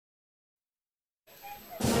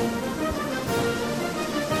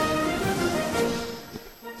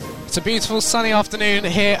It's a beautiful sunny afternoon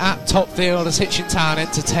here at Topfield as Hitchin Town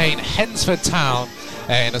entertain Hednesford Town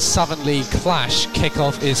in a Southern League clash.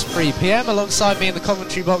 Kick-off is 3 p.m. Alongside me in the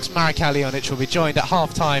commentary box, Marek Alionich will be joined at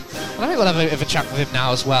half-time, and I think we'll have a bit of a chat with him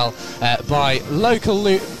now as well, by local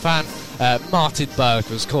Luton fan Martin Burke,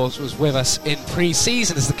 who of course was with us in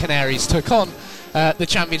pre-season as the Canaries took on the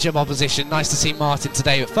Championship opposition. Nice to see Martin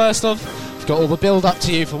today, but first off, we've got all the build-up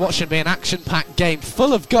to you for what should be an action-packed game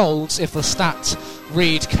full of goals if the stats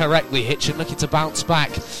read correctly. Hitchin looking to bounce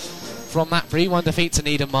back from that 3-1 defeat to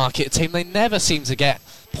Needham Market, a team they never seem to get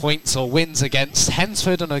points or wins against.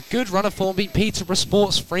 Hednesford on a good run of form, beat Peterborough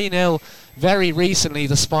Sports 3-0 very recently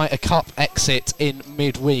despite a cup exit in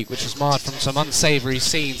midweek, which was marred from some unsavoury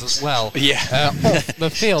scenes as well off the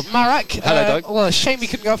field. Marek, hello, Doug. Well, a shame we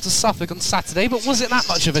couldn't go up to Suffolk on Saturday, but was it that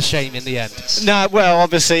much of a shame in the end? No, well,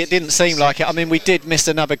 obviously it didn't seem like it. I mean, we did miss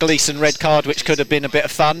another Gleeson red card, which could have been a bit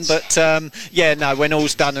of fun, but when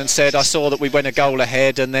all's done and said, I saw that we went a goal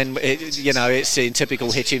ahead, and then it's in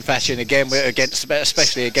typical Hitchin fashion again. We're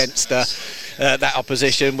especially against that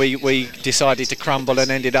opposition. We decided to crumble and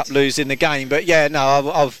ended up losing the game. But I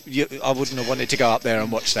wouldn't have wanted to go up there and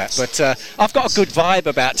watch that. But I've got a good vibe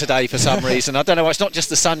about today for some reason. I don't know. It's not just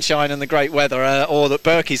the sunshine and the great weather, or that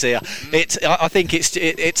Burke is here. I think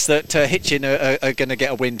it's that Hitchin are going to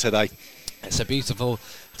get a win today. It's a beautiful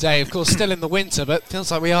day, of course, still in the winter, but feels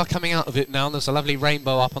like we are coming out of it now. There's a lovely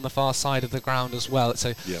rainbow up on the far side of the ground as well. It's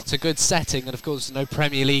a good setting, and of course no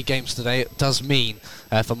Premier League games today. It does mean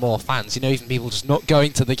for more fans, even people just not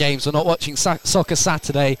going to the games or not watching soccer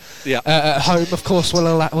Saturday at home. Of course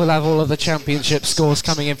we'll have all of the Championship scores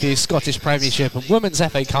coming in for you, Scottish Premiership and Women's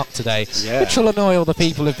FA Cup today, which will annoy all the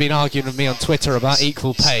people who've been arguing with me on Twitter about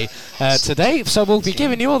equal pay today. So we'll be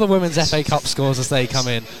giving you all the Women's FA Cup scores as they come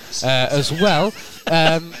in as well.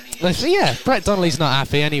 Brett Donnelly's not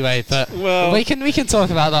happy anyway, but we can talk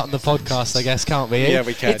about that on the podcast, I guess, can't we? Yeah,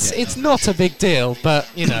 we can. It's not a big deal, but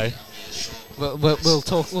we'll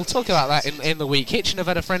talk about that in the week. Hitchin have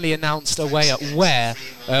had a friendly announced away at Ware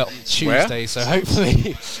on Tuesday, so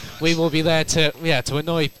hopefully we will be there to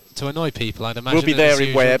annoy people. I'd imagine we'll be there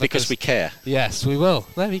in Ware because we care. Yes, we will.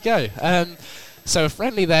 There we go. So a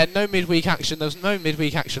friendly there, no midweek action. There was no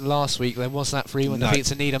midweek action last week. There was that 3-1 defeat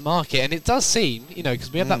to Needham Market, and it does seem,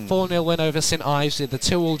 because we had that 4-0 win over St Ives, the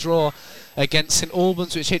 2-2 draw against St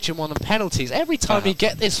Albans, which Hitchin won on penalties. Every time we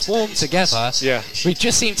get this form together, we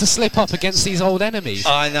just seem to slip up against these old enemies.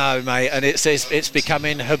 I know, mate, and it's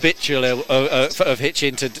becoming habitual of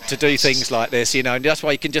Hitchin to do things like this, and that's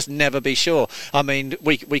why you can just never be sure. I mean,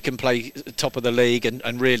 we can play top of the league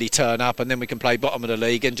and really turn up, and then we can play bottom of the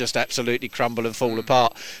league and just absolutely crumble and fall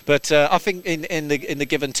apart. But I think in the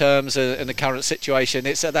given terms in the current situation,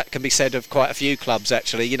 that can be said of quite a few clubs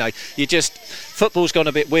actually. Football's gone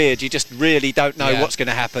a bit weird. You just really don't know what's going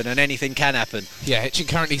to happen, and anything can happen. Yeah, Hitchin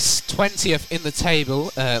currently 20th in the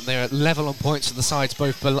table. They're at level on points with the sides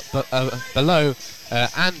both below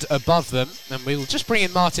and above them. And we will just bring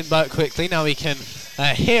in Martin Burke quickly. Now he can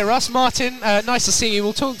hear us. Martin, nice to see you.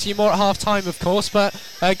 We'll talk to you more at half-time, of course, but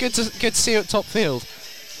good to see you at Topfield.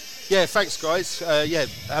 Yeah, thanks guys.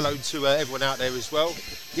 Hello to everyone out there as well.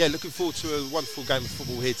 Yeah, looking forward to a wonderful game of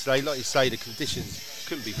football here today. Like you say, the conditions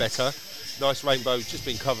couldn't be better. Nice rainbow, just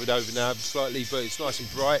been covered over now slightly, but it's nice and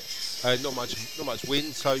bright. Not much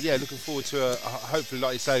wind, so looking forward to hopefully,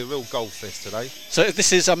 like you say, a real goal fest today. So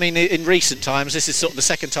this is, in recent times, this is sort of the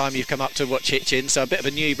second time you've come up to watch Hitchin, so a bit of a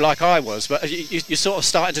noob like I was, but you're sort of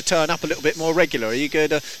starting to turn up a little bit more regular. Are you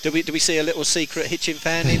good? Do we see a little secret Hitchin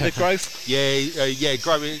fan in the growth?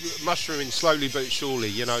 Growing, mushrooming slowly but surely,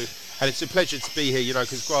 And it's a pleasure to be here,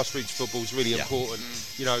 because grassroots football is really important,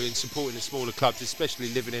 in supporting the smaller clubs, especially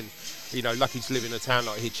living in, lucky to live in a town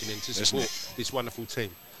like Hitchin and to support this wonderful team,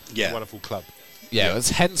 wonderful club. Yeah, it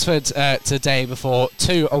was Hednesford today before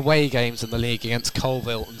 2 away games in the league against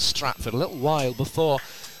Colville and Stratford. A little while before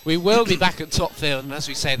we will be back at Topfield, and as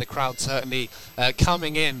we say, the crowd certainly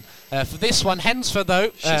coming in for this one. Hednesford, though,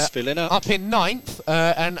 filling up in 9th,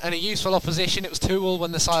 and a useful opposition. It was 2-2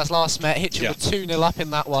 when the sides last met. Hitchin were 2-0 up in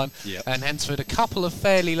that one, and Hednesford, a couple of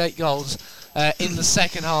fairly late goals in the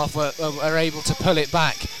second half, were able to pull it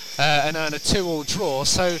back and earn a 2-2 draw.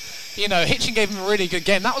 So, Hitchin gave them a really good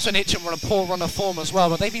game. That was when Hitchin were on a poor run of form as well,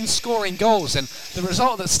 but they've been scoring goals, and the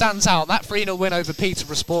result that stands out, that 3-0 win over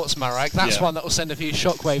Peterborough Sports, Marek, that's one that will send a few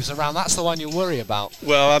shockwaves around. That's the one you worry about.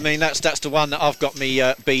 Well, that's the one that I've got me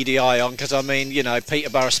beady eye on, because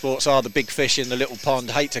Peterborough Sports are the big fish in the little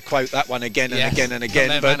pond. Hate to quote that one again and again and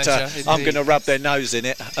again, but I'm going to rub their nose in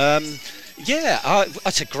it. Yeah,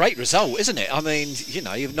 that's a great result, isn't it? I mean,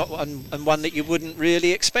 you've not and one that you wouldn't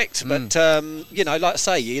really expect. But like I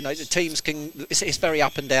say, the teams can. It's very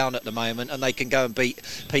up and down at the moment, and they can go and beat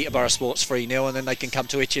Peterborough Sports 3-0, and then they can come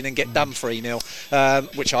to Hitchin and get done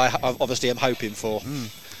 3-0, which I obviously am hoping for.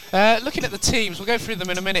 Looking at the teams, we'll go through them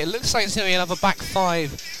in a minute. It looks like it's going to be another back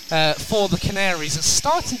five for the Canaries. It's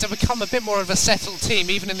starting to become a bit more of a settled team,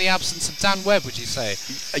 even in the absence of Dan Webb, would you say?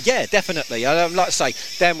 Yeah, definitely. Like I say,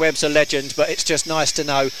 Dan Webb's a legend, but it's just nice to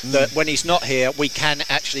know that when he's not here, we can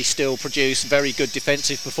actually still produce very good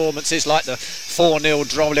defensive performances, like the 4-0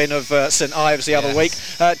 drolling of St Ives the other week.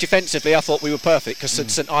 Defensively, I thought we were perfect, because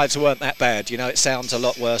St Ives weren't that bad. It sounds a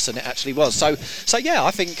lot worse than it actually was. So yeah,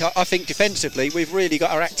 I think defensively we've really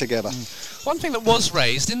got our act together. One thing that was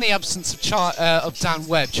raised in the absence of Dan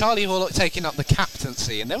Webb, Charlie Horlock taking up the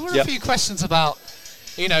captaincy, and there were a few questions about,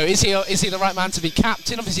 is he the right man to be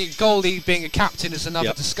captain? Obviously, goalie being a captain is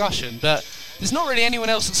another discussion, but there's not really anyone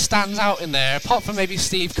else that stands out in there apart from maybe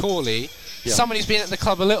Steve Corley. Someone who's been at the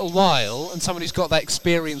club a little while and someone who's got that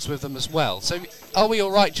experience with them as well. So are we all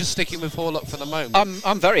right just sticking with Horlock for the moment?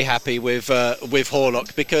 I'm very happy with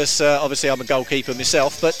Horlock, because obviously I'm a goalkeeper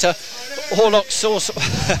myself, but Horlock's also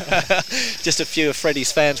just a few of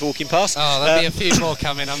Freddie's fans walking past. Oh, there'll be a few more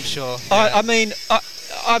coming, I'm sure. I'm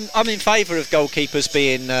in favour of goalkeepers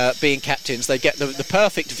being captains. They get the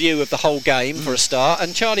perfect view of the whole game for a start,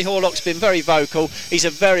 and Charlie Horlock's been very vocal. He's a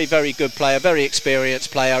very, very good player, very experienced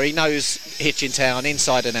player. He knows Hitchin Town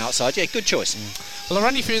inside and outside. Yeah, good choice. Well, I'll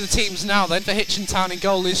run you through the teams now then. For Hitchin Town in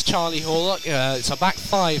goal is Charlie Horlock. It's a back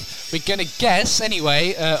five. We're going to guess,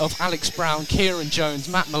 anyway, of Alex Brown, Kieran Jones,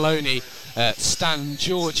 Matt Maloney, Stan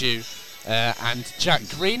Georgiou, and Jack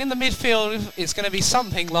Green. In the midfield, it's going to be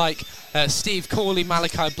something like Steve Corley,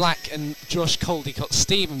 Malachi Black and Josh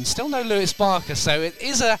Caldicott-Stevens. Still no Lewis Barker, so it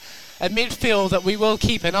is a midfield that we will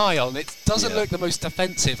keep an eye on. It doesn't look the most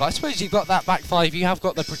defensive. I suppose you've got that back five, you have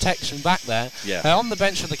got the protection back there. On the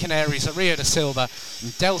bench for the Canaries are Rio da Silva,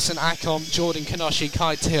 Delson Acom, Jordan Kanoshi,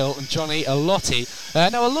 Kai Till and Johnny Alotti.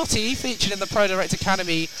 Now Alotti featured in the Pro Direct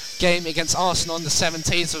Academy game against Arsenal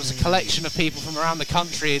under-17s. There was a collection of people from around the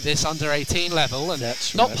country at this under-18 level, and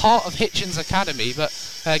not part of Hitchin's academy, but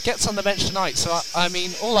gets on the bench tonight. So I mean,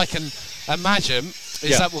 all I can imagine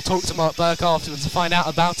is that we'll talk to Mark Burke afterwards to find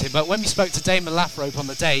out about him. But when we spoke to Damon Lathrope on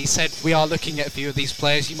the day, he said, we are looking at a few of these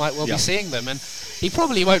players, you might well be seeing them. And he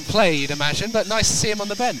probably won't play, you'd imagine, but nice to see him on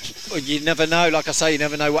the bench. Well, you never know. Like I say, you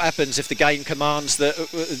never know what happens. If the game commands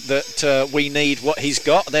that we need what he's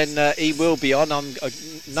got, then he will be on. I'm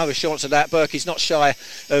no assurance of that. Burke is not shy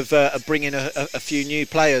of bringing a few new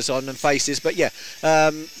players on and faces. But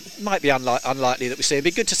might be unlikely that we see him. It'd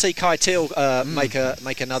be good to see Kai Till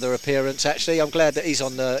make another appearance. Actually, I'm glad that he's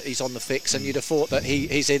on the fix, and you'd have thought that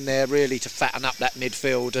he's in there really to fatten up that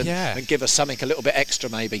midfield and give us something a little bit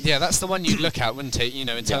extra, maybe. Yeah, that's the one you'd look at, wouldn't it?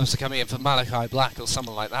 In terms of coming in for Malachi Black or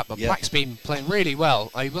someone like that. But Black's been playing really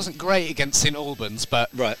well. He wasn't great against St Albans, but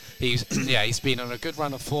he's been on a good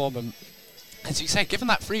run of form. And as you said, given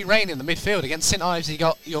that free rein in the midfield against St Ives, he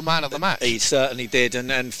got your man of the match. He certainly did,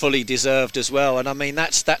 and fully deserved as well. And I mean,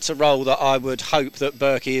 that's a role that I would hope that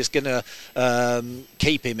Burke is going to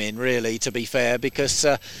keep him in, really, to be fair, because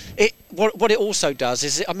what it also does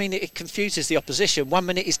is, it confuses the opposition. 1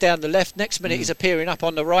 minute he's down the left, next minute he's appearing up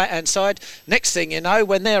on the right-hand side. Next thing you know,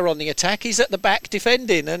 when they're on the attack, he's at the back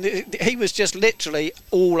defending, and he was just literally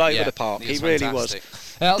all over the park. He really was.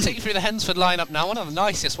 I'll take you through the Hednesford lineup now. One of the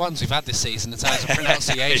nicest ones we've had this season in terms of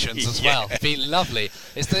pronunciations as well. Been lovely.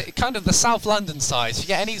 It's the kind of the South London side. If you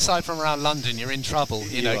get any side from around London, you're in trouble,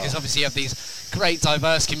 because obviously you have these great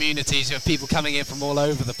diverse communities. You have people coming in from all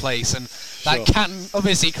over the place, and that can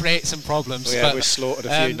obviously create some problems. We've slaughtered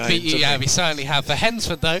a few names. We certainly have. For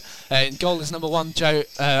Hednesford, though, in goal is number 1, Joe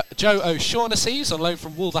O'Shaughnessy, who's on loan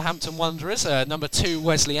from Wolverhampton Wanderers. Number 2,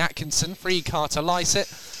 Wesley Atkinson. 3, Carter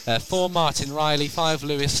Lysett. 4, Martin Riley. 5,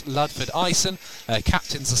 Lewis Ludford Ison.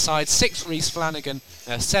 Captains aside, 6, Reece Flanagan.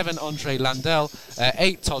 7, Andre Landell.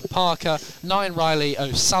 8, Todd Parker. 9, Riley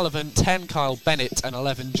O'Sullivan. 10, Kyle Bennett. And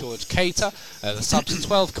 11, George Cater. The subs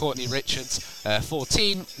 12, Courtney Richards.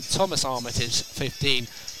 14, Thomas Armitage. 15,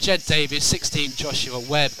 Jed Davis. 16, Joshua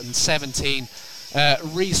Webb. And 17,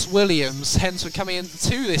 Reese Williams. Hence, we're coming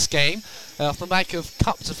into this game off the back of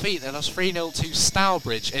cup defeat. They lost 3-0 to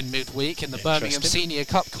Stourbridge in midweek in the Birmingham Senior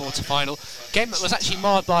Cup quarter-final. Game that was actually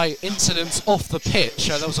marred by incidents off the pitch.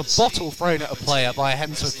 There was a bottle thrown at a player by a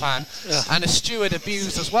Hednesford fan and a steward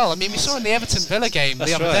abused as well. I mean, we saw in the Everton-Villa game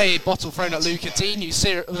the other day, bottle thrown at Luca Dean. You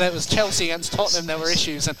see there was Chelsea against Tottenham, there were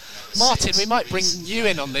issues. And Martin, we might bring you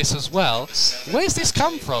in on this as well. Where's this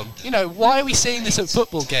come from? You know, why are we seeing this at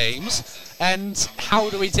football games? And how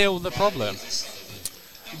do we deal with the problem?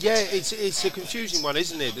 Yeah, it's a confusing one,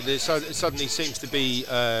 isn't it? That there suddenly seems to be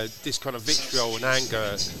this kind of vitriol and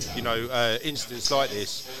anger, incidents like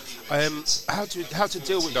this. How to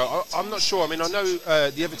deal with that? I'm not sure. I mean, I know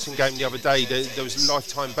the Everton game the other day, there was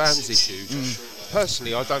lifetime bans issued.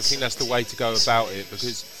 Personally, I don't think that's the way to go about it,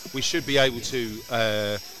 because we should be able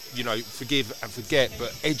to, forgive and forget,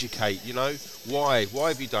 but educate. Why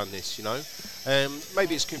have you done this?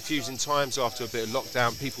 Maybe it's confusing times after a bit of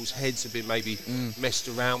lockdown. People's heads have been maybe messed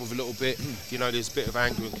around with a little bit. There's a bit of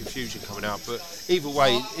anger and confusion coming out. But either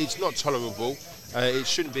way, it's not tolerable. It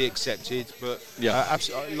shouldn't be accepted. But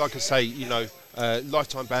absolutely, like I say,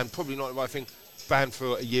 lifetime ban, probably not the right thing. Ban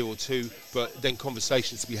for a year or two, but then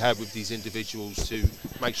conversations to be had with these individuals to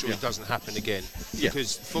make sure it doesn't happen again.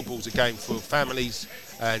 Because football's a game for families,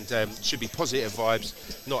 and should be positive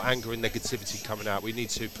vibes, not anger and negativity coming out. We need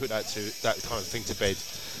to put that kind of thing to bed.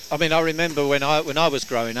 I mean, I remember when I was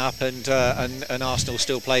growing up and Arsenal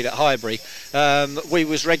still played at Highbury, we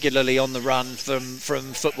was regularly on the run from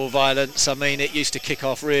football violence. I mean, it used to kick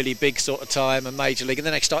off really big sort of time and Major League, and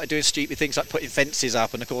then they started doing stupid things like putting fences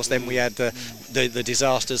up, and of course then we had the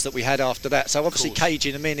disasters that we had after that. So obviously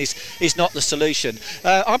caging them in is not the solution.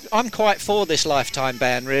 I'm quite for this lifetime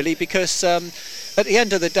ban, really, because at the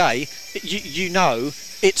end of the day,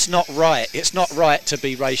 it's not right. It's not right to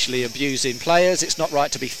be racially abusing players. It's not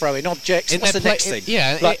right to be throwing objects. What's the next thing?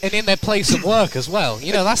 And in their place of work as well.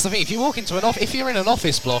 That's the thing. If you walk into if you're in an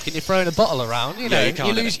office block and you're throwing a bottle around,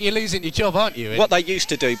 you're losing your job, aren't you? What they used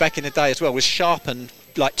to do back in the day as well was sharpen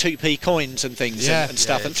like 2p coins and things and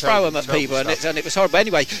stuff, and throw them at people, and it was horrible.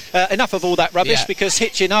 Anyway, enough of all that rubbish, because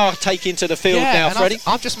Hitchin are taking to the field now, Freddie.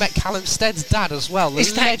 I've just met Callum Stead's dad as well.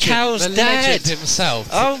 Is that Cal's dad? Legend himself.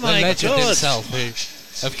 Oh my the legend God. himself,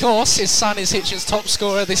 who, of course, his son is Hitchin's top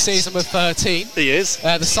scorer this season with 13. He is.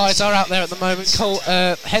 The sides are out there at the moment.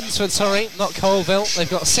 Hednesford, not Colville. They've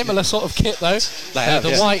got a similar sort of kit though.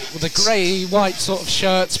 The grey white sort of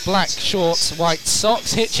shirts, black shorts, white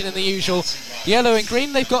socks. Hitchin in the usual yellow and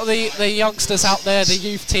green. They've got the youngsters out there, the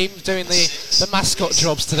youth team, doing the mascot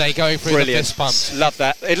jobs today, going through the fist pumps. Love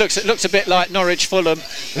that. It looks a bit like Norwich Fulham.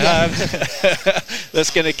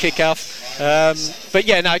 That's going to kick off. But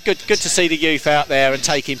yeah, no, good to see the youth out there and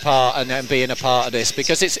taking part and being a part of this,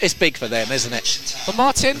 because it's big for them, isn't it? Well,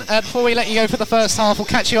 Martin, before we let you go for the first half, we'll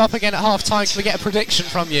catch you up again at half time. Can we get a prediction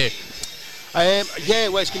from you? It's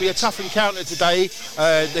going to be a tough encounter today.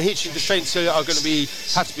 The Hitchin defence are going to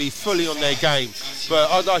have to be fully on their game.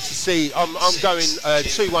 But I'd like to see. I'm going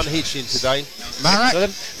 2-1 Hitchin today. Marek?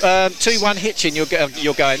 2-1 Hitchin.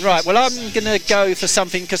 You're going right. Well, I'm going to go for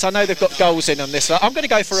something, because I know they've got goals in on this. I'm going to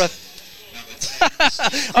go for a.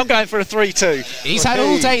 I'm going for a 3-2. He's had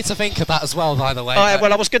all day to think of that as well, by the way.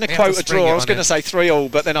 Well, I was going to quote a draw. I was going to say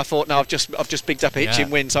 3-3, but then I thought, no, I've just picked up a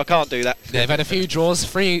Hitchin win, so I can't do that. Yeah, they've had a few draws,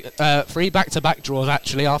 three back-to-back draws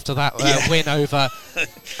actually after that win over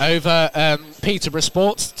Peterborough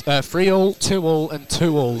Sports, 3-3, 2-2, and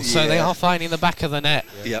 2-2. So they are finding the back of the net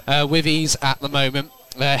with ease at the moment.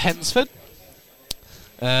 Hednesford,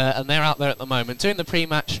 and they're out there at the moment doing the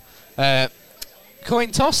pre-match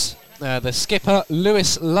coin toss. The skipper,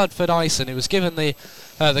 Lewis Ludford-Ison, who was given the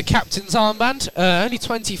captain's armband, only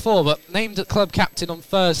 24, but named at club captain on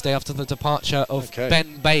Thursday after the departure of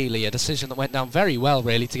Ben Bailey, a decision that went down very well,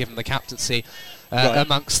 really, to give him the captaincy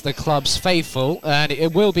amongst the club's faithful, and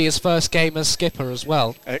it will be his first game as skipper as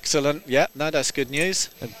well. Excellent. Yeah, no, that's good news.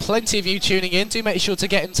 And plenty of you tuning in. Do make sure to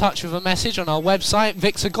get in touch with a message on our website.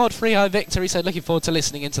 Victor Godfrey, hi Victor, he said, looking forward to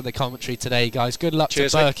listening into the commentary today, guys. Good luck to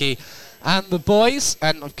Burke and the boys,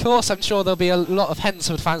 and of course I'm sure there'll be a lot of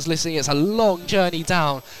Hednesford fans listening. It's a long journey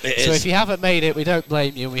down, so if you haven't made it, we don't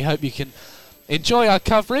blame you, and we hope you can enjoy our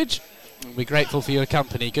coverage. We're grateful for your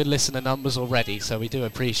company. Good listener numbers already, so we do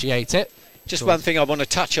appreciate it. Just one thing I want to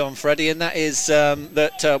touch on, Freddie, and that is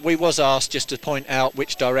that we was asked just to point out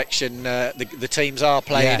which direction the teams are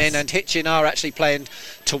playing in, and Hitchin are actually playing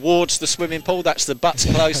towards the swimming pool. That's the butts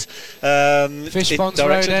close. Fish Pond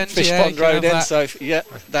Road End. Fish Pond Road End. So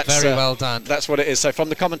that's very well done. That's what it is. So from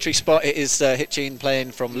the commentary spot, it is Hitchin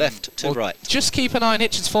playing from left to right. Just keep an eye on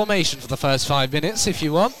Hitchin's formation for the first 5 minutes if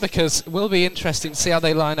you want, because it will be interesting to see how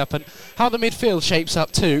they line up and how the midfield shapes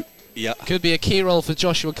up too. Yeah. Could be a key role for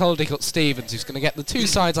Joshua Caldicott-Stevens, who's going to get the two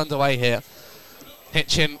sides underway here.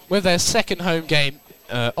 Hitchin with their second home game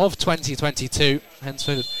of 2022.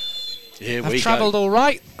 Hednesford have travelled all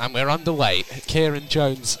right, and we're underway. Kieran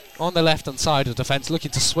Jones on the left-hand side of defence,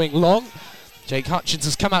 looking to swing long. Jake Hutchins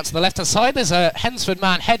has come out to the left-hand side. There's a Hednesford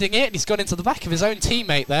man heading it. He's gone into the back of his own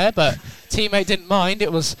teammate there, but teammate didn't mind.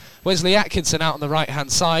 It was Wesley Atkinson out on the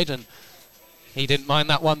right-hand side, and he didn't mind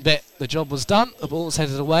that one bit. The job was done. The ball was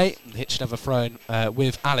headed away, and Hitchin have a throw-in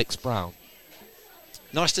with Alex Brown.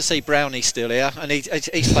 Nice to see Brownie still here, and he's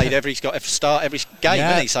played he's got a start every game,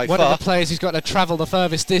 hasn't he, so one far? Of the players who's got to travel the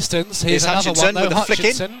furthest distance. Here's another Hutchinson one, though. with the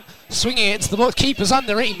Hutchinson swinging it into the box. Keeper's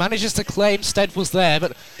under it. He manages to claim. Stead was there,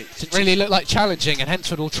 but it didn't really look like challenging, and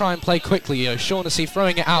Hednesford will try and play quickly. O'Shaughnessy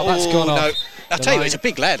throwing it out. That's gone off. I'll tell you, it's a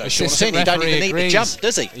big lad, O'Shaughnessy. He don't even need to jump,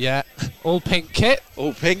 does he? Yeah, all pink kit.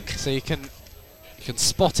 All pink. So you can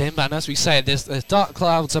spot him, and as we said, there's dark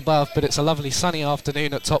clouds above, but it's a lovely sunny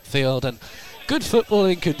afternoon at Topfield, and good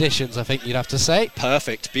footballing conditions, I think you'd have to say.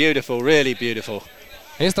 Perfect, beautiful, really beautiful.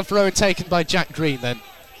 Here's the throw taken by Jack Green then.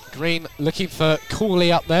 Green looking for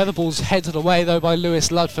Cooley up there. The ball's headed away though by Lewis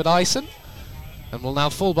Ludford-Ison, and will now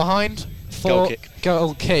fall behind for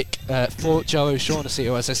goal kick for Joe O'Shaughnessy,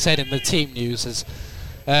 who, as I said in the team news, is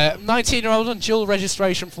 19-year-old on dual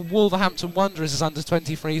registration for Wolverhampton Wanderers as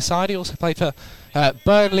under-23 side. He also played for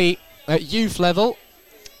Burnley at youth level.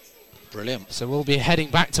 Brilliant. So we'll be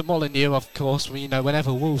heading back to Molineux, of course,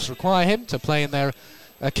 whenever Wolves require him to play in their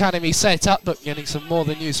academy setup, but getting some more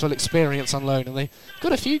than useful experience on loan. And they've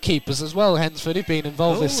got a few keepers as well, Hednesford, who've been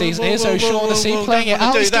involved this season. Here's O'Shaughnessy playing it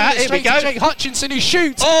out. He's Here we go. Jake Hutchinson, who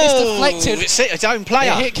shoots. It's deflected. It's his own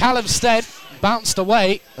player. It hit Callum Stead, bounced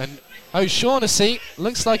away, and O'Shaughnessy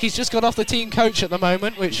looks like he's just got off the team coach at the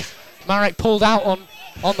moment, which Marek pulled out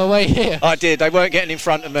on the way here. I did. They weren't getting in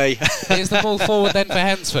front of me. Here's the ball forward then for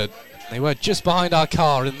Hednesford. They were just behind our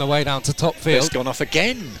car in the way down to Topfield. It's gone off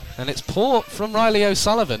again. And it's poor from Riley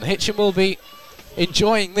O'Sullivan. Hitchin will be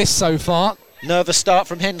enjoying this so far. Nervous start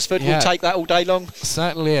from Hednesford. Yeah. We'll take that all day long.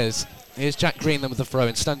 Certainly is. Here's Jack Green then with the throw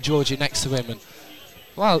in. Stan Georgie next to him. And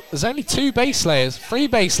well, there's only three base layers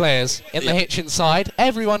in the Hitchin side.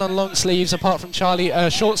 Everyone on long sleeves apart from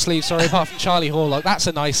short sleeves, apart from Charlie Horlock. That's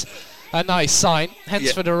a nice sign.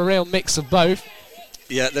 Hednesford are a real mix of both.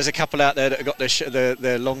 Yeah, there's a couple out there that have got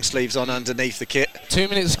their long sleeves on underneath the kit. 2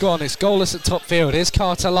 minutes gone. It's goalless at Topfield. Here's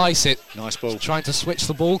Carter Lycett. Nice ball. Trying to switch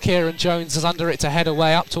the ball. Kieran Jones is under it to head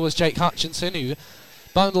away up towards Jake Hutchinson, who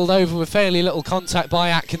bundled over with fairly little contact by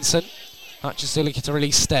Atkinson. Hutchinson looking to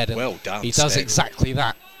release Stead. Well done, He does Stead. exactly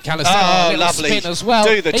that. Callum lovely. Spin as well.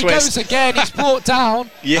 Do the he twist. goes again. He's brought down.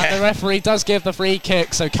 Yeah. And the referee does give the free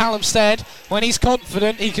kick. So Callum Stead, when he's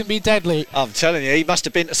confident, he can be deadly. I'm telling you, he must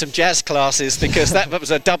have been to some jazz classes, because that was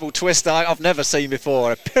a double twist I've never seen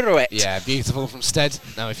before. A pirouette. Yeah, beautiful from Stead.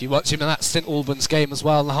 Now, if you watch him in that St Albans game as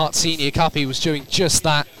well, in the Hart Senior Cup, he was doing just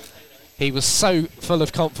that. He was so full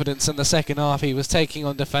of confidence in the second half. He was taking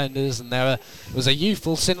on defenders, and there was a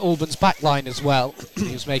youthful St Albans backline as well.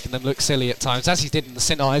 He was making them look silly at times, as he did in the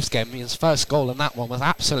St Ives game. His first goal in that one was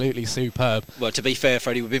absolutely superb. Well, to be fair,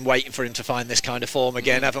 Freddie, we've been waiting for him to find this kind of form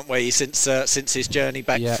again, haven't we, since his journey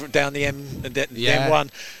back down the M1.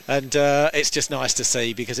 And it's just nice to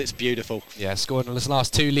see, because it's beautiful. Yeah, scored in his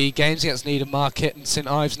last two league games against Needham Market and St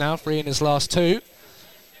Ives now, 3 in his last 2.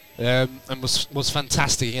 And was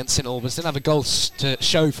fantastic against St Albans. Didn't have a goal to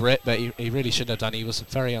show for it, but he really should have done. He was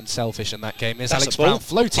very unselfish in that game. There's Alex Brown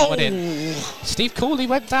floating one in. Steve Cooley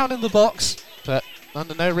went down in the box, but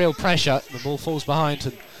under no real pressure. The ball falls behind,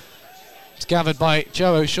 and it's gathered by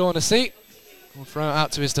Joe O'Shaughnessy. We'll throw it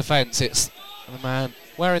out to his defence. It's the man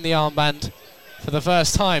wearing the armband for the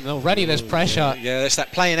first time. Already there's pressure. Yeah, there's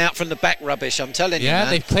that playing out from the back rubbish, I'm telling you. Yeah,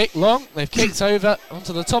 they've clicked long. They've kicked over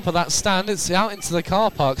onto the top of that stand. It's out into the car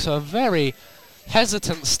park, so a very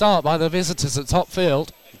hesitant start by the visitors at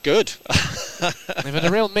Topfield. Good. They've had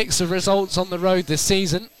a real mix of results on the road this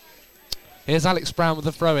season. Here's Alex Brown with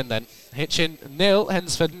the throw-in then. Hitchin 0,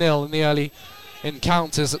 Hednesford 0 in the early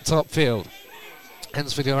encounters at Topfield.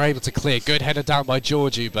 Hednesford are able to clear. Good header down by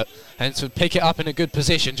Georgiou, but Hednesford pick it up in a good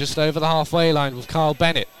position just over the halfway line with Carl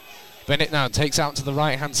Bennett. Bennett now takes out to the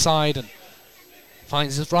right-hand side and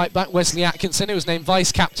finds his right back, Wesley Atkinson, who was named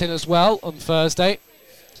vice-captain as well on Thursday.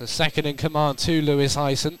 So second in command to Lewis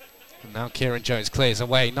Hyson. And now Kieran Jones clears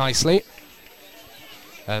away nicely.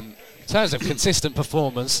 In terms of consistent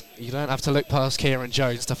performance, you don't have to look past Kieran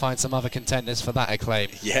Jones to find some other contenders for that acclaim.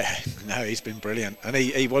 Yeah, no, he's been brilliant. And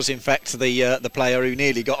he was, in fact, the player who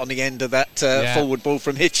nearly got on the end of that forward ball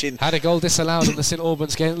from Hitchin. Had a goal disallowed in the St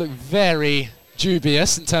Albans game. It looked very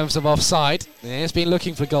dubious in terms of offside. He's been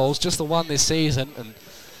looking for goals, just the one this season. And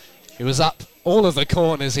He was up all of the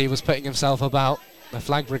corners he was putting himself about. The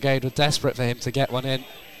flag brigade were desperate for him to get one in. It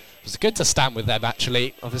was good to stand with them,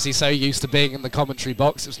 actually. Obviously so used to being in the commentary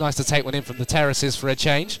box. It was nice to take one in from the terraces for a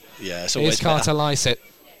change. Yeah, it's always Here's Carter Lycett.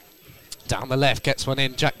 Down the left, gets one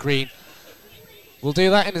in. Jack Green will do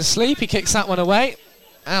that in his sleep. He kicks that one away.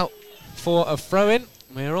 Out for a throw-in.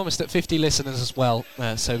 We're almost at 50 listeners as well.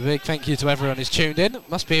 So big thank you to everyone who's tuned in. It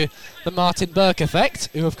must be the Martin Burke effect,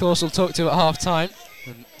 who of course we'll talk to at half-time.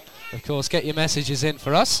 And of course, get your messages in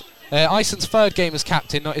for us. Ison's third game as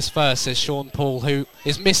captain, not his first, says Sean Paul, who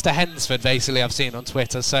is Mr. Hednesford, basically, I've seen on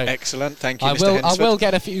Twitter. So excellent, thank you, Mr. Hednesford. I will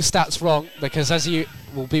get a few stats wrong, because as you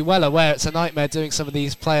will be well aware, it's a nightmare doing some of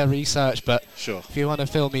these player research, but sure, if you want to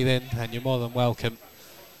fill me in, then you're more than welcome.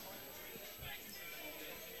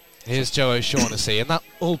 Here's Joe O'Shaughnessy, and that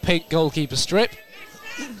all-pink goalkeeper strip.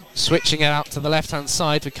 Switching it out to the left-hand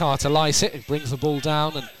side for Carter Lycett, who brings the ball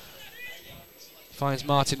down and finds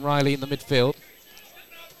Martin Riley in the midfield.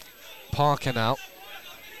 Parker now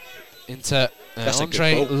into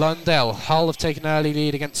Andre Lundell. Hull have taken an early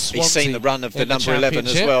lead against Swansea. He's seen the run of the number 11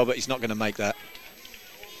 as well, but he's not going to make that.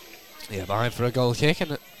 Yeah, behind for a goal kick,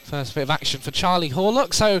 and first bit of action for Charlie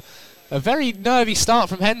Horlock. So a very nervy start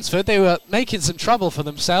from Hednesford. They were making some trouble for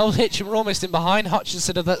themselves. Hitchin were almost in behind.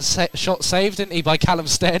 Hutchinson had that shot saved, didn't he, by Callum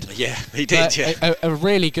Stead? Yeah, he did, yeah. A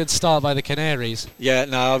really good start by the Canaries. Yeah,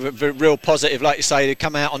 no, real positive. Like you say, they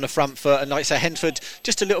come out on the front foot, and like you say, Hednesford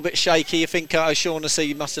just a little bit shaky. You think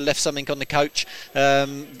O'Shaughnessy must have left something on the coach.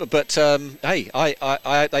 But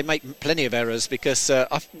hey, they make plenty of errors, because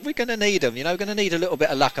we're going to need them. You know, we're going to need a little bit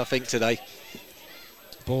of luck, I think, today.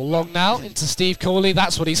 Ball long now into Steve Corley.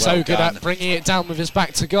 That's what he's so good at, bringing it down with his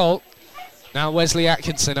back to goal. Now Wesley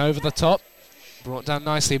Atkinson over the top. Brought down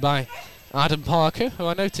nicely by Adam Parker, who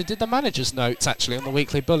I noted did the manager's notes, actually, on the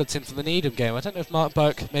weekly bulletin for the Needham game. I don't know if Mark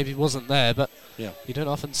Burke maybe wasn't there, but yeah, you don't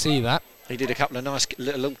often see that. He did a couple of nice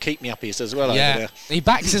little keep-me-uppies as well over there. He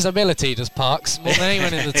backs his ability, does Parks, more than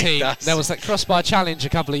anyone in the team. There was that crossbar challenge a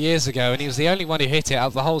couple of years ago, and he was the only one who hit it out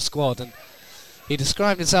of the whole squad. And he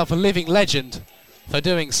described himself a living legend for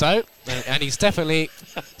doing so, and he's definitely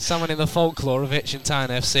someone in the folklore of Hitchin Town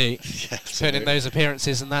FC. Putting in those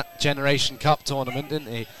appearances in that Generation Cup tournament, didn't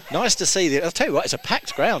he? Nice to see. I'll tell you what, it's a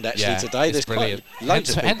packed ground actually today. There's brilliant.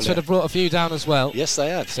 Hednesford have brought a few down as well. Yes,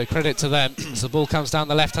 they have. So credit to them. As the ball comes down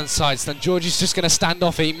the left-hand side, so then George is just going to stand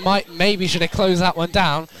off. He maybe should have closed that one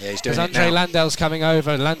down. Yeah, he's doing it now. Andre Landell's coming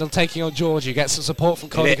over. Landell taking on George. You get some support from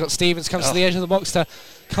Colin. Got Stevens comes to the edge of the box to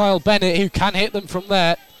Kyle Bennett, who can hit them from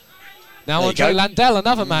there. Now Andre Landell,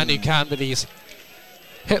 another man who can, but he's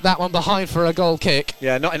hit that one behind for a goal kick.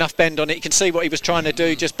 Yeah, not enough bend on it. You can see what he was trying to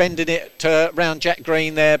do, just bending it round Jack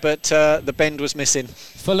Green there, but the bend was missing.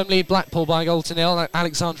 Fulham lead Blackpool by a goal to nil.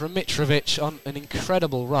 Alexandra Mitrovic on an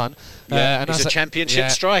incredible run. And he's a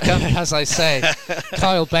championship striker. As I say,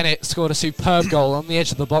 Kyle Bennett scored a superb goal on the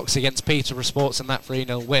edge of the box against Peterborough Sports in that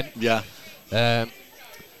 3-0 win. Yeah.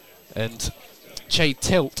 And Che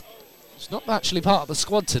Tilt is not actually part of the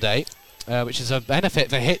squad today. Which is a benefit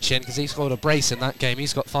for Hitchin, because he scored a brace in that game.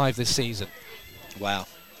 He's got 5 this season. Wow.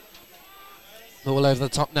 Ball over the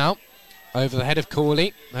top now. Over the head of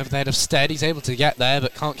Corley. Over the head of Stead. He's able to get there,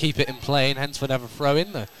 but can't keep it in play, and hence would have a throw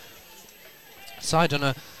in. The side on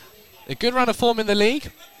a good run of form in the league.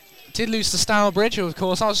 Did lose to Stourbridge, who of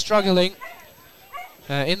course are struggling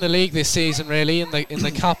in the league this season, really. In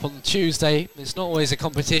the cup on Tuesday. It's not always a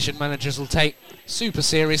competition managers will take super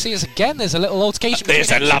seriously. As again, there's a little altercation.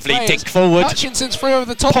 There's a lovely dink forward. Hutchinson's free over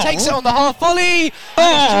the top, takes it on the half volley.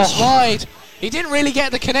 Just wide. He didn't really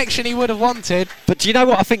get the connection he would have wanted. But do you know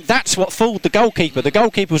what? I think that's what fooled the goalkeeper. The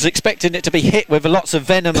goalkeeper was expecting it to be hit with lots of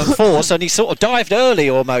venom and force, and he sort of dived early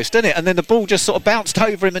almost, didn't it? And then the ball just sort of bounced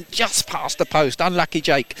over him and just past the post. Unlucky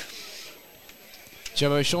Jake.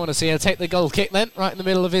 Joe O'Shaughnessy will take the goal kick then, right in the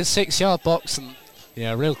middle of his 6-yard box. And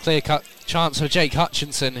yeah, a real clear-cut chance for Jake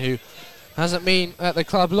Hutchinson, who hasn't been at the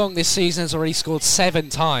club long this season, has already scored 7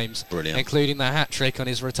 times. Brilliant. Including the hat-trick on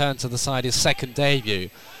his return to the side, his second debut,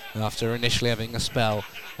 after initially having a spell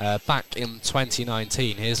back in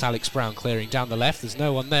 2019. Here's Alex Brown clearing down the left. There's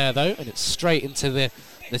no one there, though, and it's straight into the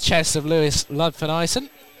chest of Lewis Ludford-Ison.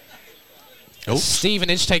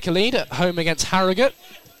 Stevenage take a lead at home against Harrogate.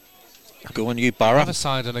 Go on, you Borough. Other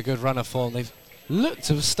side on a good run of form. They've looked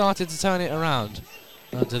to have started to turn it around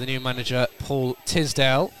under the new manager, Paul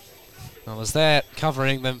Tisdale. I was there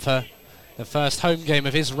covering them for the first home game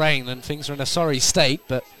of his reign, and things are in a sorry state,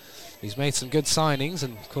 but he's made some good signings,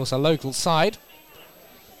 and of course a local side.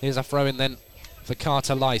 Here's a throw in then for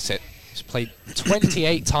Carter Lycett. He's played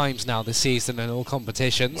 28 times now this season in all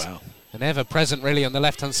competitions. Wow. and ever present really on the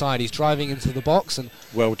left-hand side. He's driving into the box, and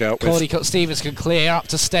well dealt Caldicott Stevens can clear up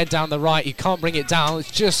to Stead down the right. He can't bring it down.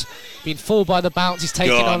 It's just been fooled by the bounce. He's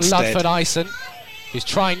taking on Ludford Ison. He's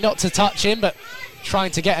trying not to touch him, but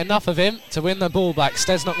trying to get enough of him to win the ball back.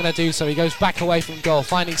 Stead's not going to do so. He goes back away from goal,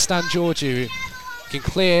 finding Stan Georgiou, who can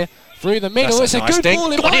clear through the middle. That's it's a nice good ding.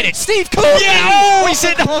 ball in Got behind. it. Steve Courtney! Yeah! Oh, he's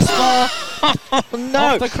hit the crossbar. Oh, no.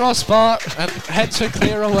 Off the crossbar, and Hednesford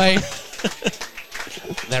clear away.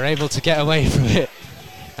 They're able to get away from it,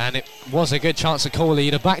 and it was a good chance of Corley.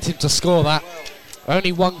 He'd have backed him to score that.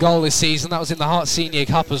 Only one goal this season. That was in the Hearts Senior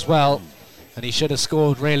Cup as well, and he should have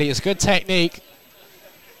scored, really. It's good technique.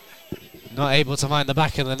 Not able to find the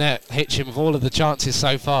back of the net. Hitchin with all of the chances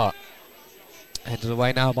so far. Headed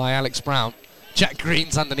away now by Alex Brown. Jack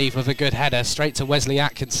Green's underneath with a good header, straight to Wesley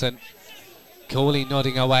Atkinson. Corley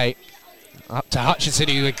nodding away. Up to Hutchinson,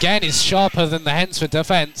 who again is sharper than the Hednesford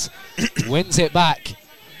defence. Wins it back.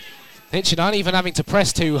 Hitchin aren't even having to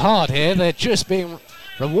press too hard here. They're just being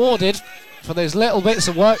rewarded for those little bits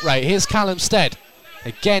of work rate. Here's Callum Stead.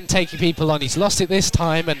 Again taking people on. He's lost it this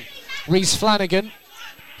time, and Rhys Flanagan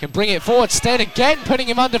can bring it forward. Stead again putting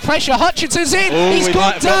him under pressure. Hutchinson's in. He's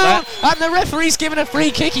gone down, and the referee's given a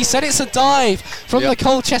free kick. He said it's a dive from the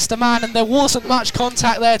Colchester man, and there wasn't much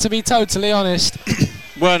contact there, to be totally honest.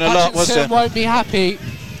 Weren't a lot, was there? Won't be happy,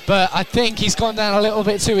 but I think he's gone down a little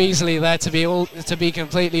bit too easily there, to be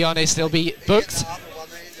completely honest. He'll be booked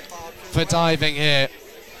for diving here.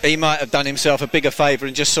 He might have done himself a bigger favour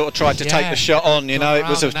and just sort of tried to take the shot on, you know. It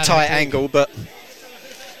was a tight angle, but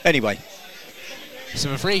anyway.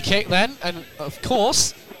 So a free kick then, and of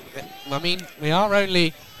course, I mean, we are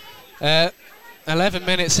only 11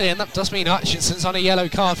 minutes in. That does mean Hutchinson's on a yellow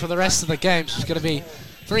card for the rest of the game, so he's going to be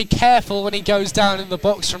very careful when he goes down in the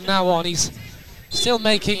box from now on. He's still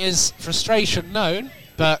making his frustration known,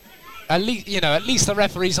 but at least the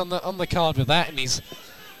referee's on the card with that, and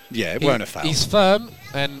it weren't a foul. He's firm,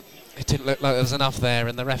 and it didn't look like there was enough there,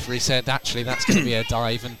 and the referee said actually that's going to be a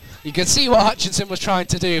dive, and you could see what Hutchinson was trying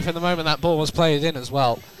to do from the moment that ball was played in as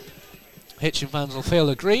well. Hitchin fans will feel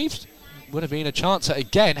aggrieved. Would have been a chance at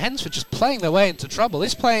again. Hednesford just playing their way into trouble.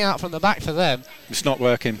 It's playing out from the back for them. It's not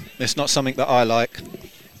working. It's not something that I like.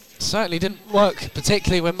 Certainly didn't work,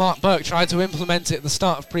 particularly when Mark Burke tried to implement it at the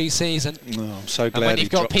start of pre-season. Oh, I'm so glad. And when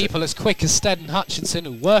you've got people as quick as Stead and Hutchinson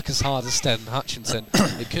who work as hard as Stead and Hutchinson,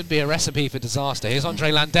 it could be a recipe for disaster. Here's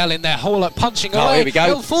Andre Landell in there, Horlock punching away. Here we go.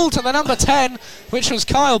 He'll fall to the number 10, which was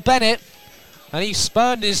Kyle Bennett, and he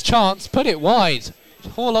spurned his chance, put it wide.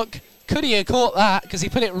 Horlock, could he have caught that? Because he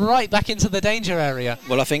put it right back into the danger area.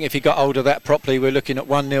 Well, I think if he got hold of that properly, we're looking at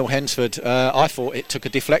 1-0 Hednesford. I thought it took a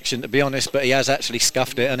deflection, to be honest, but he has actually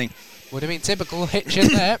scuffed it, hasn't he? Would have been typical Hitchin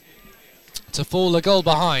there to fall a goal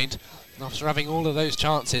behind after having all of those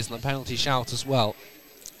chances and the penalty shout as well.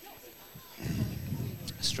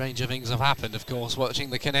 Stranger things have happened, of course, watching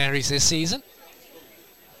the Canaries this season.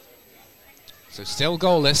 So still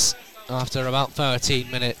goalless after about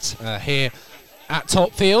 13 minutes here at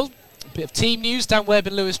Topfield. A bit of team news. Dan Webb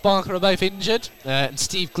and Lewis Barker are both injured, and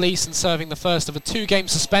Steve Gleeson serving the first of a 2-game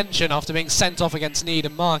suspension after being sent off against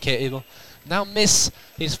Needham Market. He'll now miss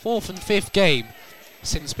his 4th and 5th game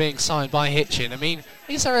since being signed by Hitchin. I mean,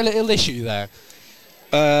 is there a little issue there?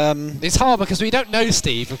 It's hard because we don't know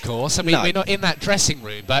Steve, of course. I mean, we're not in that dressing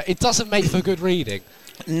room, but it doesn't make for good reading.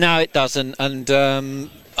 No, it doesn't, and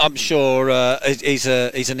I'm sure he's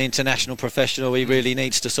an international professional. He really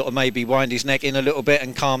needs to sort of maybe wind his neck in a little bit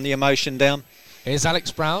and calm the emotion down. Here's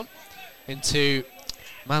Alex Brown into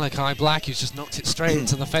Malachi Black, who's just knocked it straight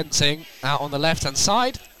into the fencing out on the left-hand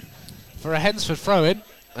side for a Hednesford throw-in.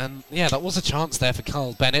 And yeah, that was a chance there for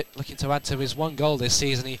Carl Bennett, looking to add to his 1 goal this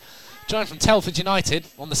season. He joined from Telford United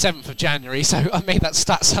on the 7th of January, so I made that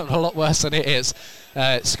stat sound a lot worse than it is.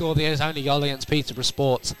 Scored his only goal against Peterborough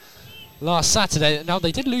Sports last Saturday. Now,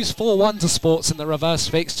 they did lose 4-1 to Sports in the reverse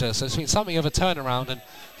fixture, so it's been something of a turnaround. And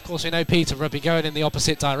of course, we know Peterborough will be going in the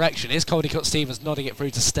opposite direction. Here's Caldicott Stevens nodding it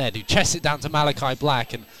through to Stead, who chests it down to Malachi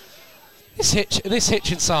Black. And this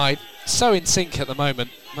Hitchin side, so in sync at the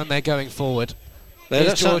moment when they're going forward.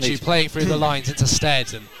 Here's Georgiou playing through the lines into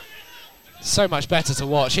Stead, and so much better to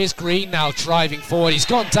watch. Here's Green now driving forward. He's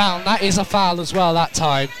gone down. That is a foul as well that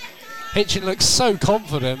time. Hitchin looks so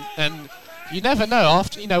confident, and you never know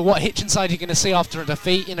after what Hitchin side you're going to see after a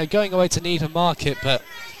defeat. Going away to Needham Market, but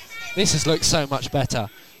this has looked so much better.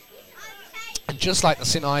 And just like the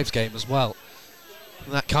St Ives game as well.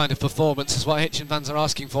 And that kind of performance is what Hitchin fans are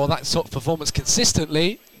asking for. That sort of performance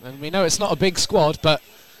consistently. And we know it's not a big squad, but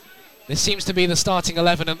this seems to be the starting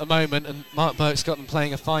 11 at the moment, and Mark Burke's got them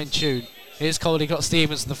playing a fine tune. Here's Coley, got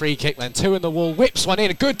Stevens the free kick then. 2 in the wall, whips one in.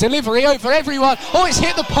 A good delivery over everyone. Oh, it's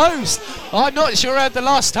hit the post. I'm not sure at the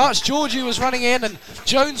last touch. Georgie was running in and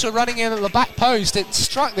Jones were running in at the back post. It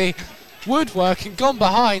struck the woodwork and gone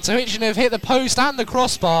behind. So Hitchin have hit the post and the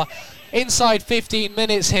crossbar inside 15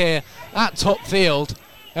 minutes here at Top Field.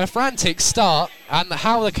 A frantic start, and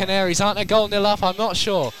how the Canaries aren't a goal nil up, I'm not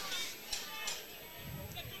sure.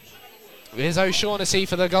 Here's O'Shaughnessy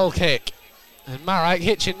for the goal kick. And Marek,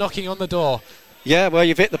 Hitchin knocking on the door. Yeah, well,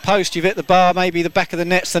 you've hit the post, you've hit the bar, maybe the back of the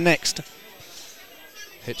net's the next.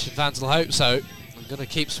 Hitchin fans will hope so. I'm going to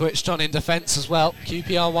keep switched on in defence as well.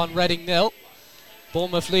 QPR 1, Reading 0.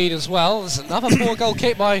 Bournemouth lead as well. There's another poor goal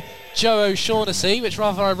kick by Joe O'Shaughnessy, which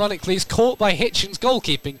rather ironically is caught by Hitchin's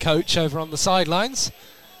goalkeeping coach over on the sidelines.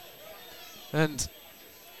 And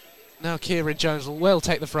now Kieran Jones will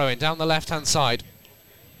take the throw in down the left-hand side.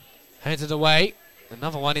 Headed away.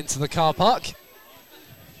 Another one into the car park.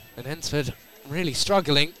 And Hednesford really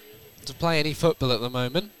struggling to play any football at the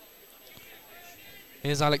moment.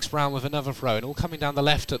 Here's Alex Brown with another throw, and all coming down the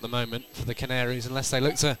left at the moment for the Canaries, unless they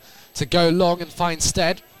look to go long and find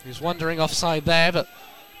Stead, who's wandering offside there, but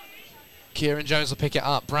Kieran Jones will pick it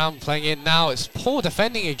up. Brown playing in now. It's poor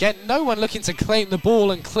defending again. No one looking to claim the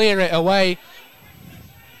ball and clear it away.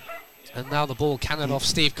 And now the ball cannoned off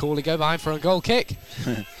Steve Cooley. Go behind for a goal kick.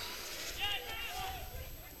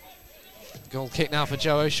 Goal kick now for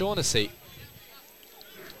Joe O'Shaughnessy.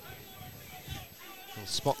 He'll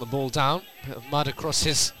spot the ball down. Bit of mud across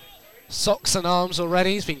his socks and arms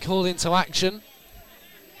already. He's been called into action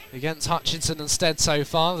against Hutchinson and Stead so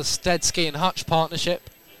far. The Stedsky and Hutch partnership.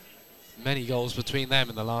 Many goals between them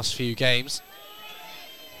in the last few games.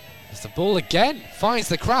 As the ball again finds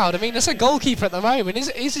the crowd. I mean, there's a goalkeeper at the moment.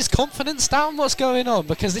 Is his confidence down? What's going on?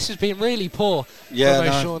 Because this has been really poor from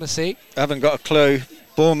O'Shaughnessy. Haven't got a clue.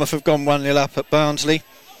 Bournemouth have gone 1-0 up at Barnsley.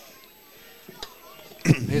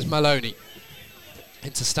 Here's Maloney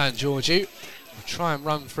into Stan Georgiou. We'll try and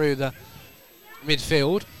run through the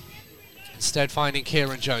midfield. Instead finding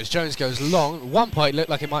Kieran Jones. Jones goes long. At one point it looked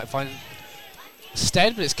like he might find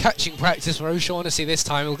Stead, but it's catching practice for O'Shaughnessy this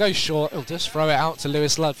time. He'll go short. He'll just throw it out to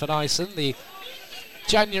Lewis Ludford-Ison, the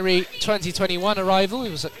January 2021 arrival.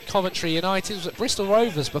 He was at Coventry United. He was at Bristol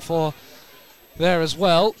Rovers before there as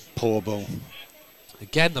well. Poor ball.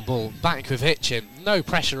 Again, the ball back with Hitchin. No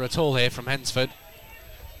pressure at all here from Hednesford.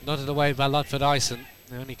 Nodded away by Ludford-Ison.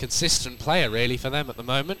 The only consistent player, really, for them at the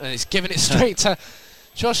moment. And it's given it straight to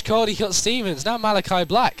Josh Caldicott-Stevens. Now Malachi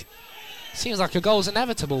Black. Seems like a goal's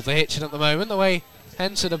inevitable for Hitchin at the moment. The way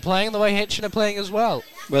Hednesford are playing, the way Hitchin are playing as well.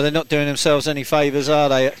 Well, they're not doing themselves any favours, are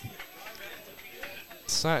they?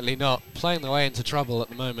 Certainly not. Playing their way into trouble at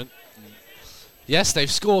the moment. Yes, they've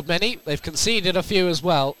scored many. They've conceded a few as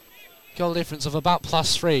well. Goal difference of about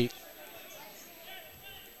 +3.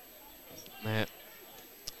 Yeah.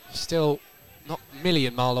 Still not a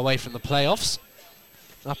million mile away from the playoffs.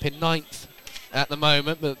 Up in 9th at the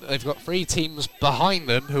moment, but they've got 3 teams behind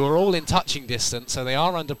them who are all in touching distance, so they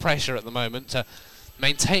are under pressure at the moment to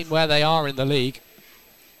maintain where they are in the league.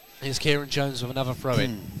 Here's Kieran Jones with another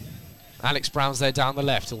throw-in. Alex Brown's there down the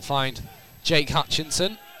left. He'll find Jake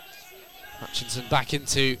Hutchinson. Hutchinson back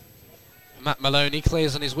into Matt Maloney,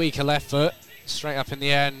 clears on his weaker left foot. Straight up in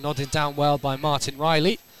the air, nodded down well by Martin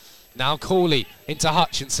Riley. Now Cooley into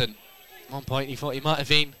Hutchinson. At one point he thought he might have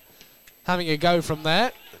been having a go from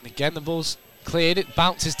there. And again the ball's cleared, it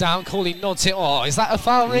bounces down, Cooley nods it. Oh, is that a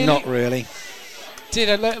foul really? Not really.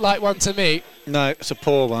 Didn't look like one to me. No, it's a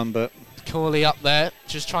poor one, but... Cooley up there,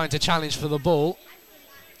 just trying to challenge for the ball.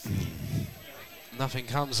 Nothing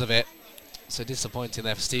comes of it. So disappointing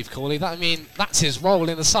there for Steve Cooley. That's his role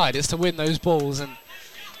in the side, is to win those balls. And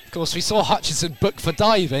of course we saw Hutchinson book for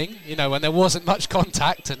diving, you know, when there wasn't much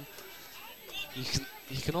contact, and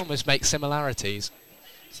you can almost make similarities.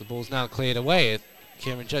 So the ball's now cleared away.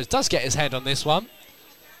 Kieran Jones does get his head on this one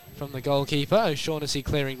from the goalkeeper. O'Shaughnessy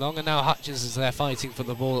clearing long, and now Hutchinson's there fighting for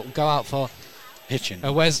the ball. It will go out for Hitchin.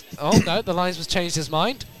 Oh no, the linesman's changed his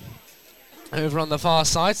mind. Over on the far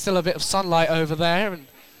side, still a bit of sunlight over there, and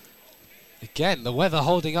again, the weather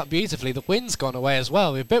holding up beautifully. The wind's gone away as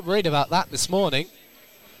well. We were a bit worried about that this morning.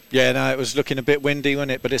 Yeah, no, it was looking a bit windy,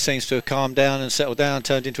 wasn't it? But it seems to have calmed down and settled down,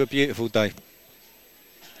 turned into a beautiful day.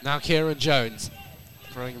 Now Kieran Jones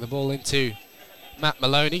throwing the ball into Matt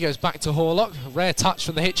Maloney. Goes back to Horlock. A rare touch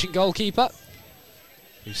from the Hitchin goalkeeper,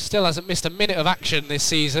 who still hasn't missed a minute of action this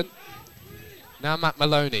season. Now Matt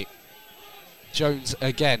Maloney. Jones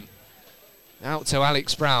again. Out to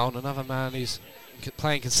Alex Brown, another man who's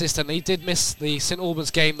playing consistently. He did miss the St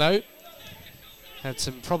Albans game though. Had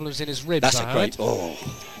some problems in his ribs. That's a great ball.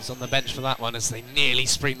 He's on the bench for that one as they nearly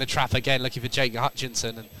spring the trap again, looking for Jake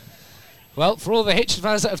Hutchinson. And Well, for all the Hitchin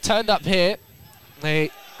fans that have turned up here,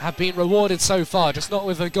 they have been rewarded so far, just not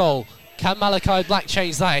with a goal. Can Malachi Black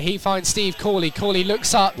change that? He finds Steve Corley. Corley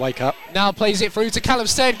looks up. Wake up. Now plays it through to Callum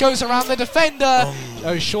Stead. Goes around the defender.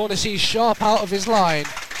 O'Shaughnessy's sharp out of his line.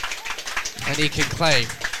 And he can claim.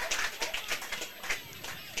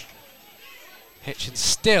 Hitchin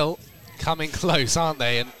still coming close, aren't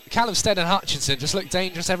they? And Callum Stead and Hutchinson just look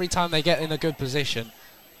dangerous every time they get in a good position.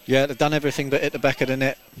 Yeah, they've done everything but hit the back of the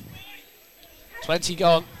net. 20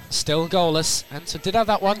 gone. Still goalless. And so did have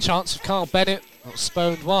that one chance of Carl Bennett. Not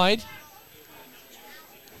spwned wide.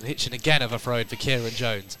 Hitchin again have a throw in for Kieran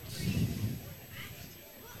Jones.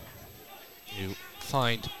 You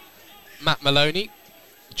find Matt Maloney,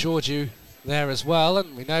 Georgiou there as well,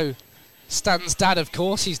 and we know Stan's dad, of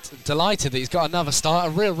course. He's delighted that he's got another start, a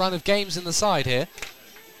real run of games in the side here.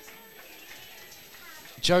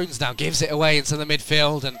 Jones now gives it away into the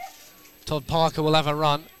midfield, and Todd Parker will have a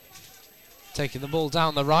run, taking the ball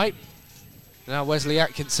down the right. Now Wesley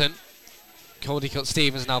Atkinson. Caldecott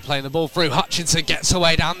Stevens now playing the ball through. Hutchinson gets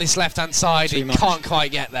away down this left-hand side. He can't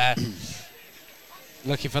quite get there.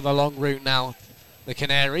 Looking for the long route now. The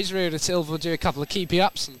Canaries. Rio de Silva will do a couple of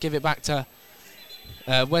keepy-ups and give it back to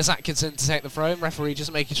Wes Atkinson to take the throw. Referee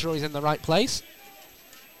just making sure he's in the right place.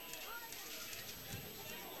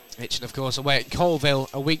 Hitchin, of course, away at Colville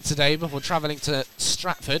a week today before travelling to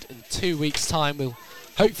Stratford. In 2 weeks' time, we'll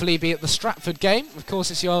hopefully be at the Stratford game. Of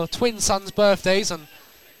course, it's your twin sons' birthdays on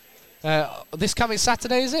this coming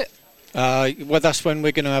Saturday, is it? Well, that's when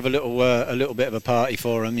we're going to have a little bit of a party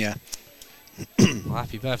for them, yeah. Well,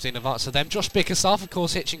 happy birthday in advance to them. Josh Bickerstaff, of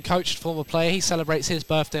course, Hitchin coach, former player. He celebrates his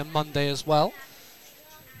birthday on Monday as well.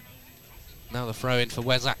 Now the throw in for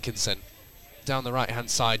Wes Atkinson. Down the right-hand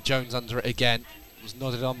side, Jones under it again. Was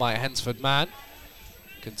nodded on by a Hednesford man.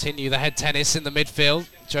 Continue the head tennis in the midfield.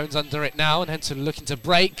 Jones under it now, and Hednesford looking to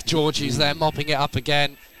break. Georgiou's there, mopping it up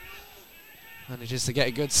again. Manages to get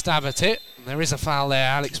a good stab at it. And there is a foul there,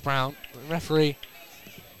 Alex Brown. The referee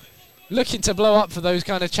looking to blow up for those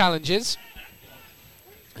kind of challenges.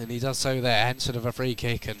 And he does so there. Henson of a free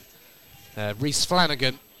kick. And Rhys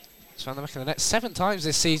Flanagan has found the back of the net 7 times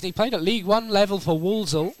this season. He played at League 1 level for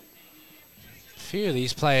Walsall. A few of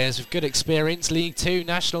these players with good experience. League 2,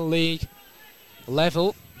 National League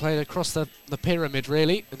level. Played across the pyramid,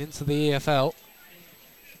 really, and into the EFL.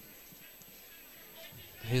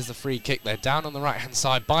 Here's the free kick there, down on the right-hand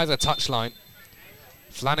side by the touchline.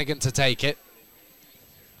 Flanagan to take it.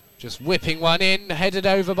 Just whipping one in, headed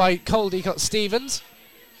over by Caldecott Stevens.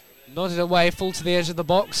 Nodded away, full to the edge of the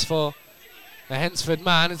box for the Hednesford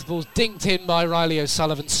man. As the ball's dinked in by Riley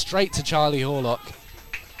O'Sullivan, straight to Charlie Horlock.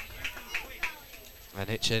 And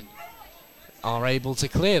Hitchin are able to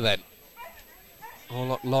clear then.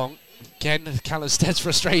 Horlock long. Again, Callum Stead's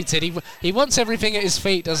frustrated. He wants everything at his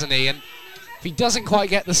feet, doesn't he? And if he doesn't quite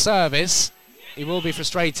get the service, he will be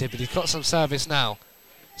frustrated, but he's got some service now.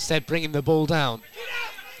 Stead bringing the ball down.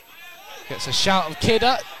 Gets a shout of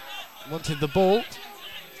Kidder. Wanted the ball.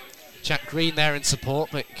 Jack Green there in support,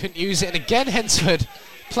 but couldn't use it. And again, Hednesford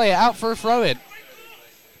play it out for a throw-in.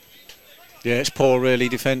 Yeah, it's poor really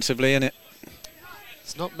defensively, isn't it?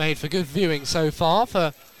 It's not made for good viewing so far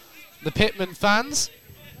for the Pitman fans.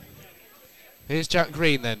 Here's Jack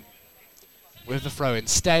Green then with the throw-in.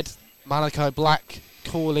 Stead, Malachi Black,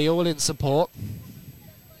 Corley all in support.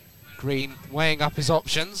 Green weighing up his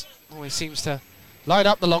options. Always seems to line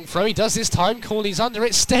up the long throw. He does this time. Corley's under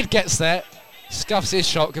it. Stead gets there. Scuffs his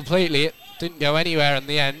shot completely. It didn't go anywhere in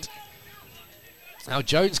the end. Now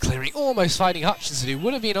Jones clearing, almost finding Hutchinson, who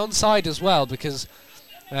would have been onside as well because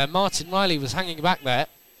Martin Riley was hanging back there.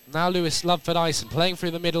 Now Lewis Ludford-Ison playing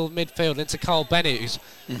through the middle of midfield into Carl Bennett, who's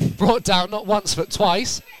brought down not once but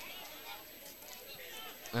twice.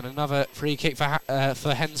 And another free kick for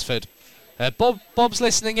Hednesford. Bob's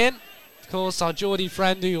listening in. Of course, our Geordie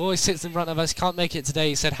friend who always sits in front of us can't make it today.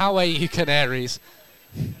 He said, "How are you, Canaries?"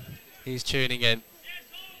 He's tuning in.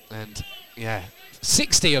 And, yeah,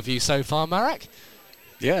 60 of you so far, Marek.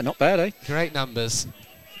 Yeah, not bad, eh? Great numbers.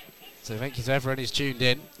 So thank you to everyone who's tuned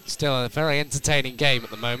in. Still a very entertaining game at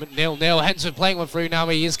the moment. 0-0. Hednesford playing one through now.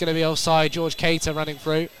 He is going to be offside. George Cater running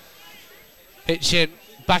through. Hitchin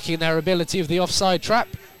backing their ability of the offside trap.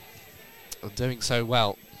 And doing so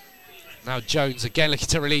well. Now Jones again looking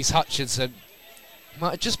to release Hutchinson.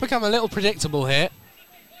 Might have just become a little predictable here.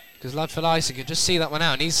 Because Ludford-Ison can just see that one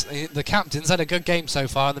out. And the captain's had a good game so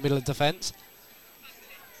far in the middle of defence.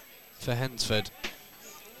 For Hednesford.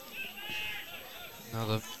 Now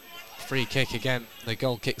the free kick again. The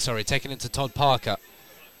goal kick, sorry, taken into Todd Parker.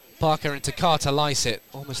 Parker into Carter Lycett.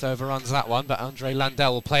 Almost overruns that one, but Andre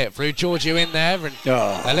Landell will play it through. Georgiou in there and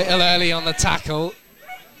a little early on the tackle.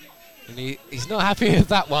 And he's not happy with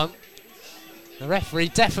that one. The referee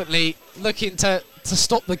definitely looking to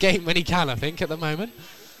stop the game when he can, I think, at the moment.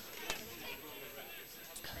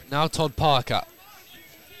 Now Todd Parker.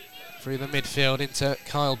 Through the midfield into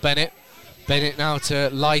Kyle Bennett. Bennett now to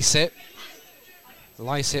Lysett.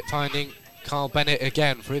 Lysett finding Kyle Bennett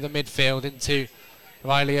again through the midfield into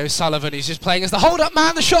Riley O'Sullivan. He's just playing as the hold-up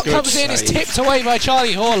man. The shot comes in. It's tipped away by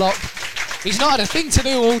Charlie Horlock. He's not had a thing to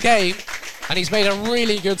do all game, and he's made a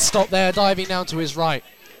really good stop there, diving down to his right.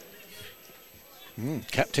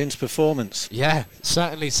 Captain's performance. Yeah,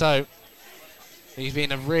 certainly so. He's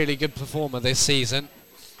been a really good performer this season.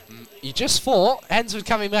 You just thought Hednesford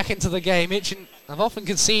coming back into the game. Hitchin have often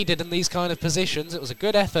conceded in these kind of positions. It was a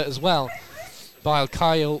good effort as well by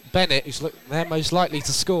Kyle Bennett, who's they're most likely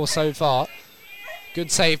to score so far.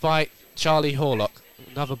 Good save by Charlie Horlock.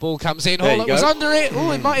 Another ball comes in. Horlock was under it.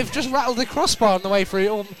 Oh, it might have just rattled the crossbar on the way through.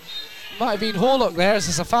 Or might have been Horlock there as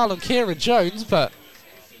there's a foul on Kieran Jones, but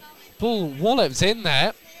ball wallops in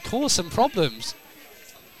there. Caused some problems.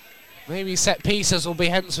 Maybe set pieces will be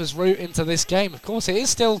Hednesford's route into this game. Of course, it is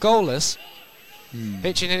still goalless.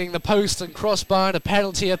 Hitchin hitting the post and crossbar and a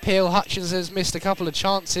penalty appeal. Hutchins has missed a couple of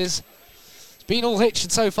chances. It's been all Hitchin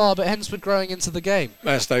so far, but Hednesford growing into the game.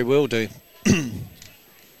 As they will do.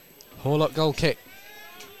 Horlock goal kick.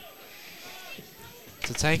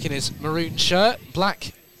 So taking his maroon shirt,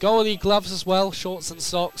 black goalie gloves as well, shorts and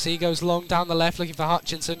socks. He goes long down the left looking for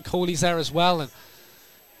Hutchinson. Corley's there as well and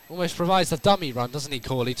almost provides the dummy run, doesn't he,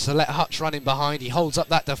 Corley, to let Hutch run in behind. He holds up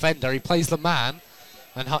that defender, he plays the man,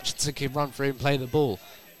 and Hutchinson can run through and play the ball.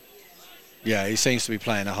 Yeah, he seems to be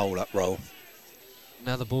playing a hold-up role.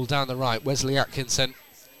 Now the ball down the right, Wesley Atkinson.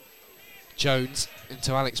 Jones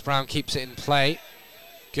into Alex Brown, keeps it in play.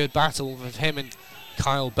 Good battle with him and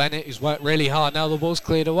Kyle Bennett, who's worked really hard. Now the ball's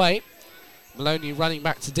cleared away. Maloney running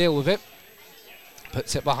back to deal with it.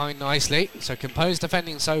 Puts it behind nicely. So composed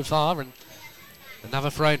defending so far, and another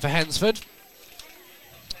throw in for Hednesford.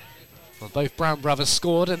 Well, both Brown brothers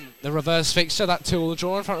scored in the reverse fixture. That 2-2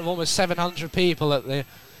 draw in front of almost 700 people at the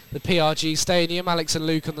PRG Stadium. Alex and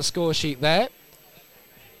Luke on the score sheet there.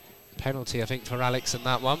 Penalty, I think, for Alex in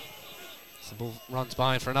that one. So the ball runs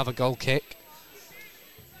by for another goal kick.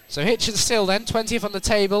 So Hitchin still then, 20th on the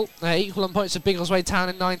table, equal on points of Biggleswade Town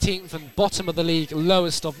in 19th, and bottom of the league,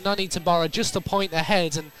 lowest of Nuneaton Borough, just a point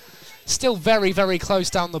ahead, and still very, very close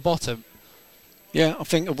down the bottom. Yeah, I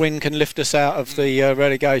think a win can lift us out of the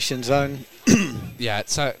relegation zone. Yeah, it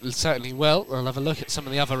certainly will. We'll have a look at some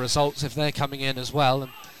of the other results if they're coming in as well,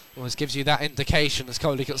 and always gives you that indication as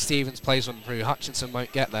Coldicut Stevens plays one through. Hutchinson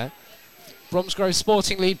won't get there. Bromsgrove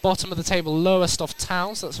Sporting lead, bottom of the table, lowest of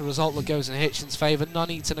Towns. That's a result that goes in Hitchin's favour.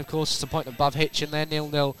 Nuneaton, of course, is a point above Hitchin. They're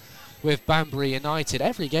 0-0 with Banbury United.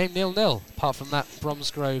 Every game 0-0, apart from that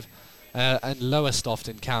Bromsgrove and Lowestoft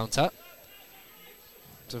encounter.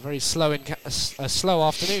 It's a very slow slow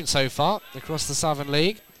afternoon so far across the Southern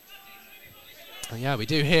League. And yeah, we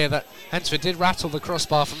do hear that Hednesford did rattle the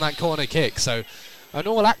crossbar from that corner kick. So an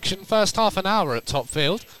all-action first half an hour at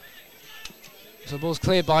Topfield. So the ball's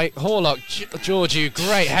cleared by Horlock. Georgiou,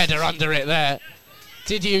 great header under it there.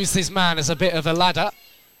 Did use this man as a bit of a ladder,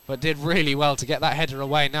 but did really well to get that header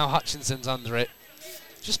away. Now Hutchinson's under it.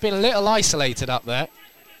 Just been a little isolated up there.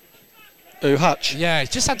 Who, Hutch? Yeah, he's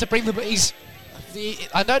just had to bring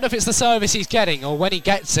I don't know if it's the service he's getting, or when he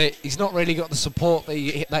gets it, he's not really got the support that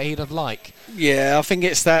he'd have liked. Yeah, I think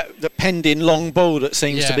it's the pending long ball that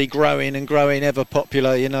seems to be growing and growing ever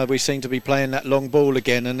popular. You know, we seem to be playing that long ball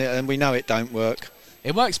again, and we know it don't work.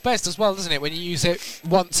 It works best as well, doesn't it, when you use it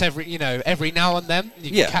once every now and then.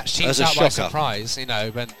 You can catch teams out by surprise,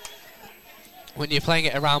 but when you're playing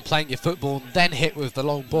it around, playing your football, and then hit with the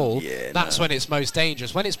long ball, that's when it's most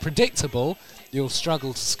dangerous. When it's predictable, you'll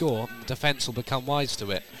struggle to score, and the defence will become wise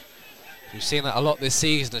to it. We've seen that a lot this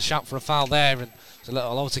season, a shout for a foul there, and there's a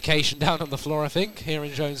little altercation down on the floor, I think.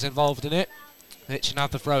 Kieran Jones involved in it. Hitchin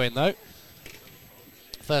had the throw in, though.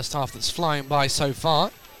 First half that's flying by so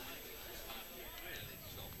far.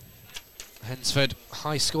 Hednesford,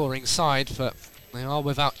 high-scoring side, but they are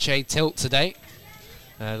without Jay Tilt today.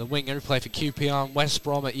 The winger who played for QPR and West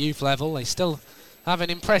Brom at youth level. They still have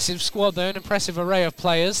an impressive squad there, an impressive array of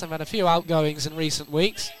players. They've had a few outgoings in recent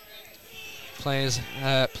weeks. Players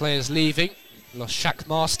leaving. Lost Shaq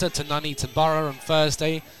Master to Nuneaton Borough on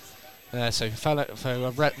Thursday. So for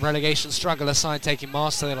a relegation struggler side taking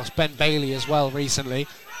Master. They lost Ben Bailey as well recently.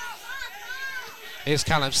 Here's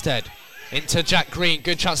Callum Stead. Into Jack Green.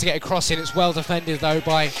 Good chance to get a cross in. It's well defended though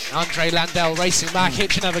by Andre Landell racing back.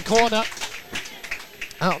 Hitchin over corner.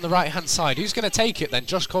 Out on the right-hand side. Who's going to take it then?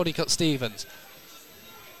 Josh Coldicut-Stevens.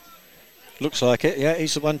 Looks like it, yeah.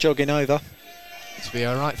 He's the one jogging over. To be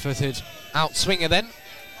a right-footed outswinger then.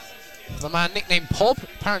 The man nicknamed Pob.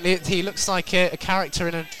 Apparently he looks like a character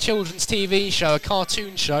in a children's TV show, a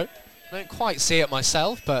cartoon show. I don't quite see it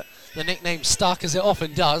myself, but the nickname stuck as it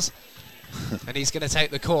often does. And he's going to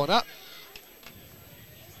take the corner.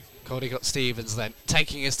 Cody got Stevens then,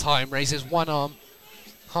 taking his time, raises one arm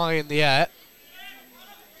high in the air.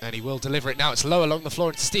 And he will deliver it now. It's low along the floor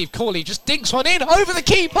into Steve Cooley. Just dinks one in over the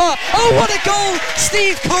keeper. Oh, what a goal,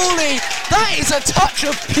 Steve Cooley. That is a touch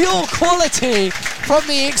of pure quality from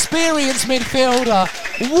the experienced midfielder.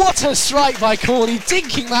 What a strike by Cooley,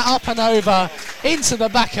 dinking that up and over into the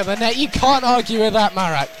back of the net. You can't argue with that,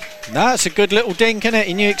 Marak. No, it's a good little dink, isn't it?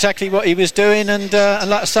 He knew exactly what he was doing, and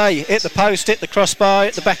like I say, hit the post, hit the crossbar,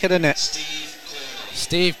 hit the back of the net.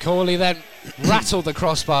 Steve Cooley then rattled the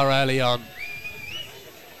crossbar early on.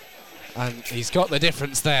 And he's got the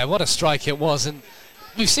difference there. What a strike it was. And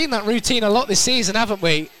we've seen that routine a lot this season, haven't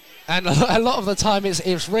we? And a lot of the time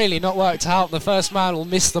it's really not worked out. The first man will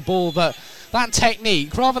miss the ball, but that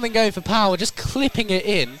technique, rather than going for power, just clipping it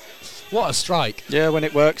in, what a strike. Yeah, when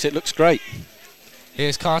it works, it looks great.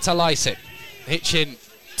 Here's Carter Lysick. Hitchin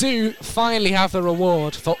do finally have the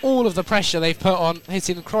reward for all of the pressure they've put on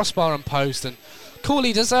hitting the crossbar and post, and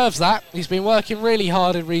Cooley deserves that. He's been working really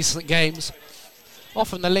hard in recent games.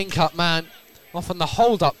 Often the link-up man, often the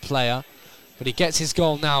hold-up player, but he gets his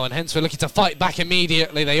goal now, and hence we're looking to fight back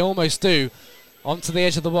immediately. They almost do. Onto the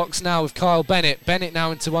edge of the box now with Kyle Bennett. Bennett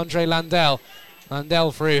now into Andre Landell.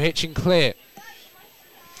 Landell through, Hitchin clear.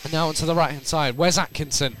 And now onto the right-hand side, Wes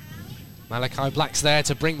Atkinson. Malachi Black's there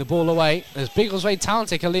to bring the ball away. As Biggleswade Town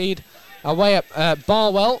take a lead away at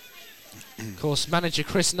Barwell. Of course, manager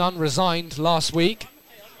Chris Nunn resigned last week.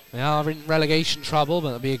 They are in relegation trouble, but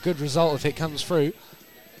it'll be a good result if it comes through.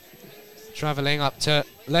 Travelling up to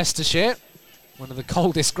Leicestershire, one of the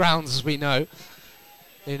coldest grounds, as we know,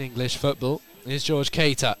 in English football, is George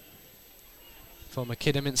Cater. Former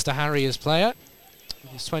Kidderminster Harriers player.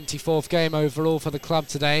 His 24th game overall for the club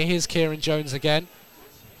today. Here's Kieran Jones again.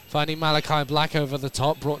 Finding Malachi Black over the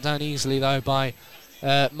top. Brought down easily, though, by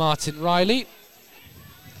Martin Riley.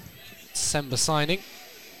 December signing.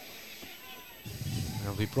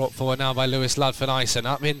 They'll be brought forward now by Lewis Ludford-Ison.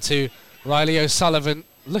 Up into Riley O'Sullivan,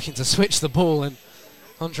 looking to switch the ball, and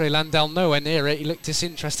Andre Landell nowhere near it. He looked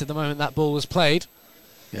disinterested the moment that ball was played.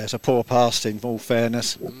 Yeah, it's a poor pass in all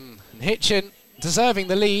fairness. And Hitchin deserving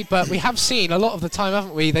the lead, but we have seen a lot of the time,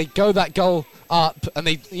 haven't we? They go that goal up, and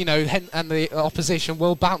they, and the opposition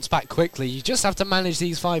will bounce back quickly. You just have to manage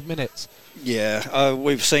these 5 minutes. Yeah,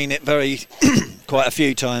 we've seen it quite a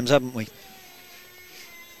few times, haven't we?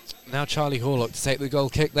 Now Charlie Horlock to take the goal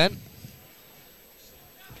kick then.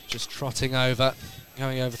 Just trotting over,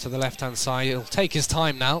 going over to the left-hand side. He'll take his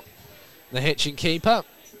time now, the Hitchin keeper.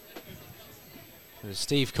 There's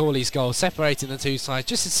Steve Cooley's goal, separating the two sides.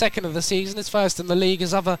 Just his second of the season, his first in the league.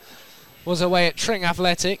 His other was away at Tring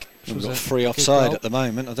Athletic. We've got 3 offside at the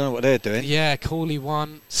moment. I don't know what they're doing. Yeah, Cooley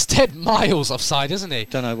won. Stead miles offside, isn't he?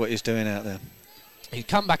 Don't know what he's doing out there. He'd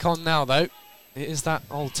come back on now, though. It is that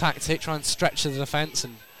old tactic, try and stretch the defence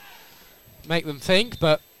and make them think,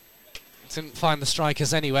 but didn't find the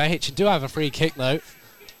strikers anywhere. Hitchin do have a free kick, though.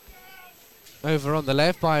 Over on the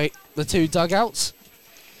left by the two dugouts.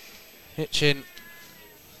 Hitchin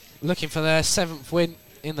looking for their 7th win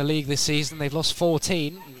in the league this season. They've lost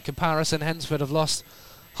 14. In comparison, Hednesford have lost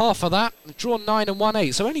half of that. They've drawn 9 and won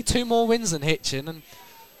 8, so only 2 more wins than Hitchin, and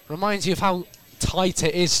reminds you of how tight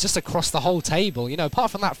it is just across the whole table.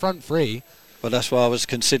 Apart from that front three. Well, that's why I was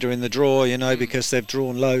considering the draw, because they've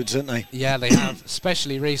drawn loads, haven't they? Yeah, they have,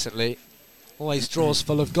 especially recently. Always draws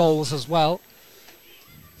full of goals as well.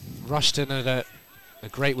 Rushton had a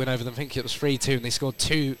great win over them. I think it was 3-2, and they scored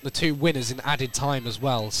the two winners in added time as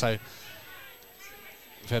well. So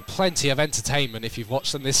we've had plenty of entertainment if you've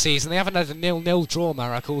watched them this season. They haven't had a 0-0 draw,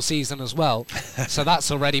 Marak, all season as well. So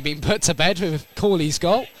that's already been put to bed with Cooley's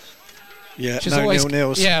goal. Yeah, no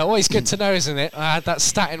nil-nils. Yeah, always good to know, isn't it? I had that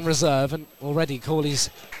stat in reserve, and already Cooley's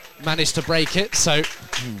managed to break it, so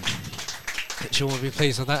Hitchin will be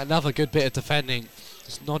pleased with that. Another good bit of defending,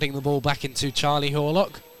 just nodding the ball back into Charlie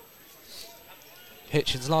Horlock.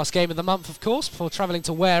 Hitchin's last game of the month, of course, before travelling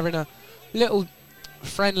to Ware in a little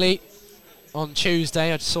friendly on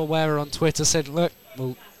Tuesday. I just saw Ware on Twitter, said, look,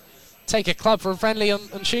 we'll take a club for a friendly on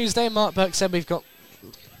Tuesday. Mark Burke said we've got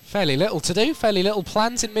fairly little to do, fairly little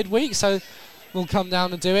plans in midweek, so we'll come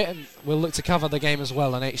down and do it, and we'll look to cover the game as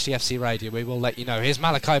well on HDFC Radio. We will let you know. Here's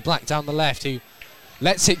Malachi Black down the left, who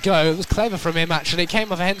lets it go. It was clever from him, actually. It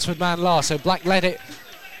came off a Hednesford man last, so Black let it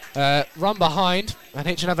run behind, and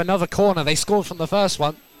Hitchin have another corner. They scored from the first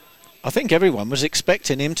one. I think everyone was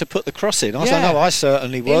expecting him to put the cross in. I Yeah. don't know, I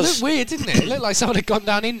certainly It was. looked weird, didn't it? It looked like someone had gone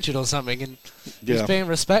down injured or something, and he was being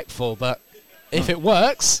respectful. But if it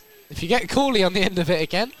works, if you get Cooley on the end of it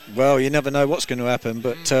again... Well, you never know what's going to happen,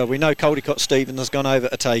 but we know Caldicott-Stevens has gone over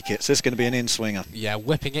to take it, so it's going to be an in-swinger. Yeah,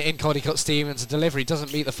 whipping it in. Caldicott-Stevens' delivery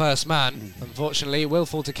doesn't meet the first man. Unfortunately, it will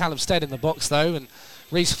fall to Callum Stead in the box, though, and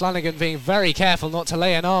Reece Flanagan being very careful not to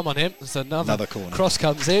lay an arm on him as another corner. Cross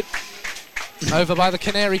comes in. Over by the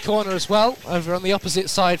Canary corner as well, over on the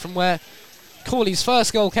opposite side from where Cooley's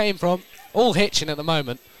first goal came from. All Hitchin at the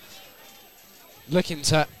moment, looking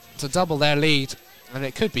to double their lead, and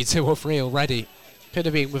it could be 2 or 3 already. Could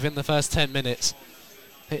have been within the first 10 minutes.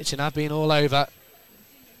 Hitchin have been all over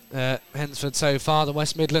Hednesford so far, the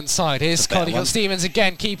West Midlands side. Here's Caldicott-Stevens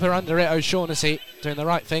again, keeper under it, O'Shaughnessy doing the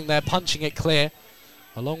right thing there, punching it clear.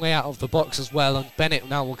 A long way out of the box as well, and Bennett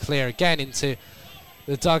now will clear again into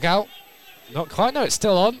the dugout. Not quite, no, it's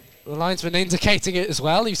still on. The linesman indicating it as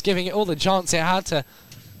well. He's giving it all the chance it had to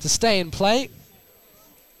stay in play.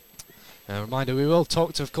 A reminder, we will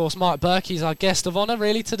talk to, of course, Mark Burke. He's our guest of honour,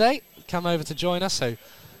 really, today. Come over to join us, so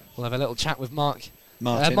we'll have a little chat with Martin.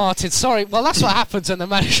 Sorry, well, that's what happens when the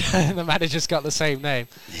manager's got the same name.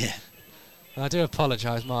 Yeah. I do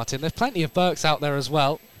apologise, Martin. There's plenty of Burkes out there as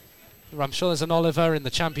well. I'm sure there's an Oliver in the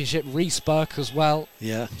Championship, Reece Burke as well.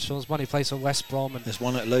 Yeah. I'm sure there's one who plays for West Brom. And there's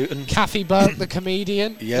one at Luton. Kathy Burke, the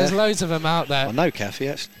comedian. Yeah. There's loads of them out there. I know Kathy,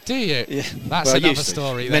 actually. Do you? Yeah. That's another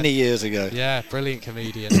story. Many years ago. Yeah, brilliant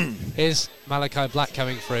comedian. Here's Malachi Black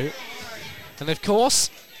coming through. And of course,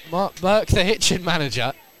 Mark Burke, the Hitchin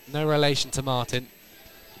manager. No relation to Martin.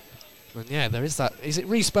 And yeah, there is that. Is it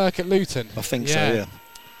Reece Burke at Luton? I think so,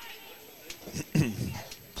 yeah.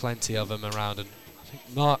 Plenty of them around. And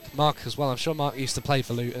Mark as well. I'm sure Mark used to play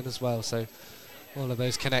for Luton as well, so all of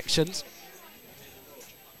those connections.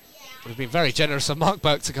 Would have been very generous of Mark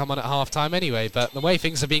Burke to come on at half-time anyway, but the way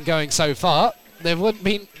things have been going so far, there wouldn't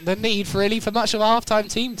be the need for much of a half-time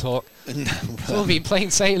team talk. It's all been plain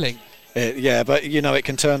sailing. Yeah, but you know it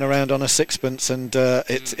can turn around on a sixpence, and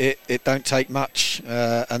it don't take much,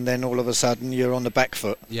 and then all of a sudden you're on the back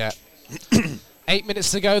foot. Yeah. 8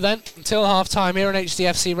 minutes to go then, until half-time here on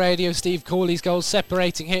HDFC Radio. Steve Cooley's goals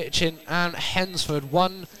separating Hitchin and Hednesford.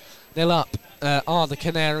 1-0 up are the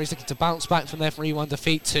Canaries, looking to bounce back from their 3-1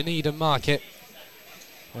 defeat to Needham Market.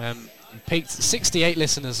 Peaked 68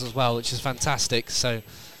 listeners as well, which is fantastic. So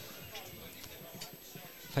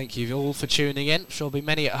thank you all for tuning in. Sure will be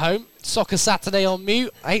many at home. Soccer Saturday on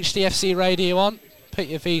mute, HDFC Radio on. Put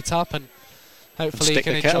your feet up and hopefully you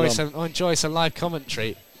can enjoy some live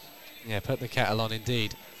commentary. Yeah, put the kettle on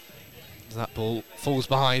indeed. That ball falls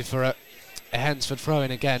behind for a Hednesford throw-in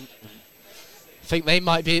again. I think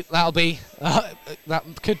that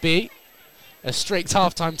could be a strict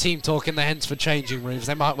half-time team talk in the Hednesford changing rooms.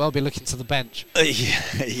 They might well be looking to the bench.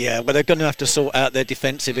 Yeah, but they're going to have to sort out their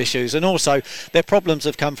defensive issues, and also their problems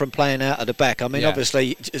have come from playing out of the back. I mean,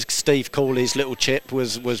 obviously Steve Cooley's little chip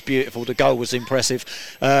was beautiful. The goal was impressive,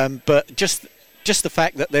 but just the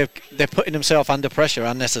fact that they're putting themselves under pressure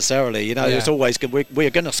unnecessarily, it's always good. We're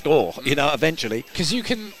going to score, eventually. Because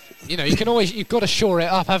you've got to shore it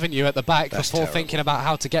up, haven't you, at the back before thinking about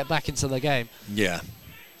how to get back into the game. Yeah.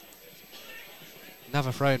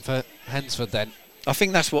 Another throw in for Hednesford then. I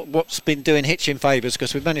think that's what's been doing Hitchin favours,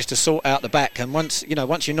 because we've managed to sort out the back, and once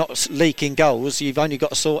you're not leaking goals, you've only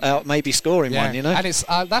got to sort out maybe scoring one. And it's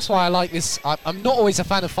that's why I like this. I'm not always a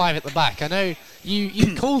fan of 5 at the back. I know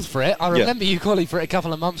you called for it. I remember you calling for it a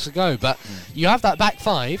couple of months ago, but you have that back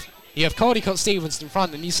 5. You have Caldicott-Stevens in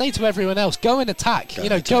front, and you say to everyone else, go and attack.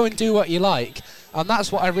 Go and do what you like. And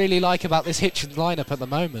that's what I really like about this Hitchin lineup at the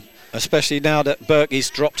moment. Especially now that Burke's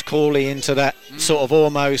dropped Cooley into that sort of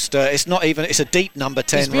almost, it's a deep number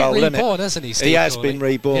 10 role, isn't it? He's been reborn, hasn't he, Steve He has Cooley? been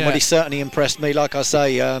reborn, but he certainly impressed me. Like I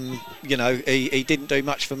say, he didn't do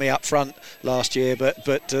much for me up front last year, but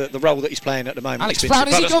the role that he's playing at the moment... Alex Brown,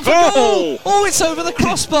 has he gone for goal? Oh, it's over the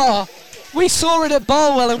crossbar! We saw it at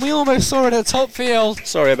Barwell and we almost saw it at Topfield.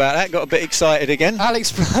 Sorry about that, got a bit excited again. Alex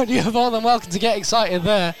Brown, you're more than welcome to get excited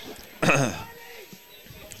there.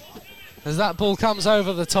 As that ball comes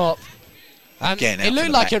over the top. And again, it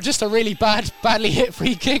looked like just a really badly hit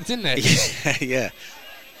free kick, didn't it? Yeah.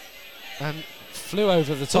 And flew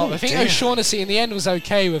over the top. I think O'Shaughnessy in the end was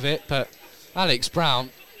okay with it, but Alex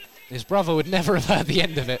Brown, his brother, would never have heard the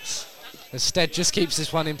end of it. As Stead just keeps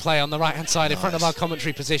this one in play on the right-hand side in front of our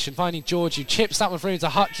commentary position. Finding George, who chips that one through to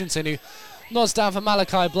Hutchinson, who nods down for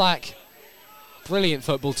Malachi Black. Brilliant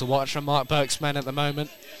football to watch from Mark Burke's men at the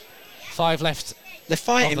moment. 5 left. They're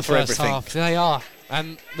fighting for everything. Half. They are.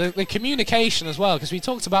 And the communication as well, because we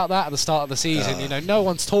talked about that at the start of the season. You know, no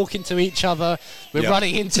one's talking to each other. We're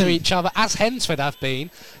running into each other, as Hednesford have been.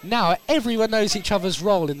 Now everyone knows each other's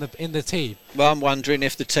role in the team. Well, I'm wondering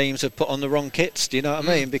if the teams have put on the wrong kits. Do you know what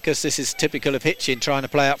I mean? Because this is typical of Hitchin, trying to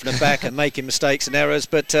play out from the back and making mistakes and errors.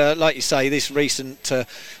 But like you say, this recent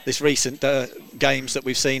games that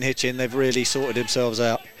we've seen Hitchin, they've really sorted themselves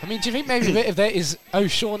out. I mean, do you think maybe a bit of that is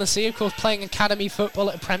O'Shaughnessy, of course, playing academy football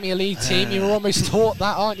at a Premier League team? You were almost taught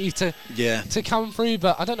that, aren't you, to come through?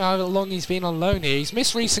 But I don't know how long he's been on loan here. He's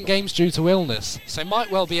missed recent games due to illness, so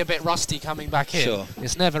might well be a bit rusty coming back in. Sure.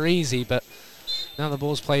 It's never easy, but now the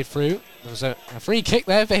ball's played through. There was a free kick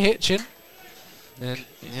there for Hitchin. And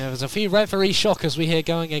there's a few referee shockers we hear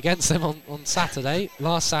going against them on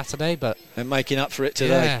last Saturday, but they're making up for it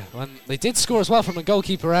today. Yeah, and they did score as well from a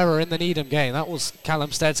goalkeeper error in the Needham game. That was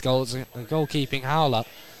Callum Stead's goal, it was a goalkeeping howler.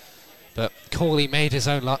 But Corley made his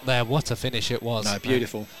own luck there. What a finish it was. No,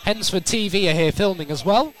 beautiful. Hednesford TV are here filming as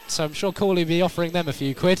well, so I'm sure Corley will be offering them a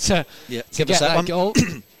few quid to get that goal.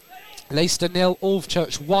 Leicester 0,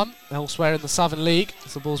 Alvechurch 1, elsewhere in the Southern League.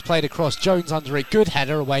 As the ball's played across, Jones under it. Good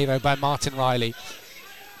header away, though, by Martin Riley.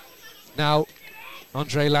 Now,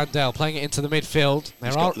 Andre Landell playing it into the midfield.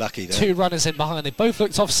 There are two runners in behind. They both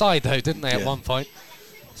looked offside, though, didn't they, at one point?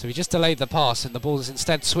 So he just delayed the pass, and the ball is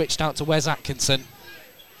instead switched out to Wes Atkinson.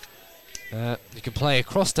 You can play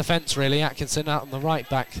across defence, really. Atkinson out on the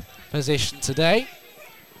right-back position today.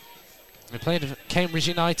 He played at Cambridge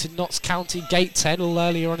United, Notts County, Gateshead all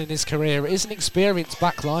earlier on in his career. It is an experienced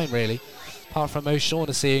back line, really, apart from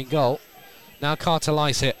O'Shaughnessy in goal. Now Carter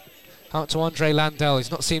Lycett out to Andre Landell.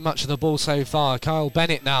 He's not seen much of the ball so far. Kyle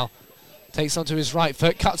Bennett now takes onto his right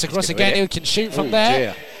foot, cuts across again. He can shoot from there.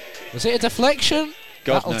 Dear. Was it a deflection?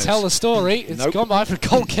 That'll tell the story. It's gone by for a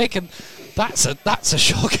goal kick, and that's a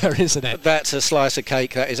shocker, isn't it? That's a slice of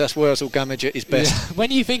cake, that is. That's Wurzel Gummidge at his best. Yeah. When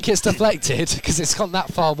you think it's deflected, because it's gone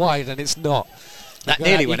that far wide and it's not. That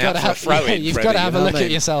nearly went out for a throw-in. You've got to have a look at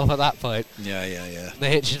yourself at that point. Yeah. The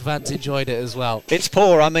Hitchin fans enjoyed it as well. It's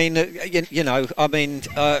poor. I mean, Hednesford,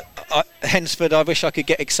 I wish I could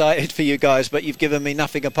get excited for you guys, but you've given me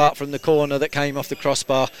nothing apart from the corner that came off the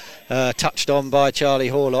crossbar, touched on by Charlie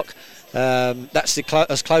Horlock. That's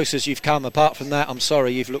as close as you've come. Apart from that, I'm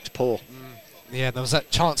sorry, you've looked poor. Yeah, there was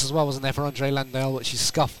that chance as well, wasn't there, for Andre Landell, which he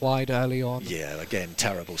scuffed wide early on. Yeah, again,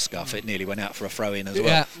 terrible scuff. It nearly went out for a throw-in as well.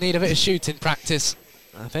 Yeah, need a bit of shooting practice,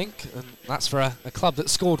 I think, and that's for a club that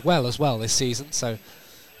scored well as well this season, so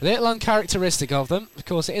a little uncharacteristic of them. Of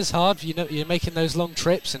course, it is hard, you're making those long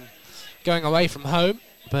trips and going away from home,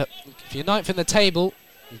 but if you're ninth in the table,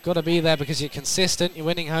 you've got to be there because you're consistent. You're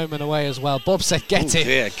winning home and away as well. Bob said, "Get in."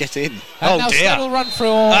 Dear, get in. And now Stead will run through.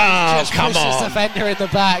 Just come on. Defender in the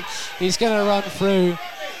back. He's going to run through.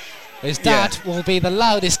 His dad will be the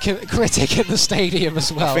loudest critic in the stadium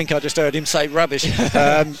as well. I think I just heard him say rubbish,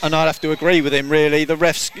 and I'd have to agree with him. Really, the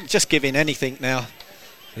refs just giving anything now.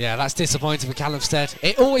 Yeah, that's disappointing for Callum Stead.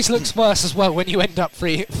 It always looks worse as well when you end up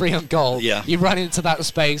free on goal. Yeah. You run into that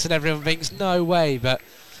space and everyone thinks, no way, but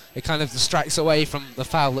it kind of distracts away from the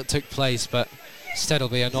foul that took place. But Stead will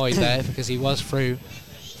be annoyed there because he was free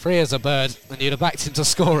as a bird, and you'd have backed him to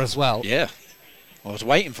score as well. Yeah, I was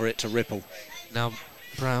waiting for it to ripple. Now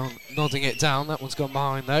Brown nodding it down. That one's gone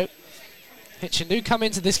behind though. Hitchin do come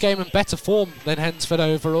into this game in better form than Hednesford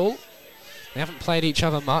overall. They haven't played each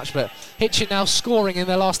other much, but Hitchin now scoring in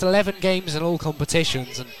their last 11 games in all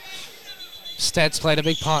competitions, and Stead's played a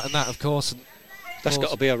big part in that, of course. And that's got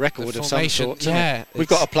to be a record of some sort. Yeah, we've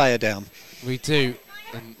got a player down. We do,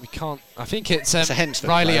 and we can't. I think it's a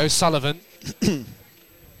Riley player. O'Sullivan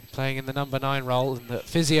playing in the number 9 role, and the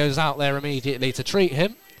physio's out there immediately to treat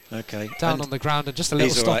him. Okay. Down on the ground and just a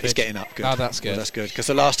little stoppage. Right, he's getting up. Good. Oh, that's good. Well, that's good, because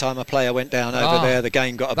the last time a player went down over there, the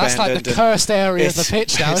game got abandoned. That's like the cursed area of the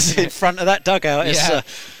pitch now, isn't it? In front of that dugout. It's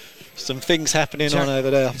some things happening on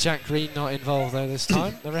over there. Jack Green not involved though this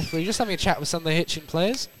time. The referee just having a chat with some of the Hitchin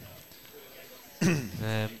players.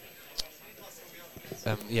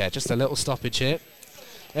 Just a little stoppage here.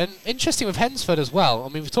 And interesting with Hednesford as well. I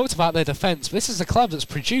mean, we've talked about their defence, but this is a club that's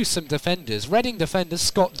produced some defenders. Reading defender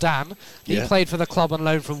Scott Dan, he played for the club on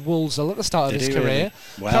loan from Wolves at the start of his career. Really?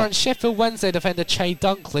 Wow. Current Sheffield Wednesday defender Che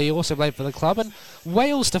Dunkley also played for the club, and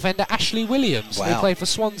Wales defender Ashley Williams, who played for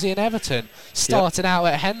Swansea and Everton, started out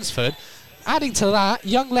at Hednesford. Adding to that,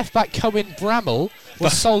 young left-back Cohen Bramall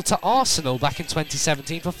was sold to Arsenal back in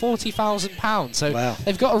 2017 for £40,000. So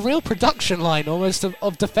they've got a real production line almost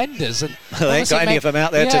of defenders. And they ain't got any of them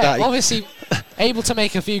out there today. Obviously able to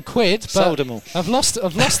make a few quid, but sold them all. I've lost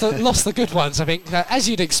the good ones, I think. As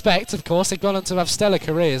you'd expect, of course, they've gone on to have stellar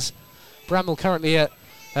careers. Bramall currently at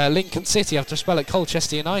Lincoln City after a spell at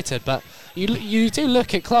Colchester United, but you do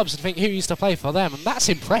look at clubs and think who used to play for them, and that's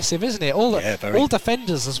impressive, isn't it? All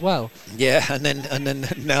defenders as well. Yeah, and then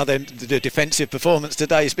now the defensive performance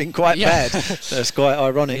today has been quite bad. That's quite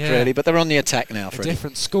ironic, really. But they're on the attack now. A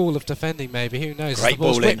different school of defending, maybe. Who knows? Great The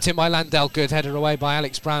ball's ball whipped in by Landell. Good header away by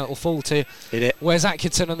Alex Brown. It'll fall to. Where's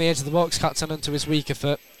Atkinson on the edge of the box? Cuts on onto his weaker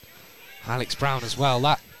foot. Alex Brown as well.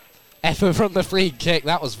 That effort from the free kick,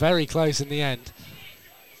 that was very close in the end.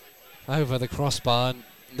 Over the crossbar. And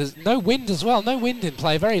there's no wind as well. No wind in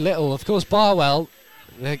play. Very little. Of course, Barwell.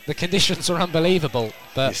 The conditions are unbelievable.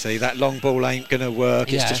 But you see, that long ball ain't going to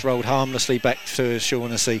work. It's just rolled harmlessly back to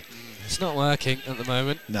Shaughnessy. It's not working at the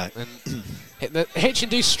moment. No. And the Hitchin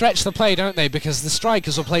do stretch the play, don't they? Because the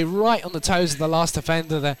strikers will play right on the toes of the last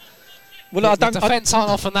defender. The defence aren't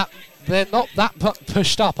often that. They're not that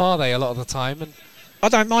pushed up, are they? A lot of the time. And I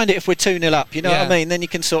don't mind it if we're 2-0 up, you know what I mean? Then you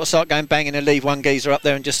can sort of start going banging and leave one geezer up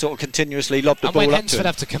there and just sort of continuously lob the ball up to him. And when Hednesford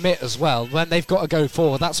have to commit as well, when they've got to go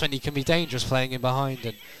forward, that's when you can be dangerous playing in behind.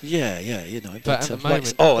 And you know. But at the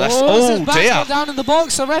moment... dear. Down in the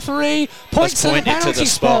box, the referee points to the penalty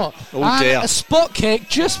spot. A spot kick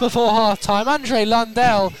just before half-time. Andre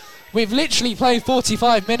Lundell, we've literally played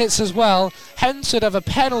 45 minutes as well. Hednesford have a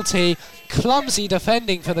penalty. Clumsy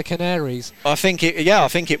defending for the Canaries. I think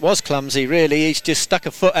it was clumsy, really. He's just stuck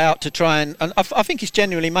a foot out to try and I think he's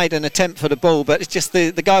genuinely made an attempt for the ball, but it's just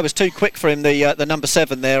the guy was too quick for him, the number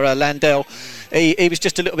 7 there, Landell. He was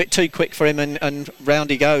just a little bit too quick for him, and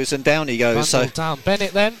round he goes and down he goes. Down.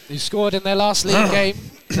 Bennett then, who scored in their last league game.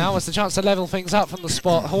 Now was the chance to level things up from the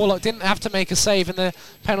spot. Horlock didn't have to make a save in the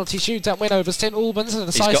penalty shootout win over St Albans, and the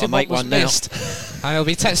decisive one was missed. And he'll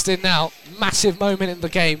be tested now. Massive moment in the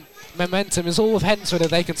game. Momentum is all of Hednesford if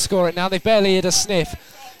they can score it now. They've barely had a sniff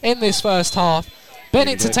in this first half.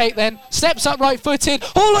 Bennett to take then, steps up right-footed.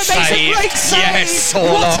 Horlock makes a great save! Yes,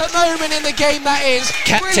 what a moment in the game that is.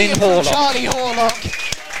 Captain Horlock. Charlie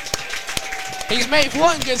Horlock. He's made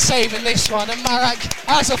one good save in this one, and Marak,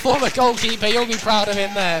 as a former goalkeeper, you'll be proud of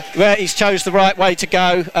him there. Well, he's chose the right way to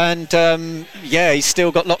go, and he's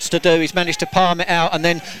still got lots to do. He's managed to palm it out and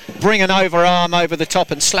then bring an overarm over the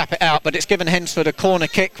top and slap it out, but it's given Hednesford a corner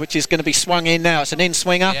kick, which is going to be swung in now. It's an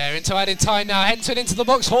in-swinger. Yeah, into added time now. Hednesford into the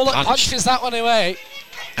box. Horlock punches that one away.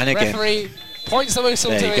 And again. Referee points the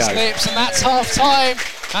whistle to his lips, and that's half-time.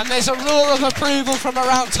 And there's a roar of approval from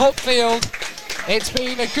around Topfield. It's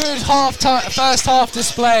been a good first half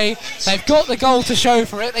display. They've got the goal to show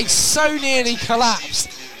for it. They so nearly collapsed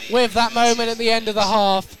with that moment at the end of the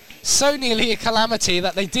half. So nearly a calamity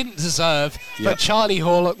that they didn't deserve. But Charlie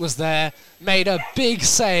Horlock was there, made a big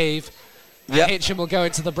save. And Hitchin will go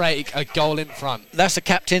into the break, a goal in front. That's a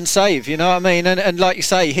captain save, you know what I mean? And like you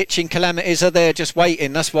say, Hitchin calamities are there just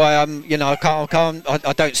waiting. That's why I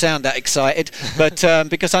don't sound that excited, but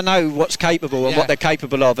because I know what's capable and what they're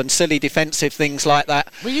capable of, and silly defensive things like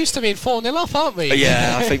that. We used to be 4-0 up, aren't we?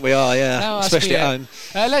 Yeah, I think we are. Yeah, especially at home.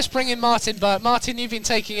 Let's bring in Martin Burke. Martin, you've been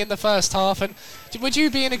taking in the first half, and would you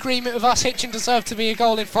be in agreement with us? Hitchin deserved to be a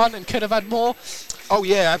goal in front and could have had more. Oh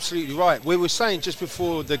yeah, absolutely right. We were saying just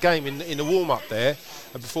before the game in the warm-up there,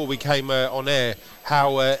 before we came on air,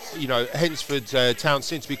 how Hednesford Town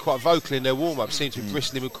seemed to be quite vocal in their warm-up, seemed to be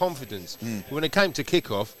bristling with confidence. But when it came to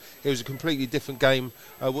kick-off, it was a completely different game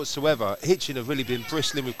whatsoever. Hitchin have really been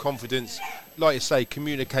bristling with confidence, like you say,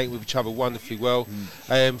 communicating with each other wonderfully well.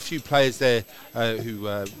 A few players there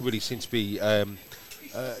who really seem to be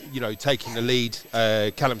taking the lead.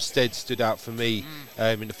 Callum Stead stood out for me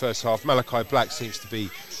in the first half. Malachi Black seems to be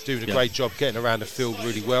doing a great job getting around the field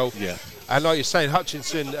really well. Yeah. And like you're saying,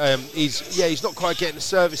 Hutchinson, he's not quite getting the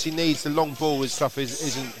service he needs. The long ball and stuff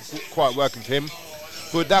isn't quite working for him.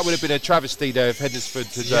 But that would have been a travesty there if Hednesford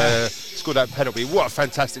had scored that penalty. What a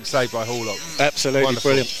fantastic save by Horlock. Absolutely wonderful.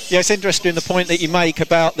 Brilliant. Yeah, it's interesting the point that you make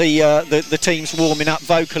about the teams warming up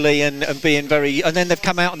vocally and being very, and then they've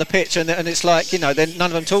come out on the pitch and it's like, none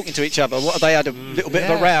of them talking to each other. What have they had a little bit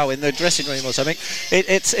of a row in the dressing room or something?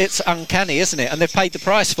 It's uncanny, isn't it? And they've paid the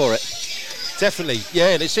price for it. Definitely, yeah,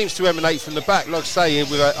 and it seems to emanate from the back. Like I say,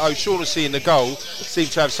 with O'Shaughnessy in the goal, seems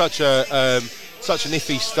to have such an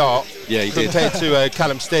iffy start compared to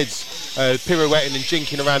Callum Stead's pirouetting and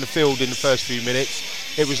jinking around the field in the first few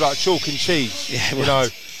minutes. It was like chalk and cheese,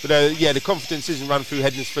 But the confidence isn't run through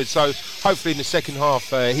Hednesford, so hopefully in the second half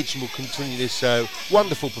Hitchin will continue this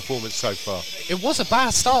wonderful performance so far. It was a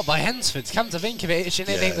bad start by Hednesford, come to think of it. Hitchin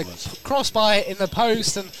hitting the crossbar in the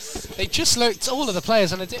post, and they just looked, all of the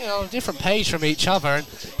players, on a different page from each other. And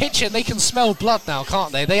Hitchin, they can smell blood now,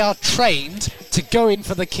 can't they? They are trained to go in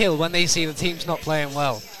for the kill when they see the team's not playing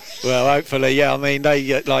well. Well, hopefully, yeah. I mean,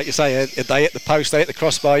 they, like you say, they hit the post, they hit the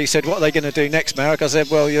crossbar. You said, what are they going to do next, Marek? I said,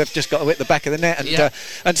 well, you've just got to hit the back of the net.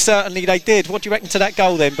 And certainly they did. What do you reckon to that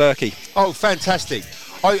goal then, Burke? Oh, fantastic.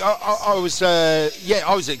 I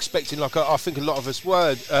was expecting, like I think a lot of us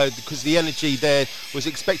were, because the energy there was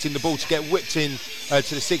expecting the ball to get whipped in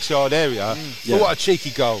to the 6-yard area. But what a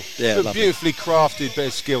cheeky goal. Yeah, beautifully crafted, bit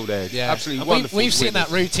of skill there. Yeah. Absolutely wonderful. We've seen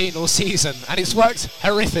that routine all season, and it's worked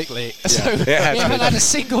horrifically. Yeah. So we haven't had a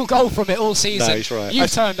single goal from it all season. No, he's right.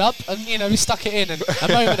 You've turned up, and we stuck it in, and a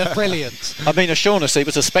moment of brilliance. I mean, O'Shaughnessy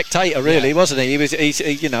was a spectator, really, wasn't he?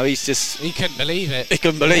 He couldn't believe it. He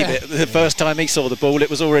couldn't believe it. The first time he saw the ball,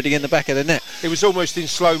 it was already in the back of the net. It was almost in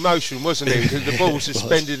slow motion, wasn't it? Because the ball was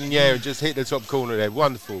suspended in the air and just hit the top corner there.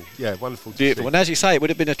 Wonderful. Yeah, wonderful. Beautiful. And as you say, it would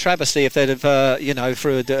have been a travesty if they'd have,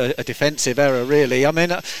 through a defensive error, really. I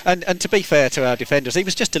mean, and to be fair to our defenders, he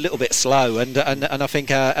was just a little bit slow. And I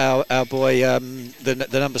think our boy, the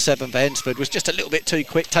number 7 for Hednesford, was just a little bit too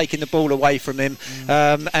quick, taking the ball away from him,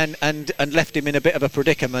 and left him in a bit of a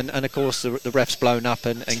predicament. And of course, the ref's blown up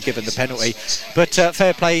and given the penalty. But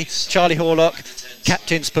fair play, Charlie Horlock.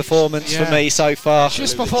 Captain's performance for me so far.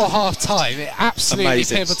 Just before half time, absolutely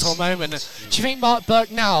amazing. Pivotal moment. Do you think Mark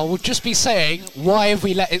Burke now would just be saying, why have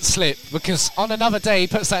we let it slip? Because on another day he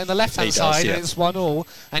puts that in the left hand side and it's 1-1,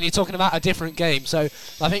 and you're talking about a different game. So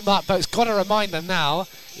I think Mark Burke's got to remind them now,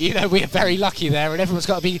 we're very lucky there, and everyone's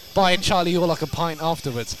got to be buying Charlie Horlock a pint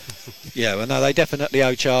afterwards. Yeah, well, no, they definitely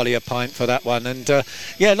owe Charlie a pint for that one. And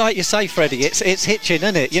like you say, Freddie, it's Hitchin,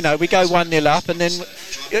 isn't it? We go 1-0 up, and then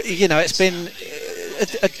it's been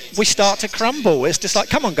we start to crumble. It's just like,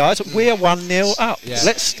 come on, guys, we're 1-0 up. Yeah.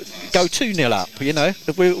 Let's go 2-0 up. We've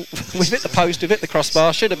hit the post, we've hit the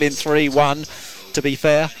crossbar. Should have been 3-1, to be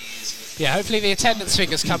fair. Yeah, hopefully the attendance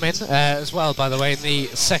figures come in as well, by the way, in the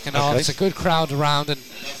second half. It's a good crowd around, and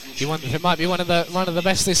you wonder if it might be one of the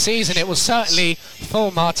best this season. It was certainly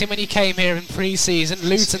full, Martin, when you came here in pre-season.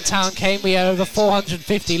 Luton Town came. We had over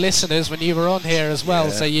 450 listeners when you were on here as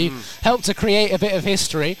well, so you helped to create a bit of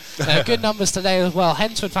history. Good numbers today as well.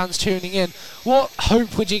 Hednesford fans tuning in. What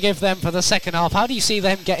hope would you give them for the second half? How do you see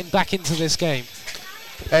them getting back into this game?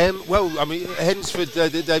 Well, I mean, Hednesford,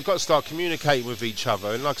 they've got to start communicating with each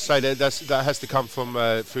other, and like I say, that has to come from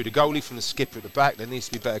through the goalie, from the skipper at the back. There needs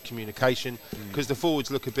to be better communication, because the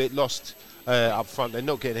forwards look a bit lost up front. They're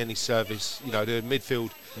not getting any service. The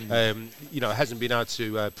midfield, hasn't been able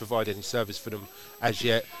to provide any service for them as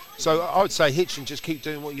yet. So I would say Hitchin, just keep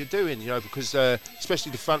doing what you're doing, because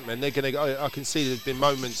especially the front men, they're going to. I can see there's been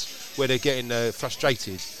moments where they're getting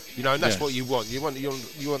frustrated. And that's what you want. You want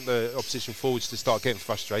the opposition forwards to start getting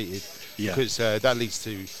frustrated, because that leads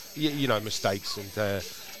to mistakes and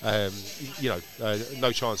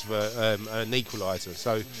no chance of an equaliser.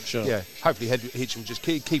 So hopefully Hitchin just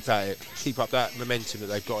keep at it, keep up that momentum that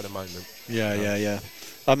they've got at the moment. Yeah.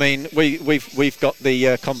 I mean, we've got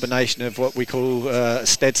the combination of what we call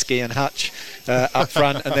Stedsky and Hutch up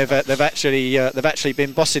front, and they've actually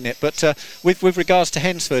been bossing it. But with regards to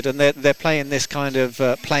Hednesford, and they're playing this kind of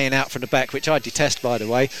playing out from the back, which I detest, by the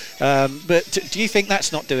way. But do you think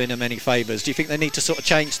that's not doing them any favours? Do you think they need to sort of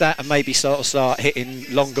change that and maybe sort of start hitting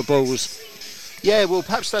longer balls? Yeah, well,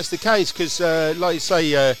 perhaps that's the case, because, like you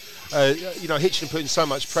say, Hitchin putting so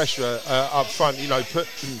much pressure up front,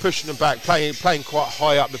 pushing them back, playing quite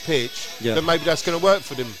high up the pitch, then maybe that's going to work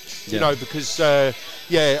for them, because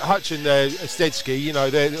Hutch and Stedsky,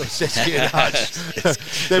 they're Stedsky and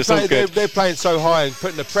Hutch, they're playing so high and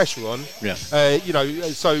putting the pressure on,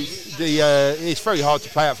 so it's very hard to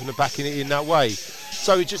play out from the back in that way.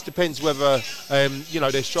 So it just depends whether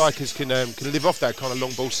their strikers can live off that kind of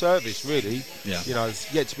long ball service. Really,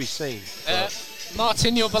 it's yet to be seen.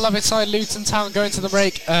 Martin, your beloved side Luton Town going to the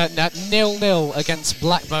break 0-0 against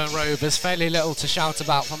Blackburn Rovers. Fairly little to shout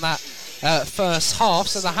about from that first half.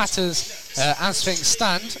 So the Hatters, as things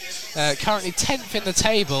stand, currently 10th in the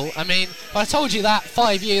table. I mean, if I told you that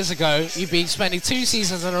 5 years ago, you'd be spending 2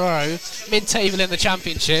 seasons in a row mid-table in the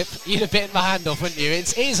Championship, you'd have bitten my hand off, wouldn't you?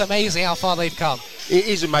 It is amazing how far they've come. It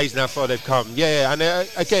is amazing how far they've come. Yeah, and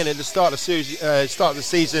again, at the start of the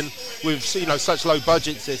season, with such low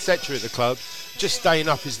budgets, etc., at the club, just staying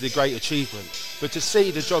up is the great achievement. But to see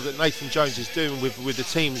the job that Nathan Jones is doing with the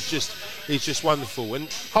team is just wonderful. And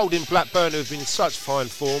holding Blackburn, who have been in such fine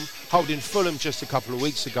form, holding Fulham just a couple of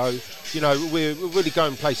weeks ago, we're really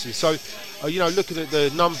going places. So, looking at the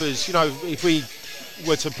numbers, if we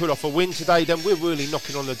were to pull off a win today, then we're really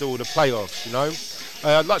knocking on the door of the playoffs,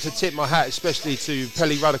 I'd like to tip my hat especially to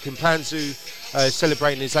Peli Rudder-Kampanzu,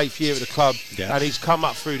 celebrating his 8th year at the club, and he's come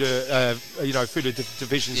up through the through the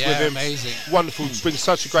divisions with him. Amazing. Wonderful, brings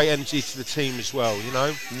such a great energy to the team as well,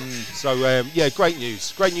 So great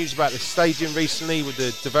news about the stadium recently with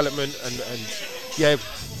the development and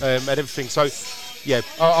everything. So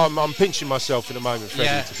I'm pinching myself in a moment,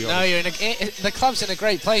 Freddie, to be honest. The club's in a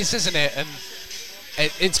great place, isn't it? And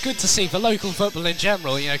it's good to see for local football in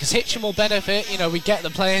general, because Hitchin will benefit. We get the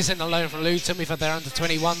players in the loan from Luton. We've had their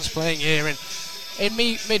under-21s playing here in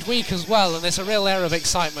midweek as well, and there's a real air of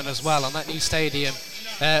excitement as well on that new stadium.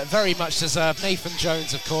 Very much deserved. Nathan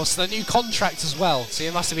Jones, of course, the new contract as well, so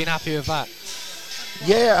you must have been happy with that.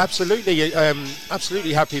 Yeah, absolutely.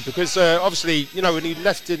 Absolutely happy because obviously, when he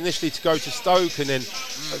left initially to go to Stoke, and then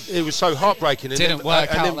it was so heartbreaking. Didn't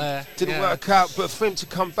work out there. Didn't work out, but for him to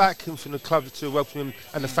come back and for the club to welcome him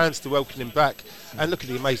and the fans to welcome him back, and look at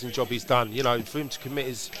the amazing job he's done. For him to commit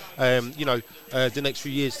his, the next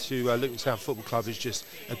few years to Luton Town Football Club is just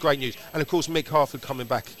great news. And of course, Mick Harford coming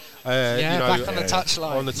back. Back on the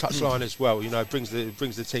touchline. On the touchline as well. Brings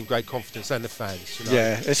the team great confidence and the fans.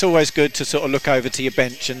 Yeah, it's always good to sort of look over to your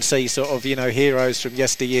bench and see sort of heroes from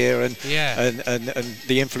yesteryear and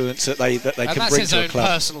the influence that they can bring to a club. And that's his own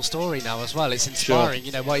personal story now as well. It's inspiring,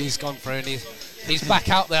 what he's gone through, and he's back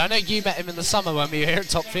out there. I know you met him in the summer when we were here at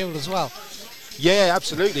Top Field as well. Yeah,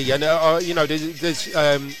 absolutely. And I'm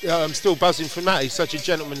still buzzing from that. He's such a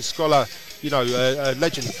gentleman, scholar, a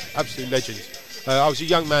legend, absolute legend. I was a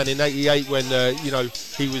young man in '88 when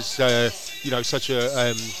he was such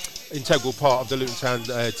a integral part of the Luton Town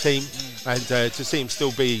team, and to see him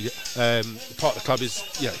still be part of the club is,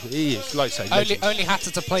 he is, like I say, only had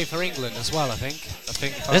to play for England as well, I think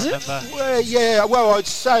if I is remember. Well, I'd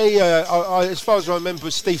say as far as I remember,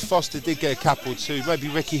 Steve Foster did get a cap or two. Maybe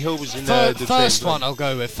Ricky Hill was in the first team, one. I'll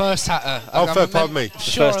go with first hatter. Pardon me.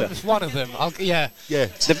 Sure, it was one of them. Yeah.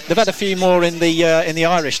 They've had a few more in the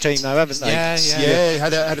Irish team though, haven't they? Yeah.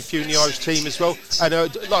 Had a few in the Irish team as well. And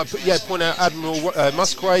point out Admiral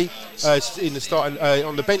Musquay in the starting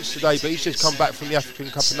on the bench today, but he's just come back from the African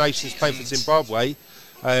Cup of Nations playing for Zimbabwe.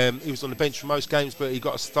 He was on the bench for most games, but he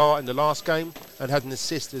got a start in the last game and had an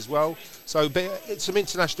assist as well. So it's some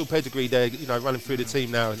international pedigree there, running through the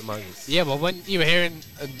team now at the moment. Yeah, well, when you were here in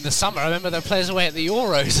the summer, I remember there were players away at the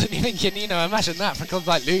Euros, and you're thinking, imagine that for a club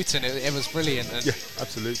like Luton. It was brilliant. And, yeah,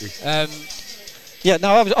 absolutely. Yeah,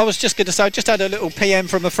 no, I was just going to say, I just had a little PM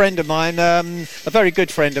from a friend of mine, a very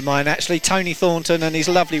good friend of mine actually, Tony Thornton and his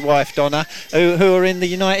lovely wife Donna, who are in the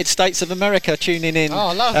United States of America tuning in.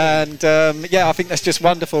 Oh, lovely. And I think that's just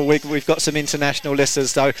wonderful. We've got some international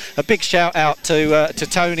listeners, so a big shout out to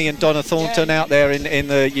Tony and Donna Thornton out there in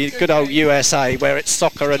the good old USA, where it's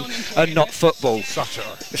soccer and not football.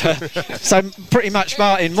 So pretty much,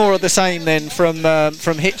 Martin, more of the same then from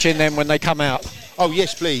Hitchin then when they come out. Oh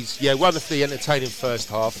yes, please. Yeah, wonderfully entertaining first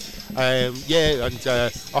half. I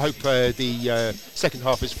hope the second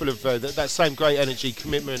half is full of that same great energy,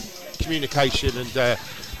 commitment, communication, and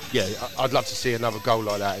I'd love to see another goal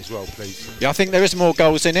like that as well, please. Yeah, I think there is more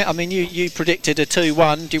goals in it. I mean, you predicted a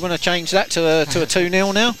 2-1. Do you want to change that to a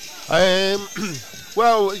 2-0 now?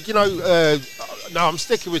 No, I'm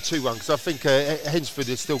sticking with 2-1 because I think Hednesford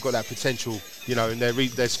has still got that potential, and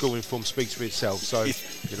their scoring form speaks for itself. So,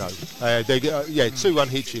 2-1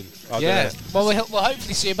 Hitchin. Well, we'll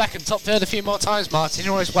hopefully see you back in Top Field a few more times, Martin.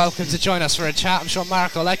 You're always welcome to join us for a chat. I'm sure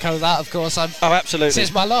Marek will echo that, of course. Absolutely.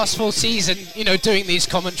 Since my last full season, doing these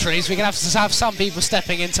commentaries, we're going to have some people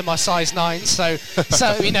stepping into my size 9. So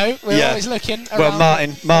we're always looking around. Well,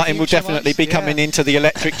 Martin will definitely be coming into the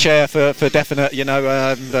electric chair for definite,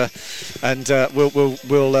 we'll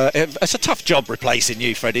it's a tough job replacing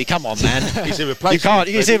you, Freddie. Come on, man. He's irreplaceable.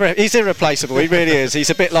 He's irreplaceable. He really is. He's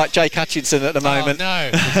a bit like Jake Hutchinson at the moment. Oh,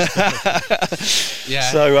 no.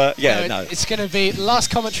 Yeah. So it's going to be the last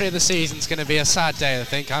commentary of the season. It's going to be a sad day. I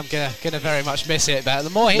think I'm going to very much miss it. But the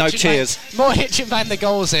more Hitchin bang the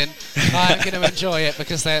goals in, I'm going to enjoy it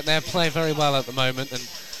because they're playing very well at the moment. And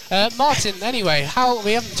Martin, anyway,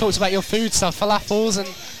 we haven't talked about your food stuff, falafels and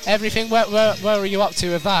everything. Where are you up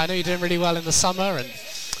to with that? I know you're doing really well in the summer. And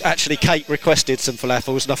actually, Kate requested some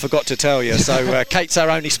falafels, and I forgot to tell you. So Kate's our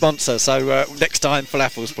only sponsor. So next time,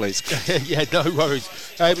 falafels, please. Yeah, no worries.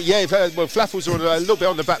 Falafels are a little bit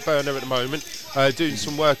on the back burner at the moment. Doing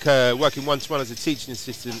some working one-to-one as a teaching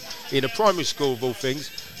assistant in a primary school of all things.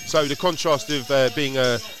 So the contrast of being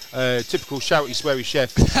a typical shouty, sweary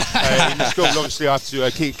chef in the school, obviously I have to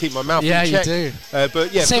keep my mouth in check. Yeah, you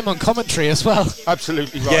do. Same on commentary as well.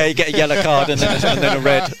 Absolutely right. Yeah, you get a yellow card and then a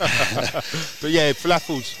red. But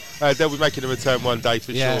falafels, they'll be making a return one day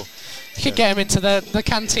for sure. You could get them into the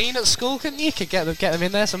canteen at school, couldn't you? You could get them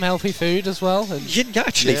in there, some healthy food as well. And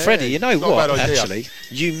Actually, Freddie, you know what? Actually,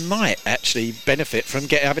 you might actually benefit from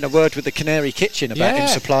having a word with the Canary Kitchen about him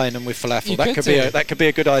supplying them with falafel. That could be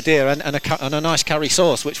a good idea, and a nice curry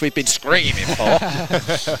sauce, which we've been screaming for.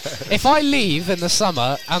 If I leave in the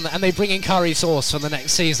summer and they bring in curry sauce for the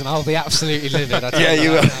next season, I'll be absolutely livid.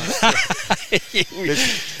 You will. There's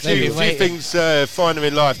few things finer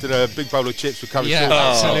in life than a big bowl of chips with curry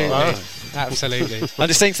sauce. Absolutely. And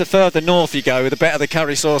it seems the further north you go, the better the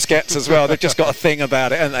curry sauce gets as well. They've just got a thing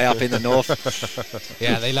about it, haven't they, up in the north?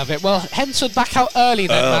 Yeah, they love it. Well, Hednesford back out early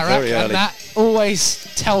then, Marek, and that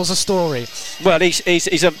always tells a story. Well,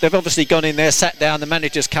 they've obviously gone in there, sat down, the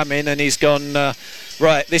manager's come in and he's gone,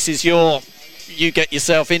 right, this is you get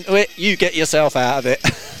yourself into it, you get yourself out of it.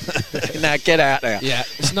 Now get out there. Yeah,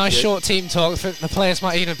 it's a nice short team talk. The players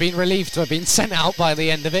might even have been relieved to have been sent out by the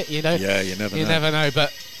end of it, you know. Yeah, you never know.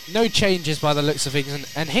 But no changes by the looks of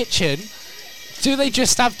things. And Hitchin, do they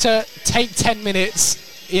just have to take 10 minutes,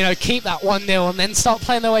 keep that 1-0 and then start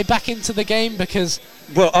playing their way back into the game? Because...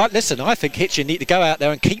 Well, I think Hitchin need to go out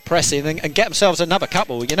there and keep pressing and get themselves another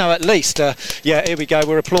couple, at least. Here we go,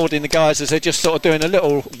 we're applauding the guys as they're just sort of doing a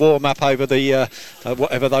little warm-up over the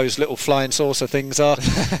whatever those little flying saucer things are.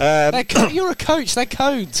 You're a coach, they're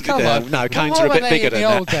cones, come on. No, cones are a bit bigger than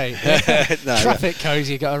that. Old day? Traffic cones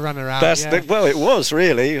you got to run around. Well, it was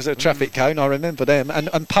really. It was a traffic cone, I remember them.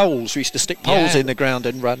 And poles, we used to stick poles in the ground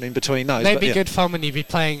and run in between those. They'd be good fun when you'd be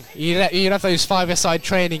playing. You'd have those five-a-side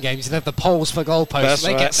training games, you'd have the poles for goalposts.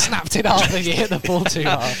 They get snapped in half and you hit the ball too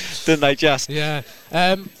hard. Didn't they just? Yeah.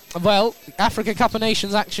 Well, Africa Cup of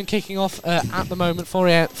Nations action kicking off at the moment,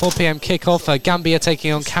 4 p.m. kick-off. Gambia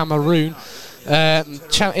taking on Cameroon.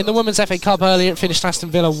 In the Women's FA Cup earlier, it finished Aston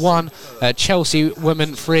Villa 1, Chelsea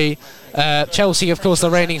women 3. Chelsea, of course, the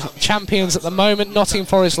reigning champions at the moment. Nottingham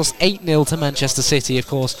Forest lost 8-0 to Manchester City, of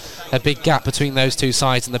course. A big gap between those two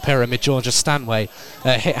sides in the pyramid. Georgia Stanway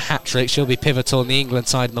hit a hat-trick. She'll be pivotal in the England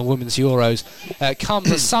side in the Women's Euros. Come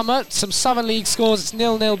the summer, some Southern League scores. It's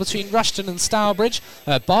 0-0 between Rushden and Stourbridge.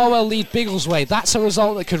 Barwell lead Biggleswade. That's a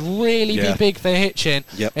result that could really be big for Hitchin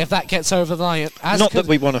if that gets over the line. Not that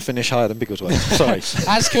we want to finish higher than Biggleswade. Sorry.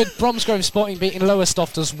 As could Bromsgrove Sporting beating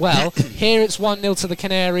Lowestoft as well. Here it's 1-0 to the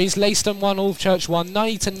Canaries. Leyston 1, Alvechurch 1,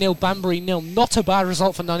 Nuneaton 0, Banbury 0. Not a bad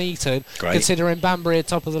result for Nuneaton, considering Banbury at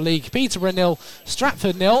top of the league. Peterborough 0,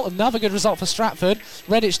 Stratford 0. Another good result for Stratford.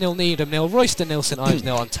 Redditch 0, Needham 0, Royston 0, St Ives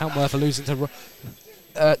 0, and Tamworth are losing to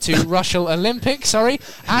Rushall Olympic.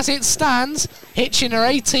 As it stands, Hitchin are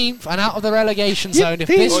 18th and out of the relegation zone. If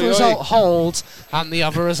this result holds and the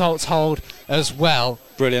other results hold as well.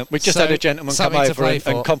 Brilliant. We just had a gentleman come over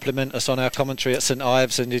and compliment us on our commentary at St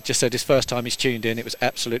Ives, and he just said his first time he's tuned in, it was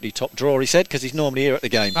absolutely top draw, he said, because he's normally here at the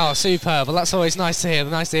game. Oh, superb. Well, that's always nice to hear.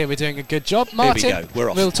 Nice to hear we're doing a good job. Martin, here we go. We're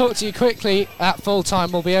off. We'll talk to you quickly at full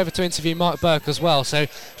time. We'll be over to interview Mark Burke as well. So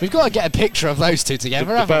we've got to get a picture of those two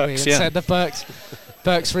together, haven't we? The Burks.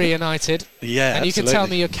 Burke's reunited. Yeah, and you can tell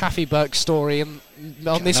me your Kathy Burke story on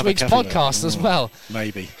this week's podcast as well.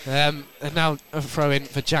 Maybe. And now a throw in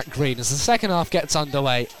for Jack Green as the second half gets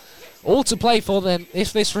underway. All to play for then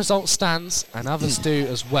if this result stands, and others do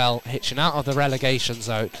as well. Hitchin out of the relegation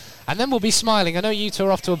zone. And then we'll be smiling. I know you two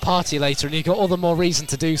are off to a party later and you've got all the more reason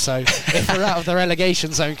to do so if we're out of the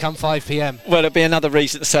relegation zone come 5 p.m. Well, it'll be another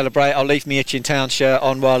reason to celebrate. I'll leave my Hitchin Town shirt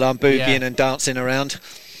on while I'm boogieing and dancing around.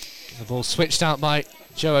 The ball switched out by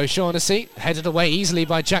Joe O'Shaughnessy, headed away easily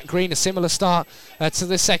by Jack Green. A similar start to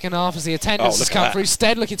the second half as the attendance has come through.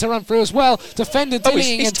 Stead looking to run through as well. Defender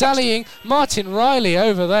dillying and dallying. Martin Riley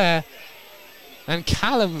over there. And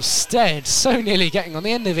Callum Stead so nearly getting on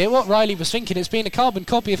the end of it. What Riley was thinking, it's been a carbon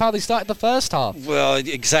copy of how they started the first half. Well,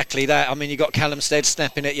 exactly that. I mean, you've got Callum Stead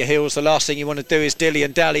snapping at your heels. The last thing you want to do is dilly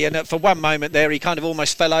and dally. And for one moment there, he kind of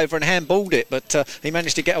almost fell over and handballed it. But he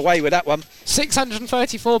managed to get away with that one.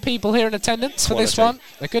 634 people here in attendance for this one.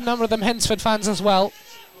 A good number of them Hednesford fans as well.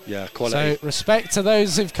 Yeah, quality. So respect to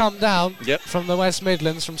those who've come down from the West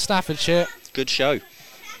Midlands, from Staffordshire. Good show.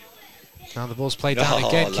 Now the ball's played down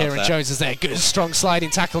again. Kieran Jones is there. Good, strong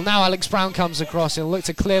sliding tackle. Now Alex Brown comes across. He'll look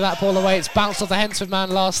to clear that ball away. It's bounced off the Hednesford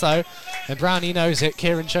man last, though. And Brownie knows it.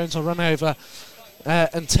 Kieran Jones will run over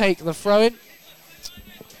and take the throw-in.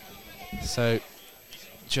 So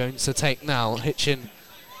Jones to take now. Hitchin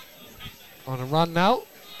on a run now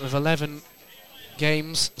with 11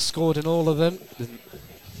 games scored in all of them.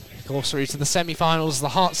 Of course, through to the semi-finals of the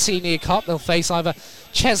Hart Senior Cup. They'll face either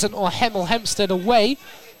Cheshunt or Hemel Hempstead away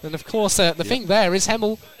And of course, the thing there is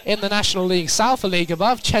Hemel in the National League South, a league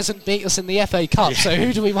above. Cheshunt beat us in the FA Cup, so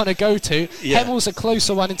who do we want to go to? Hemel's a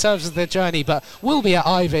closer one in terms of their journey, but we'll be at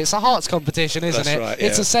Ivy. It's a Hearts competition, isn't it? Right,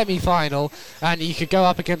 it's a semi-final, and you could go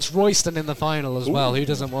up against Royston in the final as well. Who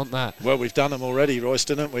doesn't want that? Well, we've done them already,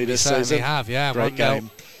 Royston, haven't we, this season? We certainly have, yeah. Great game.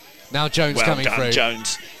 Now Jones coming through.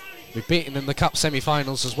 Jones. We've beaten in the Cup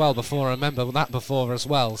semi-finals as well before, I remember that before as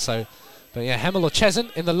well, so... But yeah, Hemel or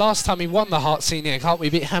Cheshunt, in the last time he won the Hearts Senior Cup, we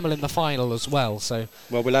beat Hemel in the final as well. So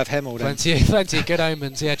well, we'll have Hemel then. Plenty of good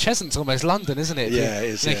omens. Yeah, Cheshunt's almost London, isn't it? Yeah, it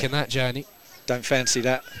is. Making that journey. Don't fancy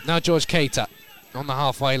that. Now George Cater on the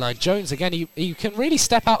halfway line. Jones again, he can really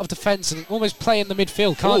step out of defence and almost play in the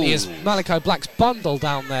midfield, can't he? As Malachi Black's bundle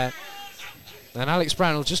down there. And Alex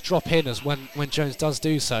Brown will just drop in as when Jones does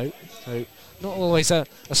do so. So not always a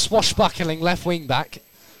swashbuckling left wing back.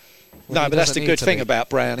 No, but that's the good thing about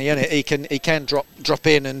Brownie, isn't it? He can drop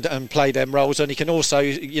in and play them roles, and he can also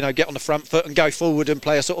get on the front foot and go forward and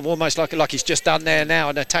play a sort of almost like he's just done there now,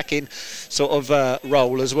 an attacking sort of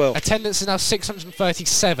role as well. Attendance is now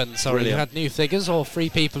 637. Sorry, Brilliant. You had new figures, or 3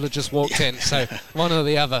 people had just walked in, so one or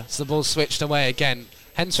the other. So the ball's switched away again.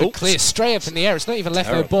 Hednesford clear straight up in the air. It's not even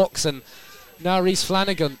left no box, and now Reece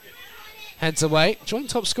Flanagan heads away. Joint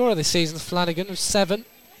top scorer this season, Flanagan, with 7.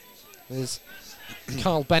 There's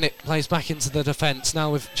Carl Bennett plays back into the defence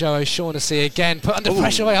now with Joe O'Shaughnessy again. Put under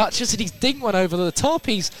pressure by Hutchinson. He's dinged one over the top.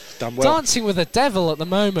 He's done well. Dancing with the devil at the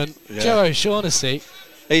moment. Yeah. Joe O'Shaughnessy.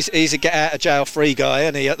 He's a get out of jail free guy,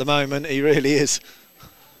 isn't he, at the moment? He really is.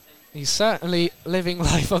 He's certainly living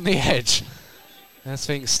life on the edge as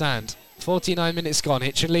things stand. 49 minutes gone.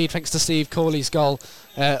 Hitchin lead thanks to Steve Corley's goal.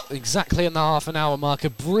 Exactly in the half an hour mark. A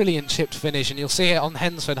brilliant chipped finish, and you'll see it on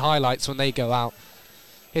Hednesford highlights when they go out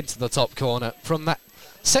into the top corner from that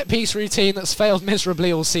set-piece routine that's failed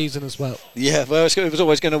miserably all season as well. Yeah, well, it was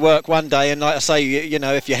always going to work one day, and like I say,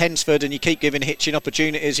 if you're Hednesford and you keep giving Hitchin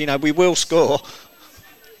opportunities, we will score.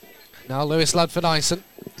 Now Lewis Ludford-Ison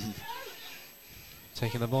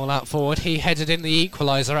taking the ball out forward. He headed in the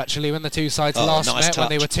equaliser, actually, when the two sides last met, when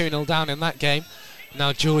they were 2-0 down in that game.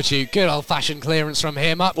 Now Georgiou, good old-fashioned clearance from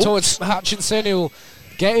him, up towards Hutchinson, who will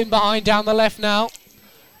get in behind down the left now.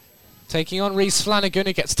 Taking on Reece Flanagan,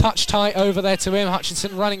 who gets touch tight over there to him.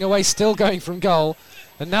 Hutchinson running away, still going from goal.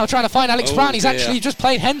 And now trying to find Alex Brown. He's actually just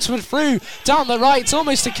played Hednesford through down the right. It's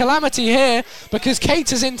almost a calamity here because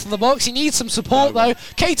Cater's into the box. He needs some support though.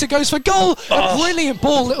 Cater goes for goal. A brilliant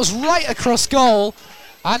ball that was right across goal.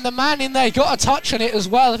 And the man in there got a touch on it as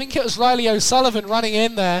well. I think it was Riley O'Sullivan running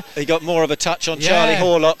in there. He got more of a touch on Charlie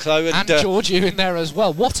Horlock though. And Georgiou in there as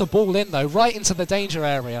well. What a ball in though, right into the danger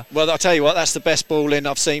area. Well, I'll tell you what, that's the best ball in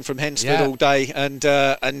I've seen from Hednesford all day. And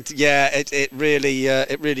it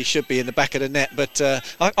really should be in the back of the net. But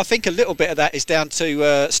I think a little bit of that is down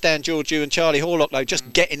to Stan Georgiou and Charlie Horlock though,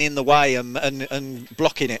 just getting in the way and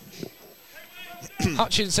blocking it.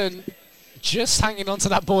 Hutchinson just hanging on to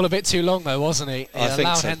that ball a bit too long though, wasn't he? I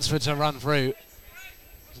think so. Hednesford to run through.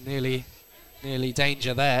 Nearly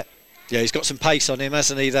danger there. Yeah, he's got some pace on him,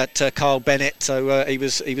 hasn't he, that Carl Bennett, so he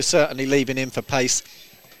was certainly leaving him for pace.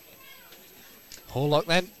 Horlock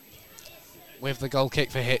then with the goal kick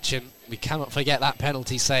for Hitchin. We cannot forget that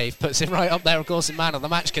penalty save. Puts him right up there, of course, in man of the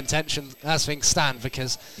match contention as things stand,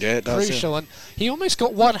 because it does, crucial. And he almost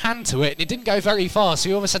got one hand to it, and it didn't go very far, so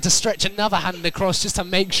he almost had to stretch another hand across just to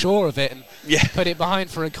make sure of it and put it behind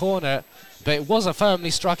for a corner. But it was a firmly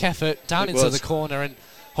struck effort down into the corner, and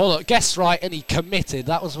Horlock guessed right, and he committed.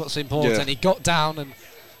 That was what's important. Yeah. He got down and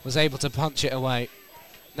was able to punch it away.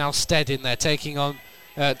 Now Stead in there, taking on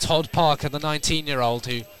Todd Parker, the 19-year-old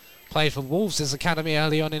who played for Wolves' academy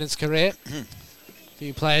early on in his career. A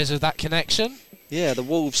few players with that connection. Yeah, the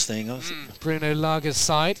Wolves thing. Bruno Lager's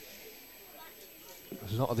side.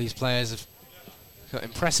 A lot of these players have got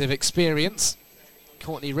impressive experience.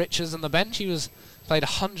 Courtney Richards on the bench. He played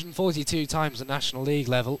 142 times at National League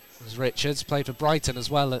level. As Richards played for Brighton as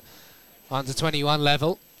well at under 21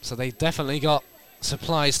 level. So they definitely got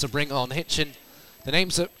supplies to bring on. Hitchin, the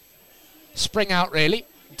names that spring out really.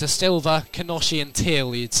 De Silva, Kanoshi and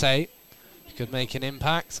Teal, you'd say, could make an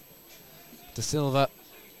impact. De Silva,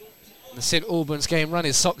 the St Albans game, run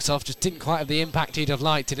his socks off, just didn't quite have the impact he'd have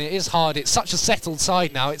liked. And it is hard. It's such a settled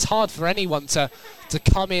side now. It's hard for anyone to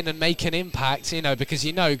come in and make an impact, because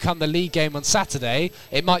come the league game on Saturday,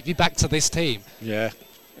 it might be back to this team. Yeah,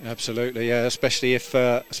 absolutely. Yeah, especially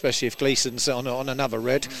if Gleeson's on another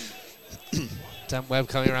red. Dan Webb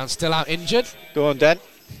coming around, still out injured. Go on, Dan.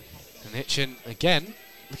 And Hitchin again.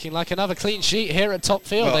 Looking like another clean sheet here at Top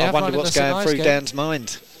Field. Well, I wonder what's going through Dan's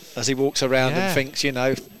mind as he walks around and thinks,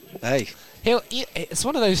 hey. It's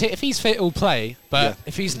one of those, if he's fit, he'll play. But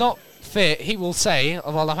if he's not fit, he will say,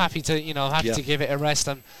 "Well, I'm happy to, to give it a rest.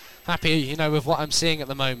 I'm happy, with what I'm seeing at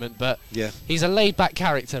the moment." But he's a laid-back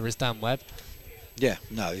character, is Dan Webb. Yeah,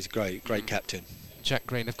 no, he's great captain. Jack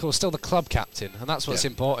Green, of course, still the club captain, and that's what's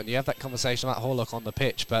important. You have that conversation about Horlock on the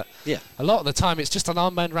pitch, but a lot of the time it's just an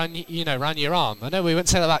armband around your arm. I know we wouldn't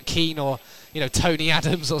say that about Keane or Tony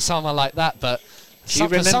Adams or someone like that, but do you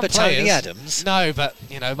remember Tony Adams? No, but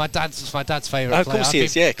my dad's favourite player. Of course he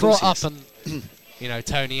is. Yeah, of course brought up and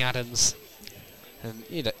Tony Adams. And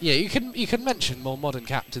you can mention more modern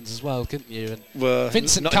captains as well, couldn't you? And well,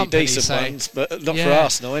 Vincent not Kompany, any decent ones, but not for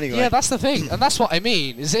Arsenal anyway. Yeah, that's the thing, and that's what I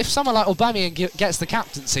mean. Is if someone like Aubameyang gets the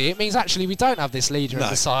captaincy, it means actually we don't have this leader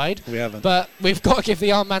at the side. We haven't. But we've got to give the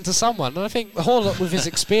armband to someone. And I think Horlock, with his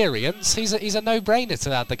experience, he's a no-brainer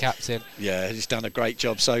to add the captain. Yeah, he's done a great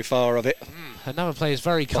job so far of it. Another player is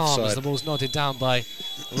very calm as the ball's nodded down by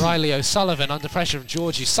Riley O'Sullivan under pressure of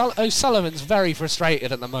Georgie. O'Sullivan's very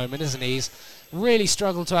frustrated at the moment, isn't he? He's really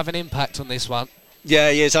struggled to have an impact on this one. Yeah,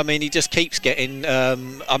 he is. I mean, he just keeps getting.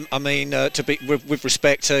 To be with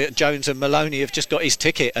respect to Jones and Maloney, have just got his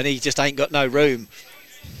ticket, and he just ain't got no room.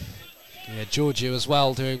 Yeah, Giorgio as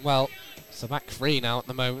well, doing well. So back free now at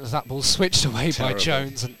the moment as that ball's switched away by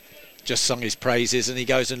Jones and just sung his praises, and he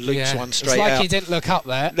goes and loops one straight out. It's like out. he didn't look up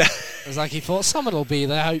there. It was like he thought someone will be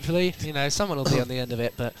there. Hopefully, someone will be on the end of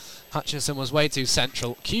it. But Hutchinson was way too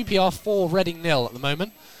central. QPR 4, Reading 0 at the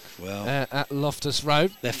moment. Well, at Loftus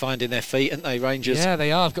Road. They're finding their feet, aren't they, Rangers? Yeah,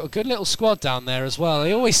 they are. I've got a good little squad down there as well.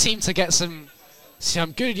 They always seem to get some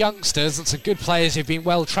good youngsters and some good players who've been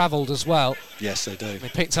well travelled as well. Yes, they do. They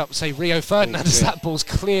picked up, say, Rio Ferdinand as that ball's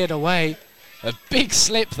cleared away. A big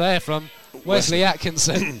slip there from Wesley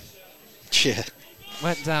Atkinson. Yeah.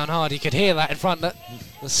 Went down hard. You could hear that in front of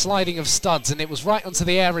the sliding of studs, and it was right onto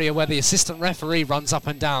the area where the assistant referee runs up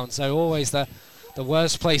and down. So always the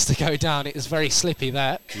worst place to go down. It is very slippy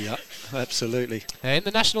there. Yeah, absolutely. In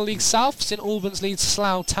the National League South, St Albans leads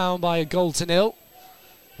Slough Town by 1-0.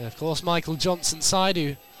 And of course, Michael Johnson's side,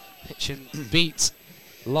 who Hitchin beat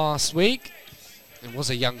last week. It was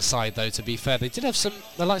a young side, though, to be fair. They did have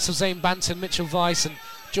the likes of Zane Banton, Mitchell Weiss and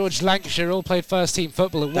George Lancashire all played first-team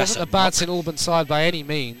football. It wasn't a bad St Albans side by any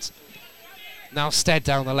means. Now Stead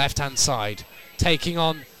down the left-hand side, taking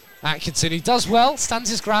on Atkinson, who does well,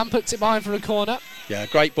 stands his ground, puts it behind for a corner. Yeah,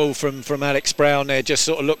 great ball from Alex Brown there. Just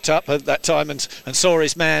sort of looked up at that time and saw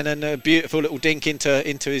his man, and a beautiful little dink into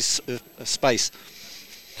his space.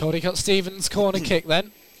 Caldicott Stevens corner kick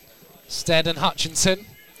then. Stead and Hutchinson.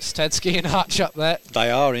 Stedsky and Hutch up there. They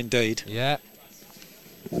are indeed. Yeah.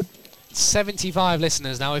 75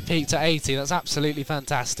 listeners now. We've peaked at 80. That's absolutely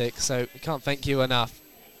fantastic. So we can't thank you enough.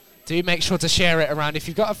 Do make sure to share it around. If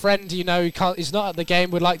you've got a friend who's not at the game,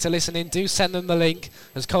 would like to listen in, do send them the link.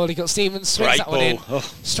 As Caldicott Stevens swings that one in.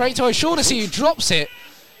 Straight to O'Shaughnessy, who drops it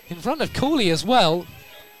in front of Cooley as well.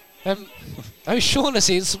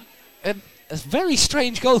 O'Shaughnessy is a very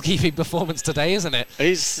strange goalkeeping performance today, isn't it?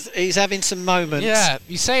 He's having some moments. Yeah,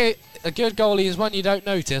 you say a good goalie is one you don't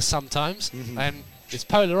notice sometimes, and it's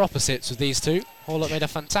polar opposites with these two. Horlock made a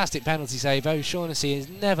fantastic penalty save. O'Shaughnessy has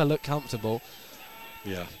never looked comfortable.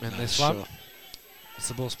 Yeah, in this one. As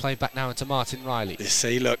the ball's played back now into Martin Riley. You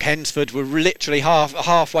see, look, Hednesford were literally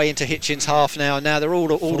halfway into Hitchin's half now, and now they're all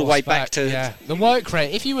the way back to... Yeah, the work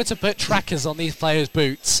rate. If you were to put trackers on these players'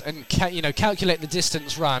 boots and calculate the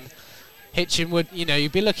distance run, Hitchin would,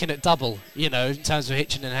 you'd be looking at double, in terms of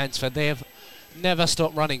Hitchin and Hednesford. They have never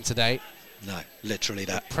stopped running today. No, literally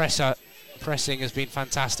that. Pressing has been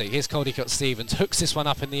fantastic. Here's Caldicott Stevens, hooks this one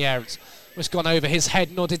up in the air. It's gone over his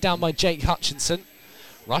head, nodded down by Jake Hutchinson.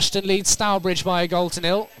 Rushton leads Stourbridge by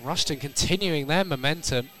 1-0. Rushton continuing their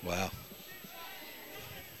momentum. Wow.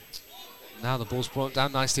 Now the ball's brought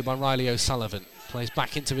down nicely by Riley O'Sullivan. Plays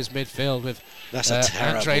back into his midfield with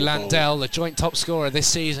Andre Andre Landell, the joint top scorer this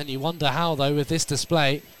season. You wonder how, though, with this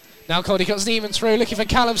display. Now Caldicott Stevens through, looking for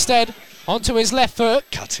Callum Stead onto his left foot.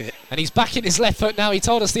 Cut it. And he's back in his left foot now. He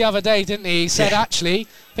told us the other day, didn't he? He said, actually,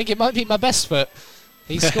 I think it might be my best foot.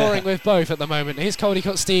 He's scoring with both at the moment. Here's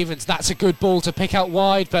Caldicott Stevens. That's a good ball to pick out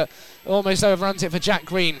wide, but almost overruns it for Jack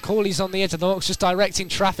Green. Corley's on the edge of the box, just directing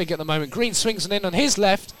traffic at the moment. Green swings it in on his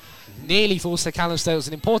left. Nearly falls to Callum Stead. It was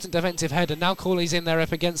an important defensive header. Now Corley's in there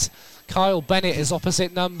up against Kyle Bennett, his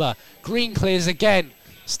opposite number. Green clears again.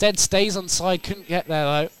 Stead stays on side, couldn't get there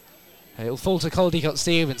though. It'll fall to Caldicott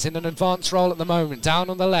Stevens in an advanced role at the moment, down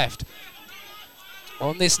on the left.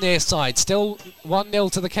 On this near side, still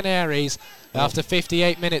 1-0 to the Canaries after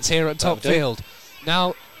 58 minutes here at Top Field.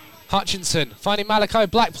 Now Hutchinson finding Malachi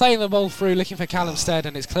Black, playing the ball through, looking for Callum Stead,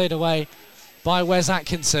 and it's cleared away by Wes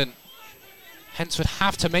Atkinson. Hensford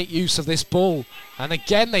have to make use of this ball. And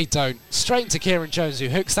again they don't. Straight into Kieran Jones, who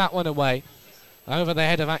hooks that one away. Over the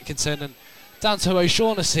head of Atkinson and down to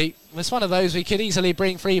O'Shaughnessy. It's one of those we could easily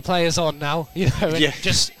bring 3 players on now. And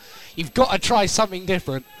just you've got to try something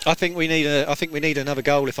different. I think we need another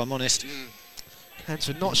goal, if I'm honest.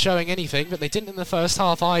 Hensford not showing anything, but they didn't in the first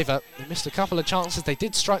half either. They missed a couple of chances. They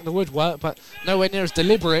did strike the woodwork, but nowhere near as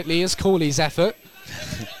deliberately as Cooley's effort.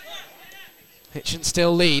 Hitchin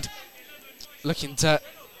still lead, looking to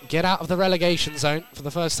get out of the relegation zone for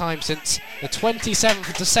the first time since the 27th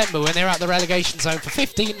of December, when they were out the relegation zone for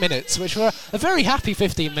 15 minutes, which were a very happy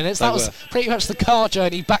 15 minutes. That was pretty much the car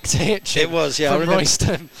journey back to Hitchin. It was, yeah. From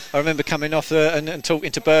Royston. I remember coming off and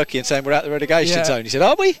talking to Burke and saying we're out the relegation zone. He said,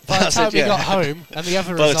 "Are we?" By the time we got home and the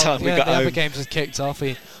other other games had kicked off,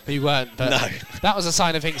 we weren't. But that was a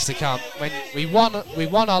sign of things to come. When we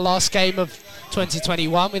won our last game of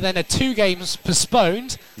 2021. We then had 2 games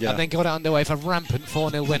postponed and then got it underway for a rampant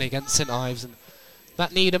 4-0 win against St Ives. And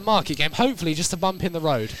that Needham Market game, hopefully just a bump in the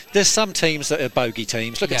road. There's some teams that are bogey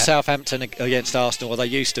teams. Look at Southampton against Arsenal, or they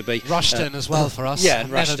used to be. Rushton as well for us. Yeah, and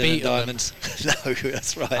Rushton and Diamonds. No,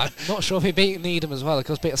 that's right. I'm not sure if we beat Needham as well. Of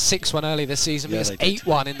course, beat us 6-1 early this season. Beat us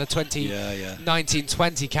 8-1 in the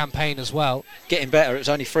 2019-20 campaign as well. Getting better. It was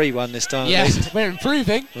only 3-1 this time. Yeah, we're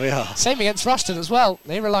improving. We are. Same against Rushton as well.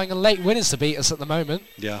 They're relying on late winners to beat us at the moment.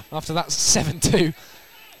 Yeah. After that 7-2.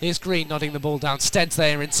 Here's Green nodding the ball down. Stead's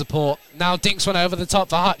there in support. Now dinks one over the top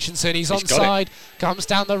for Hutchinson. He's onside. Comes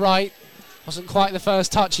down the right. Wasn't quite the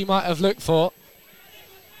first touch he might have looked for.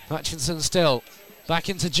 Hutchinson still. Back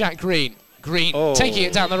into Jack Green. Green taking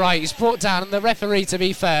it down the right. He's brought down, and the referee, to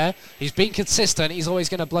be fair, he's been consistent. He's always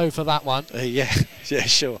going to blow for that one. Yeah,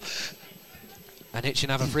 sure. And Hitchin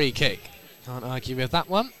have a free kick. Can't argue with that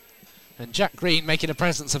one. And Jack Green making a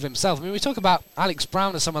presence of himself. I mean, we talk about Alex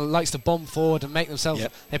Brown as someone that likes to bomb forward and make themselves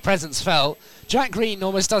their presence felt. Jack Green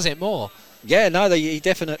almost does it more. Yeah, no, he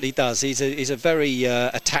definitely does. He's a very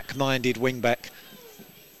attack-minded wing-back.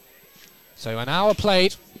 So an hour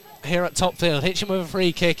played here at Topfield. Hitchin with a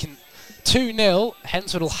free kick, and 2-0.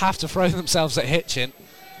 Hensford will have to throw themselves at Hitchin.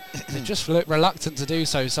 They just look reluctant to do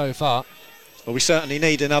so far. Well, we certainly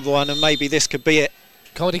need another one, and maybe this could be it.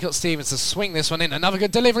 Caldicott Stevens to swing this one in. Another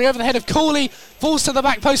good delivery over the head of Cooley. Falls to the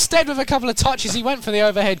back post. Stead with a couple of touches. He went for the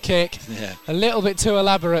overhead kick. Yeah. A little bit too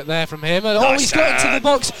elaborate there from him. And he's got into the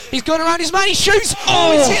box. He's gone around his man. He shoots.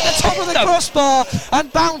 He's hit the top of the crossbar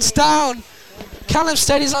and bounced down. Callum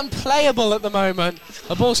Stead is unplayable at the moment.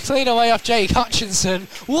 The ball's clean away off Jake Hutchinson.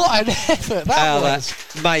 What an effort that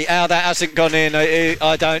was. Mate, how that hasn't gone in,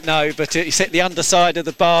 I don't know. But he's hit the underside of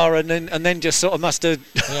the bar and then just sort of must have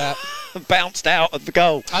bounced out of the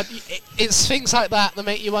goal. It's things like that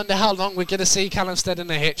make you wonder how long we're going to see Callum Stead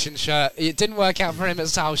in a Hitchin shirt. It didn't work out for him at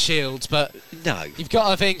South Shields, but no, you've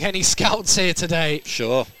got to think any scouts here today.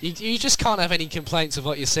 Sure. You just can't have any complaints of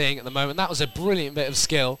what you're seeing at the moment. That was a brilliant bit of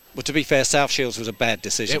skill. Well, to be fair, South Shields was a bad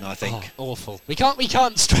decision, I think. Awful. We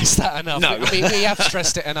can't stress that enough. No. we have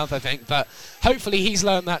stressed it enough, I think, but hopefully he's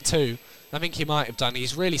learned that too. I think he might have done.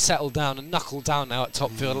 He's really settled down and knuckled down now at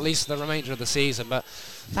Topfield, at least for the remainder of the season. But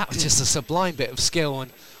that was just a sublime bit of skill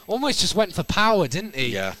and almost just went for power, didn't he?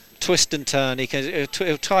 Yeah. Twist and turn.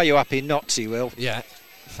 He'll tie you up in knots, he will. Yeah.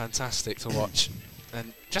 Fantastic to watch.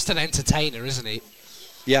 And just an entertainer, isn't he?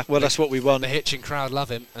 Yeah, well, that's what we want. The Hitchin crowd love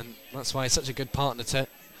him, and that's why he's such a good partner to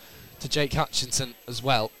Jake Hutchinson as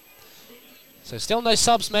well. So still no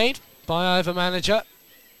subs made by either manager.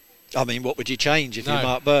 I mean, what would you change if you're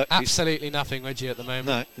Mark Burke? Absolutely nothing, would you, at the moment?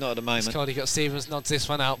 No, not at the moment. Caldicott Stevens nods this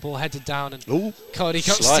one out, ball headed down, and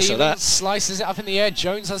Caldicott Stevens slices it up in the air.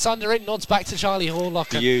 Jones has under it, nods back to Charlie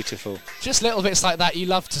Horlock. Beautiful. Just little bits like that you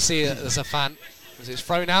love to see as a fan. As it's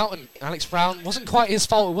thrown out, and Alex Brown wasn't quite his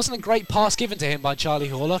fault. It wasn't a great pass given to him by Charlie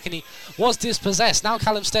Horlock, and he was dispossessed. Now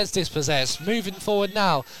Callum Stead's dispossessed. Moving forward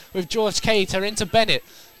now with George Cater into Bennett.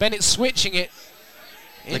 Bennett switching it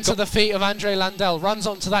into the feet of Andre Landell. Runs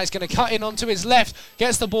onto that. He's going to cut in onto his left.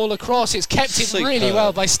 Gets the ball across. It's kept in really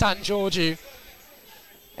well by Stan Georgiou.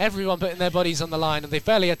 Everyone putting their bodies on the line, and they've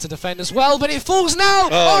barely had to defend as well, but it falls now.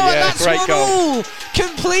 And that's great 1 goal. all.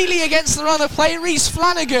 Completely against the run of play. Reece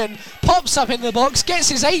Flanagan pops up in the box, gets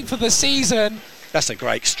his 8th for the season. That's a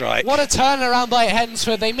great strike. What a turnaround by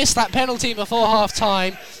Hednesford. They missed that penalty before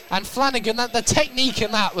half-time. And Flanagan, the technique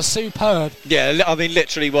in that was superb. Yeah, I mean,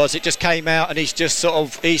 literally was. It just came out and he's just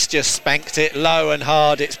spanked it low and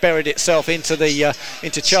hard. It's buried itself into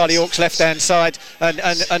Charlie Hawk's left-hand side, and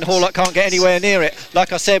Horlock can't get anywhere near it.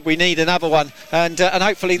 Like I said, we need another one, and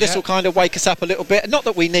hopefully this will kind of wake us up a little bit. Not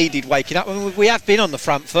that we needed waking up. I mean, we have been on the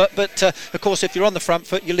front foot, but of course, if you're on the front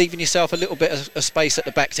foot, you're leaving yourself a little bit of space at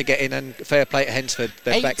the back to get in. And fair play to Hednesford,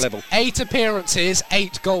 they're back level. 8 appearances,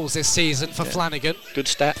 8 goals this season for Flanagan. Good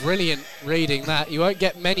stat. Brilliant reading that. You won't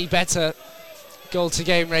get many better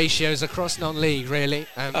goal-to-game ratios across non-league, really.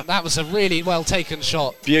 That was a really well-taken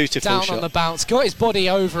shot. Beautiful down shot. On the bounce, got his body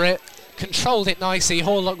over it, controlled it nicely.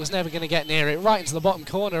 Horlock was never going to get near it, right into the bottom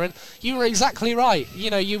corner. And you were exactly right.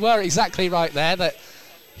 You were exactly right there that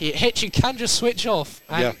Hitchin can just switch off.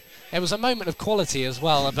 And it was a moment of quality as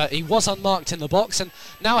well, but he was unmarked in the box, and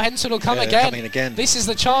now Hednesford will come again. This is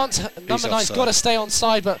the chance. Number 9's got to stay on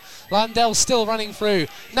side, but Landell's still running through.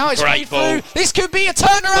 Now it's running through. This could be a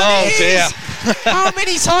turnaround. Oh dear! How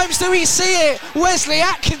many times do we see it? Wesley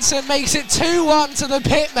Atkinson makes it 2-1 to the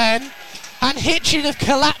Pitmen, and Hitchin have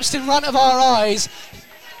collapsed in front of our eyes.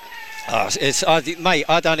 Mate,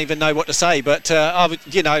 I don't even know what to say, but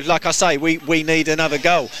like I say, we need another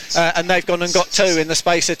goal, and they've gone and got 2 in the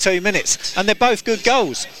space of 2 minutes, and they're both good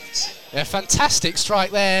goals. A fantastic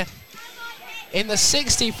strike there in the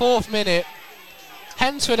 64th minute.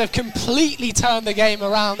 Hednesford have completely turned the game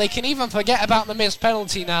around. They can even forget about the missed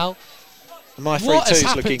penalty now. My 3-2's what has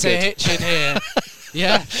happened looking to good. Hitchin here?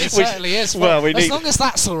 Yeah, it certainly is. Well, as long as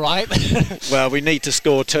that's all right. Well, we need to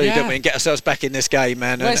score 2, don't we, and get ourselves back in this game,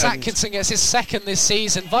 man. Wes Atkinson gets his 2nd this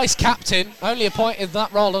season. Vice-captain, only appointed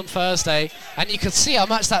that role on Thursday. And you could see how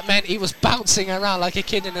much that meant. He was bouncing around like a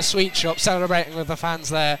kid in a sweet shop, celebrating with the fans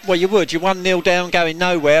there. Well, you would. You're 1-0 down, going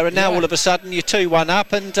nowhere, and now all of a sudden you're 2-1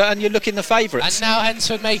 up, and you're looking the favourites. And now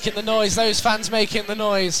Hednesford making the noise, those fans making the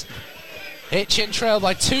noise. Hitchin trail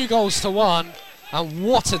by 2-1. And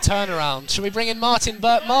what a turnaround. Should we bring in Martin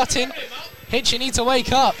Burke? Martin, Hitchin need to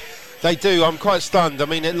wake up. They do. I'm quite stunned. I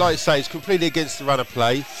mean, like I say, it's completely against the run of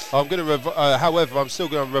play. I'm going to, however, I'm still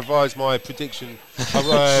going to revise my prediction.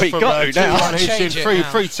 We got to now. Hitchin,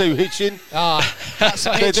 3-2 Hitchin. That's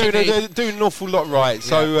what they're doing an awful lot right.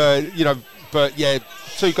 So, but yeah,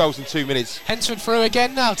 2 goals in 2 minutes. Hednesford through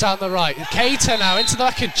again now down the right. Cater now into the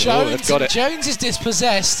back of Jones. Jones is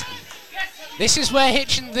dispossessed. This is where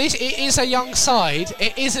Hitchin, it is a young side,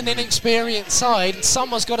 it is an inexperienced side, and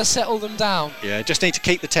someone's got to settle them down. Yeah, just need to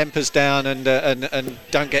keep the tempers down and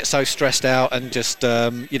don't get so stressed out, and just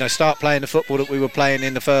start playing the football that we were playing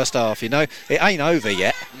in the first half. It ain't over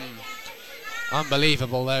yet.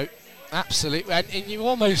 Unbelievable though, absolutely. And you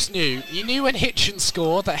almost knew. You knew when Hitchin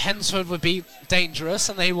scored that Hednesford would be dangerous,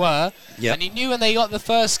 and they were. Yep. And you knew when they got the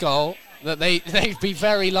first goal that they'd be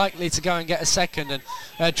very likely to go and get a second.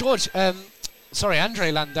 And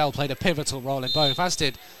Andre Landell played a pivotal role in both, as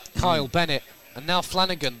did Kyle Bennett. And now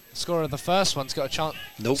Flanagan, scorer of the first one, has got a chance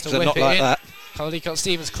to whip not it like in. that. Caldecott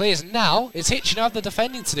Stevens clears. And now it's Hitchin who have the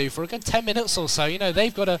defending to do for a good 10 minutes or so.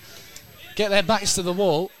 They've got to get their backs to the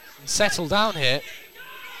wall and settle down here.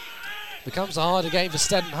 Becomes a harder game for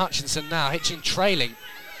Stead and Hutchinson now. Hitchin trailing.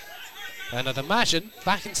 And I'd imagine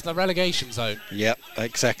back into the relegation zone. Yep,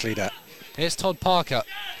 exactly that. Here's Todd Parker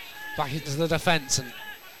back into the defence, and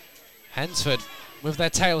Hednesford with their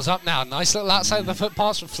tails up now. Nice little outside of the foot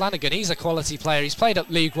pass from Flanagan. He's a quality player. He's played at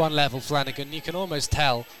League One level, Flanagan. You can almost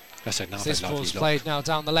tell. That's another this lovely ball's look. played now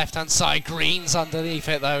down the left-hand side. Green's underneath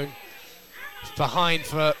it, though. Behind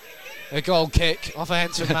for a goal kick off a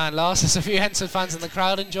Hednesford man last. There's a few Hednesford fans in the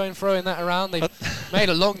crowd enjoying throwing that around. They've made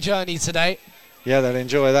a long journey today. Yeah, they'll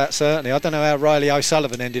enjoy that, certainly. I don't know how Riley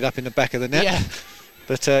O'Sullivan ended up in the back of the net. Yeah.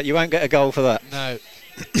 But you won't get a goal for that. No.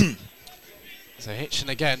 So Hitchin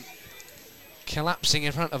again, collapsing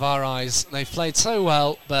in front of our eyes. They've played so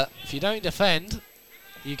well, but if you don't defend,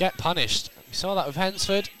 you get punished. We saw that with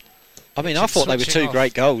Hednesford. I mean, I thought they were 2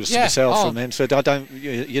 great goals myself from Hednesford. I don't,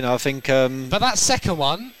 I think. But that second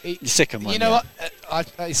one, what?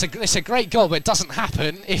 It's a great goal, but it doesn't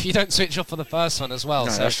happen if you don't switch off for the first one as well.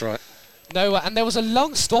 No, that's right. No, and there was a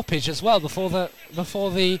long stoppage as well before the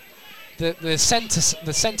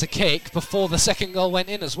centre kick before the second goal went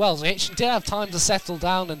in as well. So Hitchin did have time to settle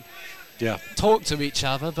down and talk to each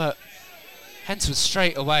other, but Hednesford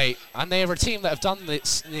straight away, and they are a team that have done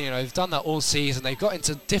this. They've done that all season. They've got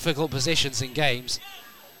into difficult positions in games,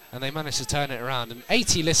 and they managed to turn it around. And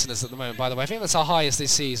 80 listeners at the moment, by the way. I think that's our highest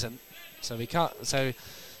this season. So we can't. So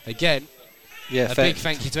again, a big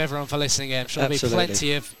thank you to everyone for listening. I'm sure there'll be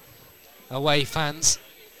plenty of away fans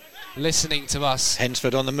listening to us.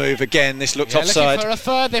 Hednesford on the move again. This looks offside. Looking for a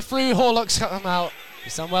further through. Horlock's come out.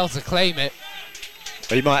 He's done well to claim it.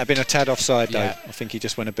 But he might have been a tad offside though. I think he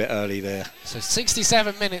just went a bit early there. So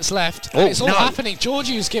 67 minutes left. It's all happening.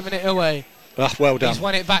 Georgiou's giving it away. Well done. He's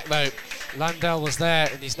won it back though. Landell was there,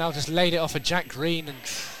 and he's now just laid it off at Jack Green. And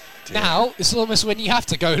now it's almost when you have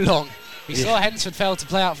to go long. We saw Hednesford fail to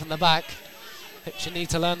play out from the back. Hitchin need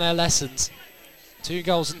to learn their lessons. 2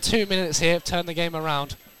 goals in 2 minutes here have turned the game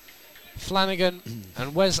around. Flanagan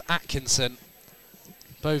and Wes Atkinson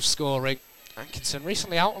both scoring. Atkinson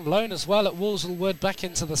recently out on loan as well at Walsall Wood, back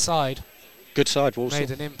into the side. Good side, Walsall.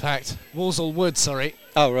 Made an impact. Walsall Wood, sorry.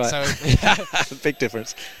 Oh, right. So, big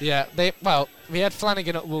difference. Yeah, we had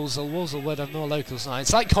Flanagan at Walsall. Walsall Wood are more local side.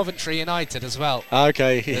 It's like Coventry United as well.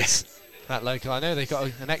 Okay, yes. That local. I know they've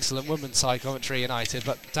got an excellent women's side, Coventry United,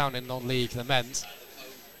 but down in non-league, the men's.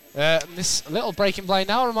 This little break in play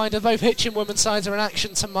now. A reminder, both Hitchin women's sides are in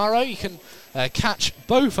action tomorrow. You can catch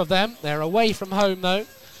both of them. They're away from home, though.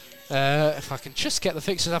 If I can just get the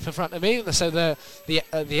fixtures up in front of me. So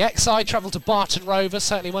the X side travel to Barton Rovers,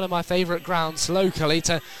 certainly one of my favourite grounds locally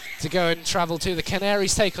to go and travel to. The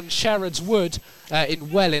Canaries take on Sherrard's Wood in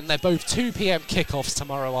Welling. They're both 2 p.m. kickoffs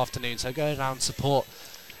tomorrow afternoon, so go down and support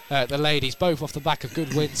the ladies, both off the back of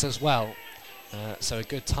good wins as well. So a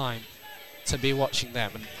good time to be watching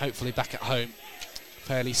them, and hopefully back at home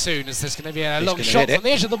fairly soon, as there's going to be a long shot from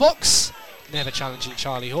the edge of the box. Never challenging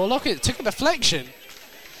Charlie Hall. Look, it took a deflection.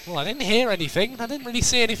 Well, I didn't hear anything. I didn't really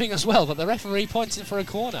see anything as well, but the referee pointed for a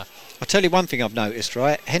corner. I'll tell you one thing I've noticed,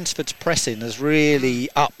 right? Hednesford's pressing has really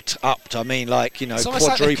upped. I mean, like, it's quadrupled.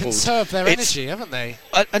 Like they conserved their energy, haven't they?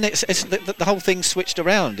 And it's the whole thing switched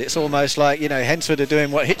around. It's almost like, Hednesford are doing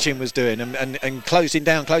what Hitchin was doing and closing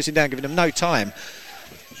down, giving them no time.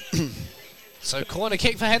 So corner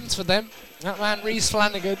kick for Hednesford then. That man, Rhys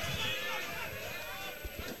Flanagan.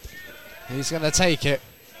 He's going to take it.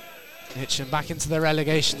 Hitchin back into the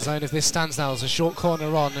relegation zone if this stands now. There's a short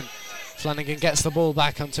corner on, and Flanagan gets the ball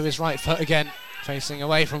back onto his right foot again, facing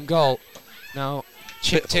away from goal. Now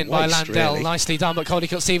chipped in by Landell, really. Nicely done, but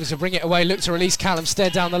Caldicott-Stevens will bring it away. Look to release Callum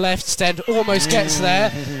Stead down the left. Stead almost gets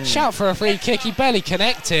there. Shout for a free kick. He barely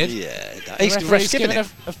connected. Yeah, he's given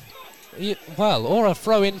or a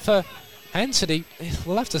throw in for Henson.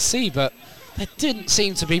 We'll have to see, but there didn't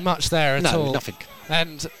seem to be much there at all. No, nothing.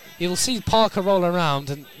 And you'll see Parker roll around,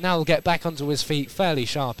 and now he'll get back onto his feet fairly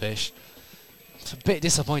sharpish. It's a bit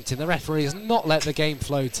disappointing. The referee has not let the game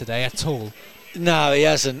flow today at all. No, he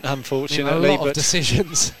hasn't, unfortunately. A lot of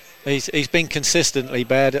decisions. He's been consistently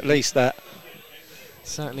bad, at least that.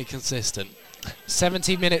 Certainly consistent.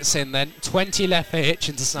 70 minutes in then, 20 left for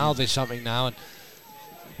Hitchin to salvage something now, and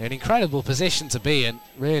an incredible position to be in,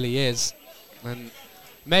 really is. And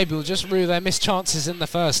maybe we'll just rue their missed chances in the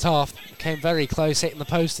first half. Came very close, hitting the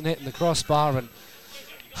post and hitting the crossbar, and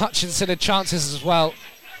Hutchinson had chances as well.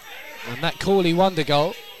 And that Cooley wonder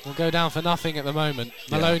goal will go down for nothing at the moment.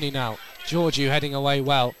 Yeah. Maloney now. Georgiou heading away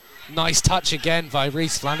well. Nice touch again by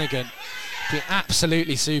Rhys Flanagan. Been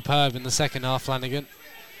absolutely superb in the second half, Flanagan.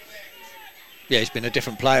 Yeah, he's been a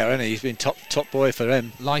different player, hasn't he? He's been top boy for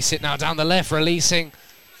him. Lycett now down the left, releasing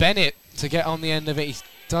Bennett to get on the end of it. He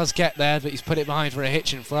does get there, but he's put it behind for a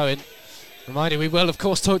Hitchin throw-in. Reminder, we will, of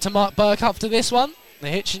course, talk to Mark Burke after this one, the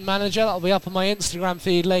Hitchin manager. That'll be up on my Instagram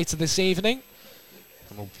feed later this evening.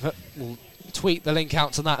 And we'll tweet the link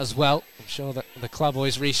out to that as well. I'm sure that the club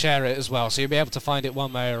always reshare it as well, so you'll be able to find it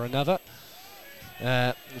one way or another.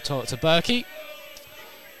 We'll talk to Burke.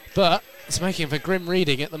 But it's making for grim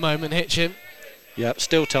reading at the moment, Hitchin. Yep,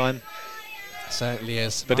 still time. Certainly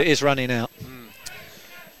is. But it is running out.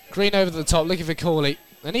 Green over the top, looking for Cooley.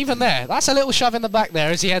 And even there, that's a little shove in the back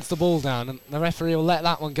there as he heads the ball down, and the referee will let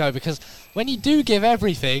that one go, because when you do give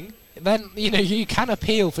everything, then you can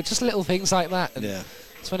appeal for just little things like that. And yeah.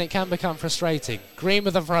 That's when it can become frustrating. Green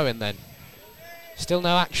with a throw-in then. Still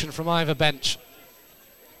no action from either bench.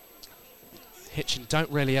 Hitchin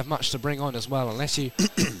don't really have much to bring on as well, unless you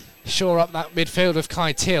shore up that midfield with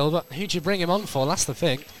Kai Teal, but who'd you bring him on for? That's the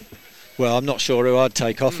thing. Well, I'm not sure who I'd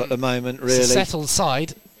take off at the moment, really. It's a settled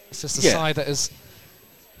side. It's just a side that has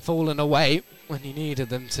fallen away when you needed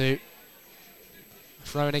them to.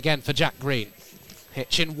 Thrown again for Jack Green.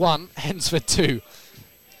 Hitchin 1, Hednesford 2.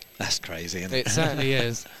 That's crazy, isn't it? It certainly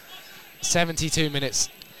is. 72 minutes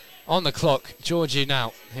on the clock. Georgiou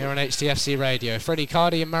now here on HTFC Radio. Freddie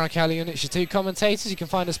Cardi and Marek Allion, it's your two commentators. You can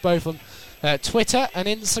find us both on Twitter and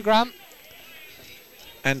Instagram.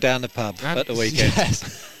 And down the pub at the weekend.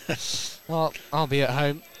 Yes. Well, I'll be at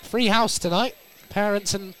home. Free house tonight.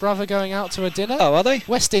 Parents and brother going out to a dinner. Oh, are they?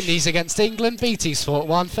 West Indies against England. BT Sport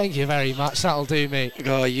 1. Thank you very much. That'll do me.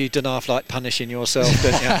 Oh, you don't half like punishing yourself,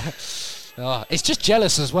 don't you? Oh, it's just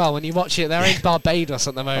jealous as well when you watch it. They're in Barbados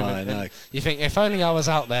at the moment. I know. You think, if only I was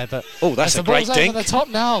out there. But that's a great dink. The ball's over the top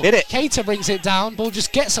now. Hit it. Cater brings it down. Ball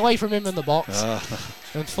just gets away from him in the box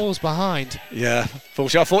and falls behind. Yeah.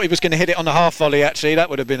 Fortunately, I thought he was going to hit it on the half volley, actually. That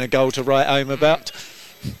would have been a goal to write home about.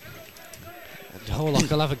 And Horlock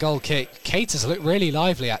will have a goal kick. Cater's looked really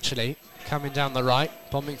lively, actually. Coming down the right,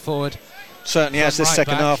 bombing forward. Certainly has this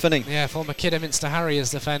second half, hasn't he? Yeah, former Kidderminster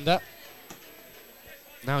Harriers defender.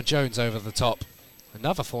 Now Jones over the top.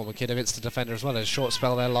 Another former Kidderminster defender as well, a short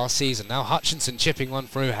spell there last season. Now Hutchinson chipping one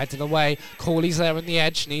through, heading away. Corley's there on the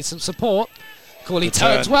edge, needs some support. Corley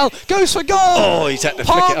turns well, goes for goal! Oh, he's had to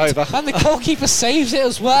flick it over. And the goalkeeper saves it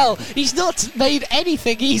as well. He's not made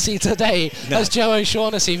anything easy today as Joe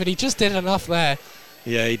O'Shaughnessy, but he just did enough there.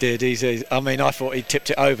 Yeah, he did. I thought he tipped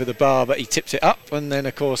it over the bar, but he tipped it up, and then,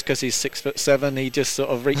 of course, because he's 6'7", he just sort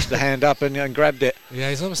of reached the hand up and grabbed it. Yeah,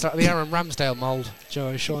 he's almost like the Aaron Ramsdale mould, Joe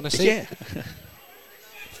O'Shaughnessy. Yeah.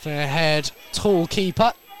 Fair head, tall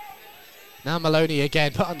keeper. Now Maloney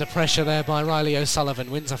again, put under pressure there by Riley O'Sullivan.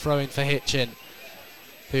 Wins a throw-in for Hitchin,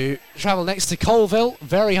 who travel next to Colville.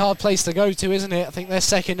 Very hard place to go to, isn't it? I think they're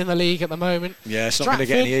second in the league at the moment. Yeah, it's not going to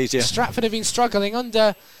get any easier. Stratford have been struggling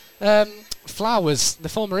under Flowers, the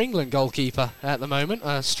former England goalkeeper at the moment,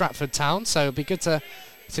 Stratford Town, so it'd be good to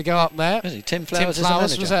go up there. Is he? Tim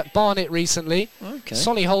Flowers was at Barnet recently. Okay.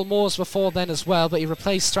 Solihull Moors before then as well, but he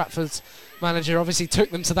replaced Stratford's manager. Obviously took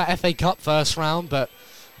them to that FA Cup first round, but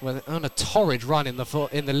were on a torrid run in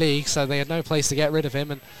the league, so they had no place to get rid of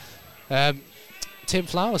him. And Tim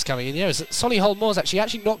Flowers coming in. Yeah, Solihull Moors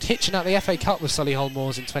actually knocked Hitchin out the FA Cup with Solihull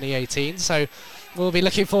Moors in 2018, so we'll be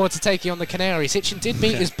looking forward to taking on the Canaries. Hitchin did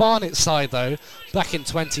beat his Barnet side, though, back in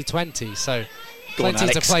 2020, so plenty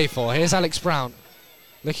to play for. Here's Alex Brown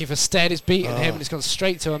looking for Stead. It's beaten him, and it's gone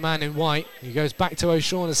straight to a man in white. He goes back to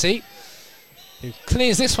O'Shaughnessy, who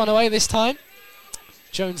clears this one away this time.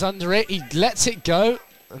 Jones under it. He lets it go,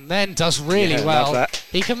 and then does really well.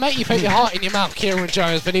 He can make you put your heart in your mouth, Kieran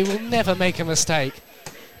Jones, but he will never make a mistake.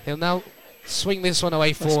 He'll now swing this one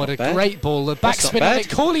away forward. A great ball. The backspin on it.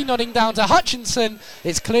 Corley nodding down to Hutchinson.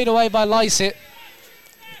 It's cleared away by Lycett.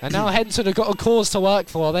 And now Hednesford have got a cause to work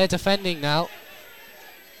for. They're defending now.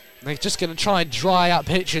 They're just going to try and dry up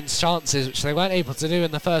Hitchin's chances, which they weren't able to do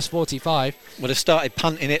in the first 45. Well, they've started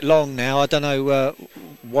punting it long now. I don't know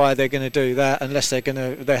why they're going to do that, unless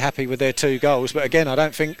they're happy with their 2 goals. But again, I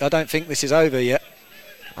don't think this is over yet.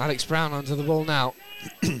 Alex Brown onto the ball now.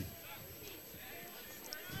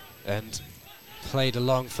 And played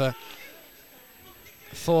along for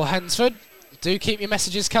Hednesford. Do keep your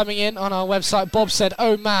messages coming in on our website. Bob said,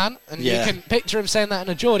 "Oh man," and you can picture him saying that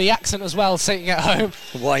in a Geordie accent as well, sitting at home.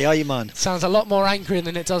 Why are you, man? Sounds a lot more angry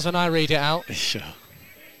than it does when I read it out. Sure.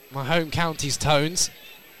 My home county's tones.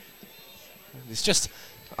 It's just,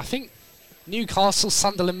 I think Newcastle,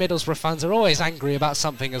 Sunderland, Middlesbrough fans are always angry about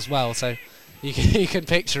something as well, so you can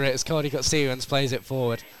picture it as Caldicott Stevens plays it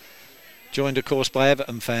forward. Joined, of course, by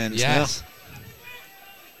Everton fans now.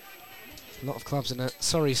 A lot of clubs in a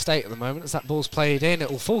sorry state at the moment as that ball's played in. It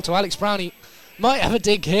will fall to Alex Brown. He might have a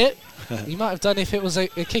dig here. He might have done if it was a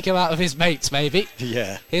kicker out of his mates, maybe.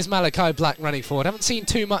 Yeah. Here's Malachi Black running forward. Haven't seen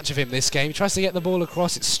too much of him this game. He tries to get the ball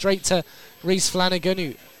across. It's straight to Reece Flanagan,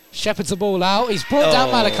 who shepherds the ball out. He's brought down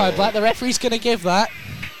Malachi Black. The referee's going to give that.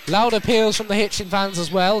 Loud appeals from the Hitchin fans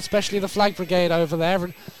as well, especially the flag brigade over there.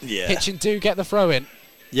 And Hitchin do get the throw in.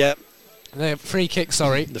 Yep. The free kick,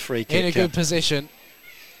 sorry. The free kick. In a good position.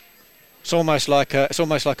 It's almost like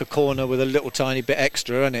a corner with a little tiny bit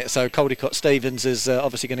extra, isn't it? So Caldicott Stevens is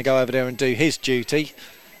obviously going to go over there and do his duty.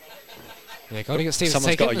 Yeah, Caldicott Stevens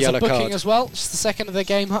taking it. There's a booking as well. Just the second of the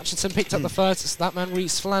game. Hutchinson picked up the first. It's that man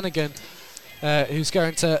Reece Flanagan who's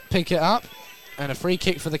going to pick it up. And a free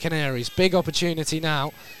kick for the Canaries. Big opportunity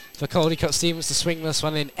now for Caldicott Stevens to swing this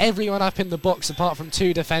one in. Everyone up in the box apart from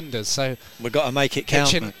 2 defenders. So we've got to make it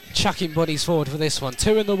count. Hitchin chucking bodies forward for this one.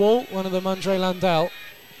 2 in the wall. One of them Andre Landell.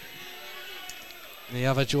 The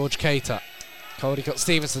other George Cater. Caldicott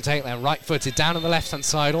Stevens to take there, right-footed, down on the left-hand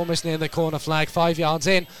side, almost near the corner flag, 5 yards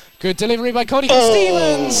in. Good delivery by Caldicott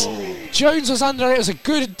Stevens. Jones was under it. It was a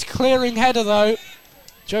good clearing header, though.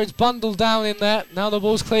 Jones bundled down in there. Now the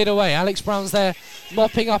ball's cleared away. Alex Brown's there,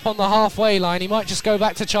 mopping up on the halfway line. He might just go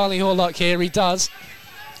back to Charlie Horlock here. He does.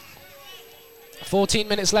 14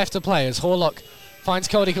 minutes left to play as Horlock finds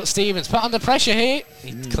Caldicott Stevens. Put under pressure here.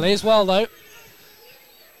 He clears well, though.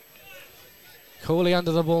 Cooley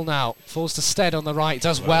under the ball now. Falls to Stead on the right.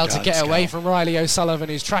 Does well to get away from Riley O'Sullivan,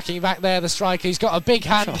 who's tracking back there. The striker. He's got a big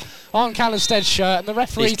hand on Callum Stead's shirt. And the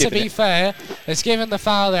referee, to be fair, has given the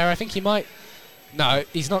foul there. I think he might... No,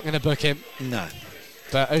 he's not going to book him. No.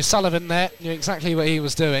 But O'Sullivan there knew exactly what he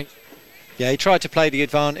was doing. Yeah, he tried to play the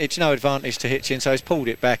advantage. No advantage to Hitchin, so he's pulled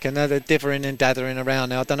it back. And now they're dithering and dathering around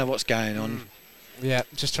now. I don't know what's going on. Yeah,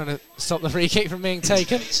 just trying to stop the free kick from being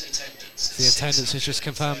taken. The attendance is just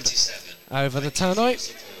confirmed over the tannoy.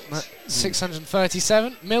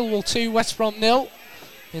 637. Millwall 2, West Brom 0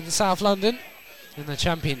 in South London in the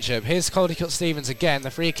Championship. Here's Caldicott Stevens again,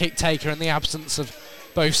 the free kick taker in the absence of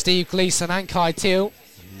both Steve Gleeson and Kai Teal.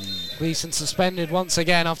 Gleeson suspended once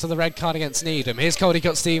again after the red card against Needham. Here's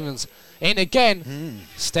Caldecott Stevens in again.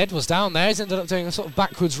 Stead was down there. He's ended up doing a sort of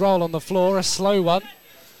backwards roll on the floor, a slow one.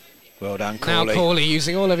 Well done, Cawley. Now Cawley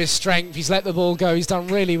using all of his strength. He's let the ball go. He's done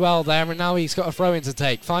really well there, and now he's got a throw-in to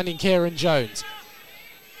take, finding Kieran Jones.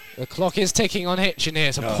 The clock is ticking on Hitchin here.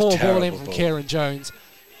 It's a poor ball in from Kieran Jones.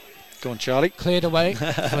 Go on, Charlie. Cleared away for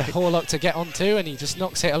Horlock to get onto, and he just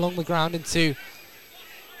knocks it along the ground into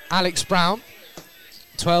Alex Brown.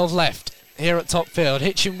 12 left here at top field.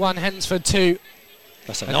 Hitchin 1, Hednesford 2.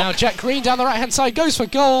 That's a and knock. now Jack Green down the right-hand side goes for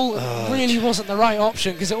goal. Really wasn't the right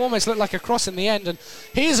option because it almost looked like a cross in the end. And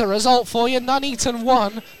here's a result for you. Nuneaton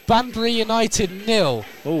 1, Banbury United 0.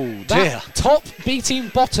 Oh, dear. That top beating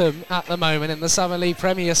bottom at the moment in the Southern League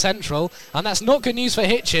Premier Central. And that's not good news for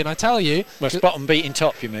Hitchin, I tell you. Well, it's bottom beating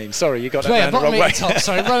top, you mean. Sorry, you got that down the bottom wrong way. beating top.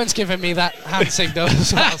 Sorry, Rowan's giving me that hand signal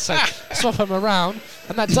as well. So swap them around.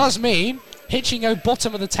 And that does mean Hitchin go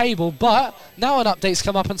bottom of the table, but now an update's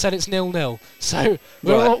come up and said it's 0-0. So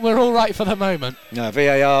we're all right for the moment. No,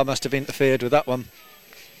 VAR must have interfered with that one.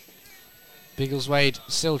 Biggleswade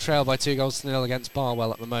still trail by 2-0 against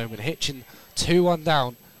Barwell at the moment. Hitchin 2-1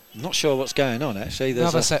 down. I'm not sure what's going on, actually. There's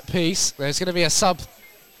Another set piece. There's going to be a sub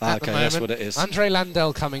at the moment. That's what it is. Andre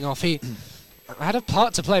Landell coming off. He had a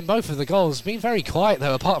part to play in both of the goals. Been very quiet,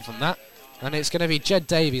 though, apart from that. And it's going to be Jed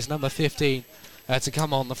Davies, number 15. To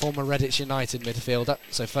come on, the former Redditch United midfielder.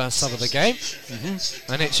 So first sub of the game.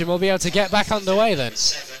 And Hitchin will be able to get back underway then.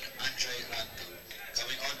 So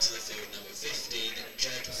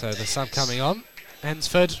the sub coming on.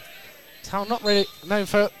 Hednesford, town not really known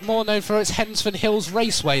for, more known for its Hednesford Hills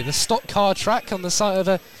Raceway, the stock car track on the site of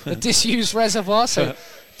a disused reservoir. So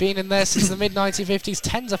been in there since the mid-1950s.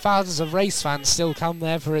 Tens of thousands of race fans still come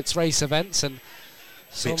there for its race events. And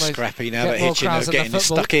a bit scrappy now that Hitchin are getting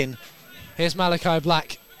stuck in. Here's Malachi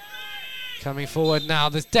Black coming forward now.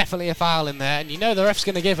 There's definitely a foul in there, and you know the ref's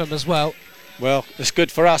going to give him as well. Well, it's good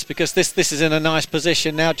for us because this is in a nice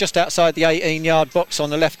position now, just outside the 18-yard box on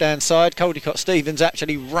the left-hand side. Caldecott Stevens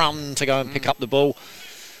actually run to go and pick up the ball.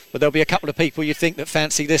 But there'll be a couple of people you think that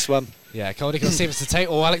fancy this one. Yeah, Caldecott Stevens to take.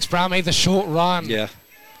 Oh, Alex Brown made the short run. Yeah.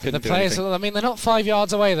 The players, I mean, they're not 5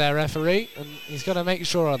 yards away there, referee, and he's got to make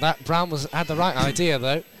sure of that. Brown had the right idea,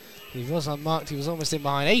 though. He was unmarked. He was almost in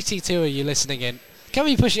behind. 82 are you listening in? Can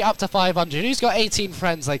we push it up to 500? Who's got 18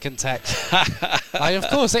 friends they can text? Of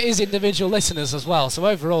course, it is individual listeners as well, so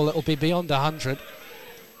overall it will be beyond 100.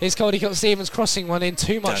 Here's Caldecott Stevens crossing one in.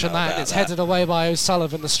 Too much on that, and it's headed away by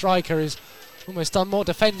O'Sullivan, the striker, who's almost done more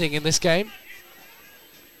defending in this game.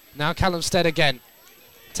 Now Callum Stead again,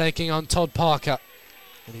 taking on Todd Parker.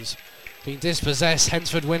 And he's been dispossessed.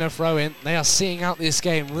 Hednesford win a throw-in. They are seeing out this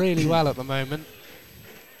game really well at the moment.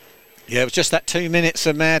 Yeah, it was just that 2 minutes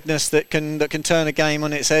of madness that can turn a game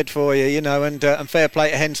on its head for you, you know. And fair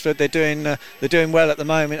play to Hednesford. They're doing well at the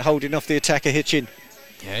moment, holding off the attack of Hitchin.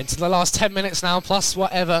 Yeah, into the last 10 minutes now, plus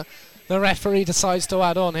whatever the referee decides to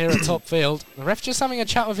add on here at top field. The ref just having a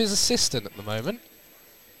chat with his assistant at the moment,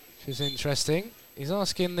 which is interesting. He's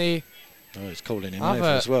asking the he's calling him over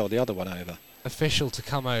as well, the other one over. Official to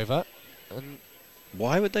come over. And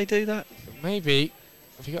why would they do that? Maybe,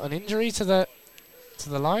 have you got an injury to the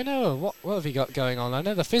liner, or what have you got going on? I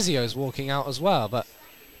know the physio's walking out as well, but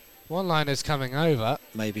one liner's coming over.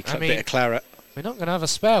 Maybe a bit of claret. We're not going to have a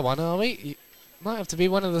spare one, are we? You might have to be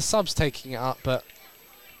one of the subs taking it up, but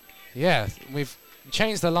yeah, we've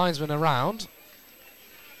changed the linesman around,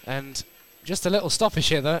 and just a little stoppish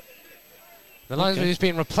here though. The linesman who's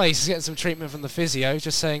been replaced is getting some treatment from the physio,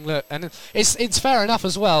 just saying, look, and it's fair enough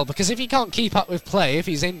as well, because if he can't keep up with play, if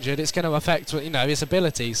he's injured, it's going to affect, you know, his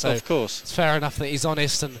ability. So of course, it's fair enough that he's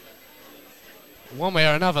honest. And one way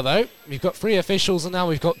or another, though, we've got 3 officials and now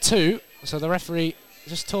we've got 2. So the referee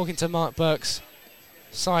just talking to Mark Burke's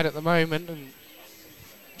side at the moment, and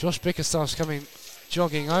Josh Bickerstaff's coming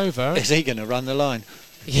jogging over. Is he going to run the line?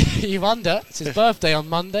 You wonder. It's his birthday on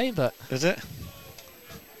Monday, but is it?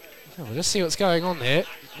 We'll just see what's going on here.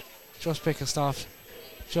 Josh Bickerstaff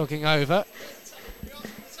jogging over.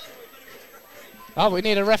 Oh, we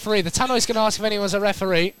need a referee. The tannoy's going to ask if anyone's a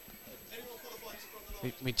referee.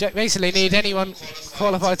 We basically need anyone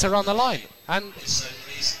qualified to run the line. And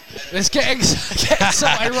it's getting so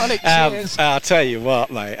ironic. I'll tell you what,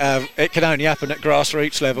 mate. It can only happen at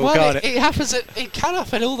grassroots level, can't it? It can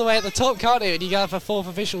happen all the way at the top, can't it? And you go for 4th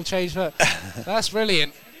official change. That's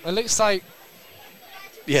brilliant. It looks like...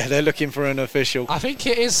 Yeah, they're looking for an official. I think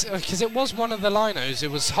it is, because it was one of the linos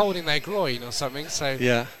who was holding their groin or something. So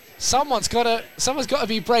yeah, someone's got to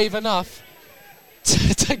be brave enough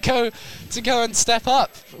to go and step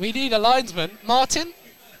up. We need a linesman. Martin,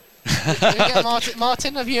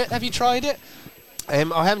 Martin, have you tried it?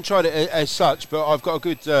 I haven't tried it as such, but I've got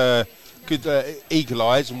a good eagle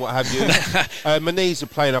eyes and what have you. My knees are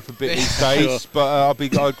playing up a bit these days, but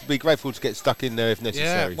I'd be grateful to get stuck in there if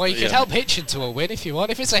necessary. Yeah, well, you could help Hitchin to a win if you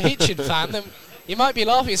want. If it's a Hitchin fan, then you might be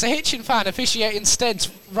laughing. It's a Hitchin fan officiating instead,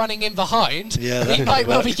 running in behind. Yeah, he might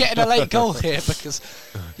well be getting a late goal here because.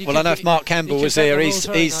 Well, I know if Mark Campbell was here,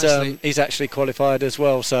 he's actually qualified as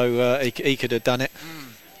well, so he could have done it.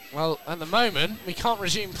 Well, at the moment we can't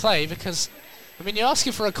resume play because. I mean, you're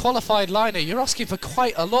asking for a qualified liner. You're asking for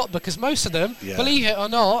quite a lot because most of them, believe it or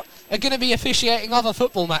not, are going to be officiating other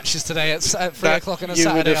football matches today at 3 o'clock on a Saturday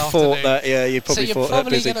afternoon. You would have thought that, yeah. You probably so thought that. So you're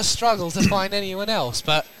probably going to struggle to find anyone else.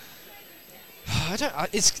 But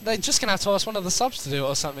they're just going to have to ask one of the subs to do it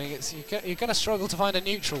or something. You're going to struggle to find a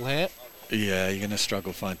neutral here. Yeah, you're going to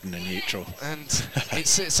struggle finding a neutral. And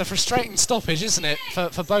it's a frustrating stoppage, isn't it,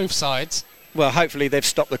 for both sides? Well, hopefully they've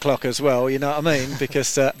stopped the clock as well, you know what I mean?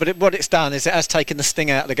 Because, what it's done is it has taken the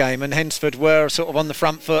sting out of the game, and Hednesford were sort of on the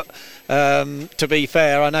front foot. To be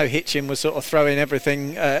fair, I know Hitchin was sort of throwing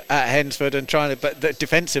everything at Hednesford and trying to, but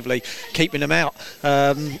defensively keeping them out.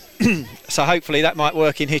 So hopefully that might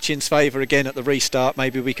work in Hitchin's favour again at the restart.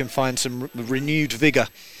 Maybe we can find some renewed vigour.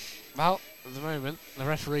 Well, at the moment, the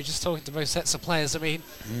referee just talking to both sets of players. I mean,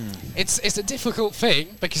 it's a difficult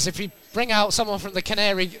thing because if you bring out someone from the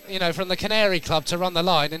Canary Club to run the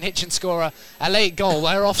line and Hitchin score a late goal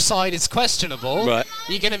where offside is questionable, right,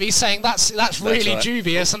 you're going to be saying that's really right,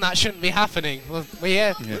 dubious and that shouldn't be happening. Well, we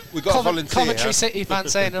got a volunteer. Coventry City fan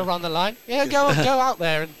saying he'll run the line. Yeah, go out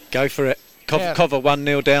there and go for it. Cover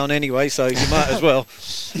 1-0 down anyway, so you might as well.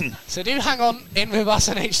 So do hang on in with us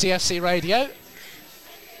on HDFC Radio.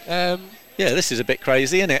 Yeah, this is a bit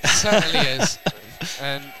crazy, isn't it? It certainly is.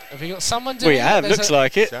 And have you got someone doing it? We have, looks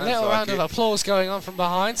like it. A little round of applause going on from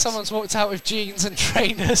behind. Someone's walked out with jeans and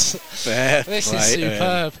trainers. This is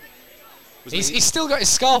superb. He's still got his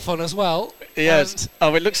scarf on as well. He has.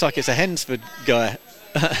 Oh, it looks like it's a Hednesford guy.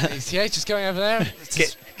 He's just going over there.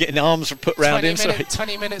 Getting arms put round him.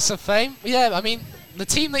 20 minutes of fame. Yeah, I mean, the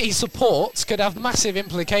team that he supports could have massive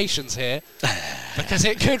implications here because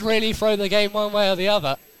it could really throw the game one way or the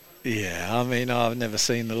other. Yeah, I mean, I've never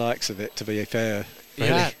seen the likes of it, to be fair.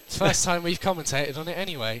 Really. Yeah, it's the first time we've commentated on it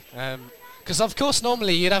anyway. Because, of course,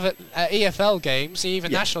 normally you'd have it at EFL games,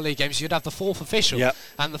 even National League games, you'd have the fourth official.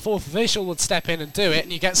 And the fourth official would step in and do it,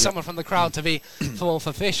 and you get someone from the crowd to be fourth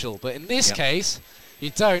official. But in this case,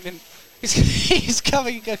 you don't. And he's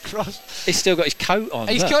coming across. He's still got his coat on.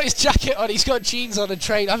 He's got his jacket on. He's got jeans on and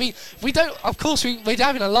train. I mean, we don't. Of course, we're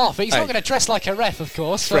having a laugh. But he's not going to dress like a ref, of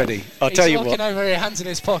course. Freddie, I'll tell you what. He's walking over here, hands in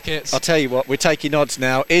his pockets. I'll tell you what. We're taking odds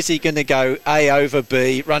now. Is he going to go A over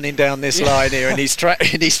B, running down this line here in his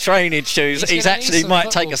training shoes? He's actually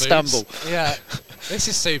might take a stumble. Yeah, this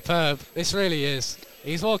is superb. This really is.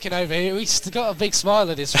 He's walking over here. He's got a big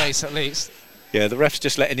smile on his face, at least. Yeah, the ref's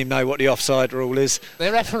just letting him know what the offside rule is. The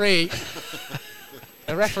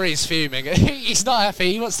referee's fuming. He's not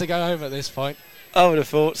happy. He wants to go home at this point. I would have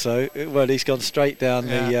thought so. Well, he's gone straight down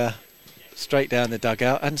the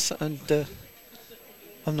dugout, and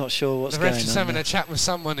I'm not sure what's going on. The ref's just having a chat with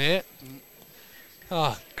someone here.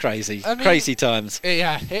 Crazy, crazy times.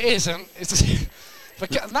 Yeah, it is, and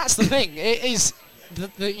that's the thing. It is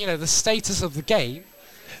the status of the game.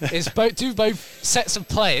 Is both sets of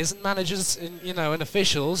players and managers and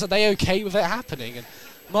officials, are they okay with it happening? And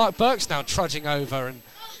Mark Burke's now trudging over, and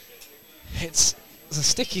it's a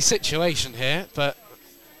sticky situation here, but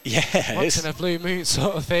once in a blue moon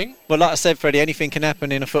sort of thing. Well, like I said, Freddie, anything can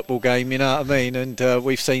happen in a football game, you know what I mean? And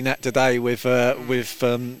we've seen that today with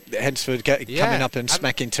Hednesford coming up and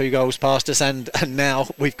smacking 2 goals past us, and now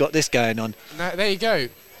we've got this going on. Now, there you go.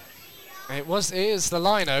 It is the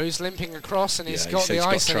lino who's limping across, and he's got the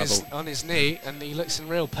ice on his knee, and he looks in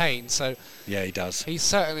real pain. So yeah, he does. He's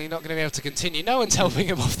certainly not going to be able to continue. No one's helping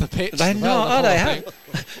him off the pitch. They're not, are they?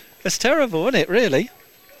 It's terrible, isn't it? Really.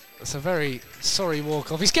 It's a very sorry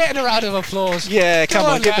walk off. He's getting a round of applause. Yeah, come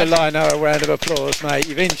on, give the lino a round of applause, mate.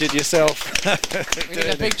 You've injured yourself. We need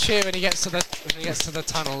a big cheer when he gets to the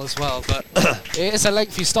tunnel as well. But it is a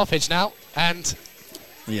lengthy stoppage now, and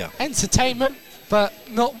entertainment. But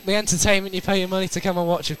not the entertainment you pay your money to come and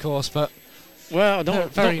watch, of course. But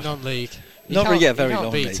very non-league. Very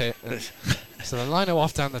non-league. Beat it. So the lino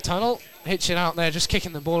off down the tunnel. Hitchin out there, just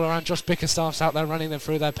kicking the ball around. Josh Bickerstaff's out there running them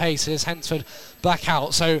through their paces. Hednesford back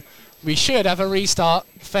out. So we should have a restart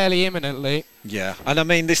fairly imminently. Yeah, and I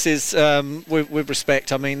mean, this is, with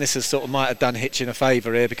respect, I mean, this is sort of might have done Hitchin a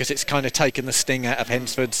favour here because it's kind of taken the sting out of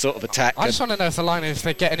Hednesford's sort of attack. I just want to know if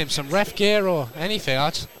they're getting him some ref gear or anything.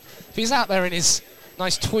 If he's out there in his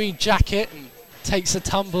nice tweed jacket and takes a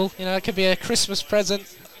tumble, it could be a Christmas present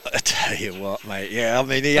I tell you what, mate. Yeah, I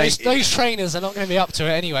mean, those trainers are not going to be up to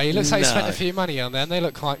it anyway. He looks like he spent a few money on them. They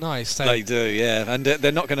look quite nice. So. They do, yeah. And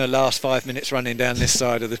they're not going to last 5 minutes running down this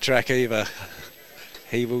side of the track either.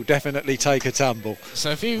 He will definitely take a tumble. So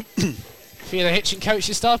if you're the Hitchin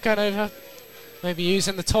coaching staff going over, maybe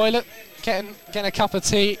using the toilet, getting a cup of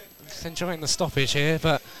tea, just enjoying the stoppage here.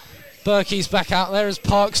 But Burke's back out there as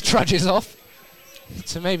Parks trudges off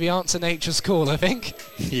to maybe answer nature's call, I think.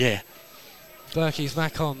 Yeah. Burke's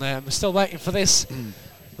back on there. And we're still waiting for this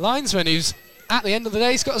linesman who's, at the end of the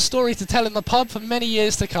day, he's got a story to tell in the pub for many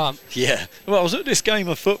years to come. Yeah. Well, I was at this game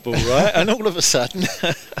of football, right? And all of a sudden...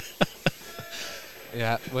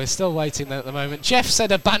 Yeah, we're still waiting there at the moment. Jeff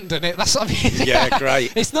said abandon it. That's what I mean. Yeah,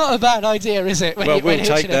 great. It's not a bad idea, is it? When well, we'll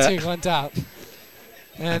take that. 2-1 down.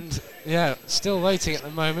 And, yeah, still waiting at the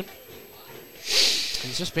moment.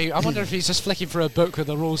 He's just being... I wonder if he's just flicking through a book with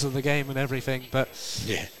the rules of the game and everything, but...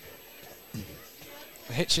 Yeah.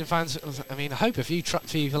 Hitchin fans, I mean, I hope if you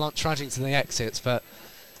people aren't trudging to the exits, but...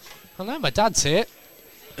 I know my dad's here.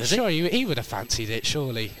 Sure, he would have fancied it,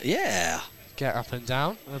 surely. Yeah. Get up and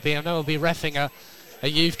down. I know we'll be reffing a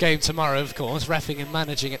youth game tomorrow, of course, reffing and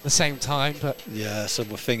managing at the same time. But yeah, so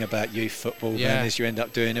the thing about youth football, man, is you end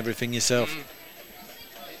up doing everything yourself.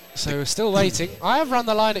 So we're still waiting. I have run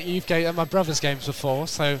the line at youth game at my brother's games before,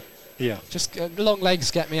 so yeah, just long legs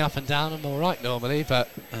get me up and down. I'm all right normally, but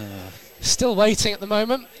still waiting at the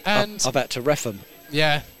moment. And I've had to ref them.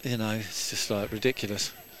 Yeah, you know, it's just like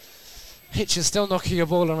ridiculous. Hitchin's still knocking a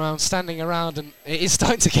ball around, standing around, and it is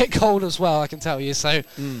starting to get cold as well, I can tell you. So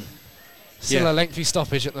still a lengthy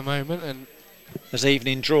stoppage at the moment, and as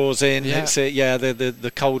evening draws in, it's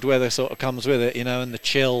the cold weather sort of comes with it, you know, and the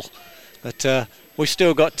chill. But we've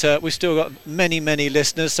still got many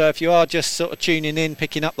listeners. So if you are just sort of tuning in,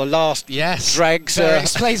 picking up the last drags,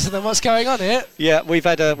 explain to them what's going on here. Yeah, we've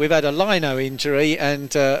had a lino injury,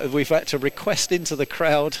 and we've had to request into the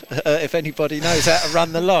crowd if anybody knows how to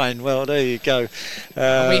run the line. Well, there you go.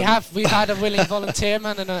 We've had a willing volunteer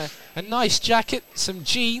man and a nice jacket, some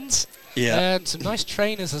jeans, and some nice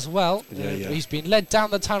trainers as well. He's been led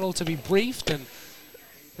down the tunnel to be briefed, and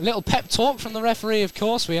a little pep talk from the referee. Of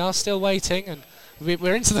course, we are still waiting, and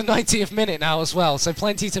we're into the 90th minute now as well, so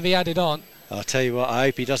plenty to be added on. I'll tell you what, I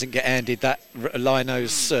hope he doesn't get handed that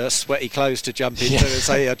lino's sweaty clothes to jump into and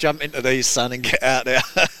say, jump into these, son, and get out there.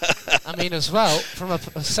 I mean, as well, from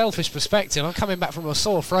a selfish perspective, I'm coming back from a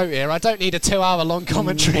sore throat here. I don't need a 2-hour long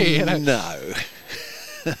commentary. You know? No.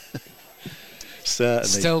 Certainly.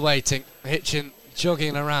 Still waiting. Hitchin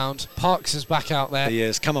jogging around. Parks is back out there.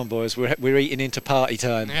 Yes, come on, boys. We're eating into party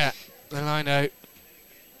time. Yeah, and I know.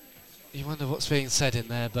 You wonder what's being said in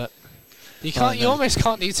there, but you can't. You almost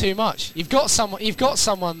can't do too much. You've got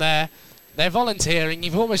someone there. They're volunteering.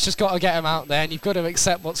 You've almost just got to get them out there, and you've got to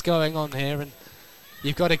accept what's going on here, and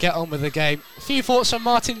you've got to get on with the game. A few thoughts from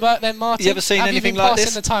Martin Burke then, Martin. You ever seen anything like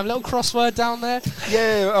this? Have you been passing the time? Little crossword down there?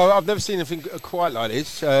 Yeah, I've never seen anything quite like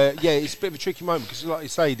this. It's a bit of a tricky moment because, like you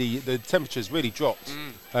say, the temperature's really dropped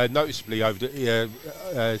noticeably over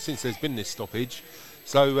since there's been this stoppage.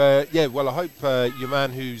 So, well, I hope your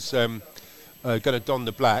man who's going to don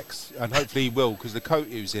the blacks, and hopefully he will, because the coat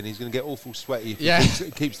he was in, he's going to get awful sweaty if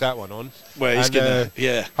he keeps that one on. Well, he's going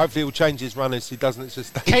to, hopefully he'll change his run as he doesn't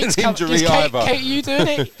sustain Kate's an injury either. Kate, you doing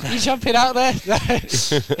it? You jumping out there?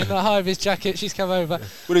 In the high of his jacket, she's come over.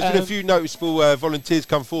 Well, there's been a few noticeable volunteers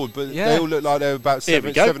come forward, but they all look like they're about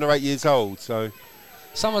 7 or 8 years old. So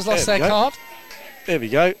someone's lost their card. There we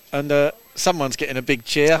go. And someone's getting a big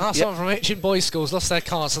cheer. Someone from Hitchin Boys Schools lost their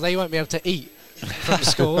card, so they won't be able to eat from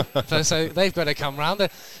school. So they've got to come round.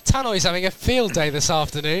 Tannoy's having a field day this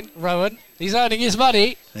afternoon. Rowan, he's earning his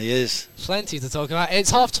money. He is. Plenty to talk about. It's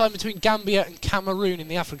half-time between Gambia and Cameroon in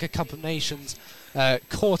the Africa Cup of Nations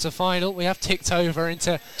quarter-final. We have ticked over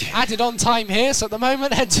into added-on time here, so at the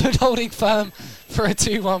moment Hednesford holding firm for a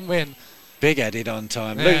 2-1 win. Big added on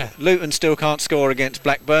time. Yeah. Luton still can't score against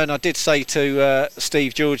Blackburn. I did say to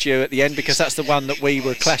Steve Giorgio at the end, because that's the one that we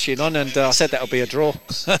were clashing on, and I said that'll be a draw.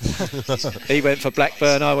 He went for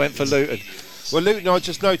Blackburn, I went for Luton. Well, Luton, I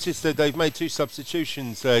just noticed that they've made 2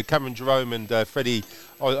 substitutions, Cameron Jerome and Freddie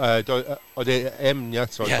pardon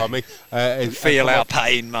me. Feel our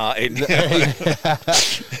pain, Martin.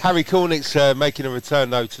 Harry Cornick's making a return,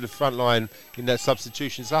 though, to the front line in that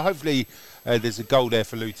substitution. So hopefully there's a goal there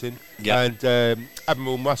for Luton. Yep. And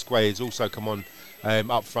Admiral Musgrave has also come on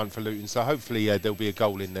up front for Luton. So hopefully there'll be a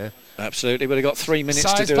goal in there. Absolutely. But they've got 3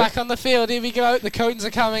 minutes to do it. Back on the field. Here we go. The cones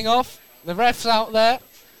are coming off. The ref's out there.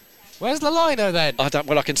 Where's the lino then? I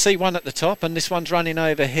can see one at the top, and this one's running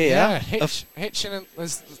over here. Yeah, Hitchin and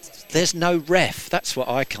there's no ref. That's what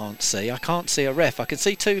I can't see. I can't see a ref. I can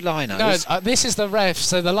see 2 linos. No, this is the ref.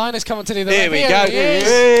 So the liner's coming to do the Here ref. we go.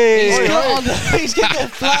 He's getting the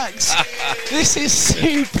flags. This is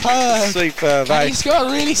superb. Superb, And he's got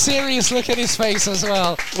a really serious look in his face as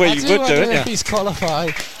well. Well, you would do, wonder wouldn't if you? he's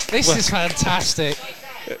qualified. This is fantastic.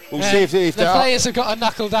 We'll see if the players have got to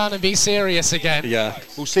knuckle down and be serious again. Yeah.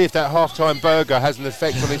 We'll see if that half-time burger has an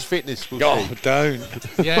effect on his fitness. Oh, don't.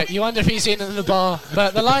 Yeah, you wonder if he's in the bar.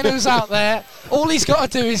 But the lino's out there. All he's got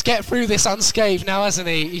to do is get through this unscathed now, hasn't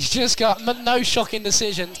he? He's just got no shocking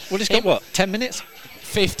decisions. Well, he's got what, 10 minutes?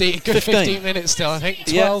 15 minutes still, I think.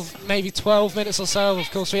 12, maybe 12 minutes or so. Of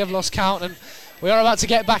course, we have lost count, and we are about to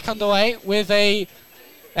get back underway with a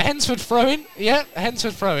Hednesford throw-in. Yeah, a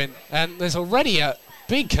Hednesford throw-in. And there's already a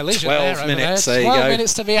big collision 12 minutes, there you go. 12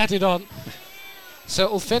 minutes to be added on. So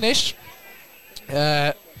it'll finish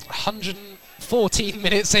 114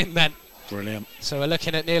 minutes in then. Brilliant. So we're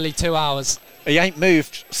looking at nearly 2 hours. He ain't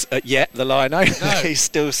moved yet, the lino. No. He's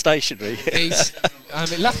still stationary.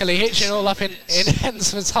 Luckily Hitchin all up in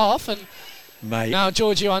Hednesford's half, and Mate. now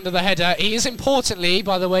Giorgio under the header. He is importantly,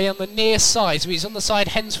 by the way, on the near side. So he's on the side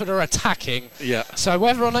Hednesford are attacking. Yeah. So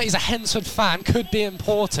whether or not he's a Hednesford fan could be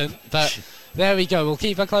important, but there we go. We'll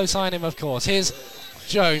keep a close eye on him, of course. Here's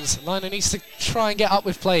Jones. Lino needs to try and get up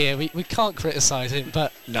with play here. We can't criticise him,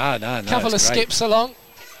 but No. a couple of skips along,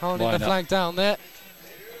 holding Why the not? flag down there,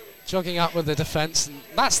 jogging up with the defence. And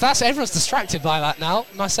that's everyone's distracted by that now,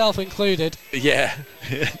 myself included. Yeah.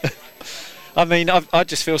 I mean, I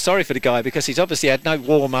just feel sorry for the guy because he's obviously had no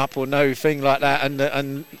warm-up or no thing like that,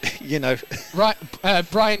 and you know. Right,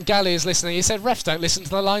 Brian Galley is listening. He said refs don't listen to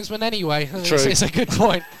the linesman anyway. True. It's a good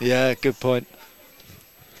point. Yeah, good point.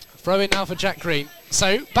 Throw in now for Jack Green.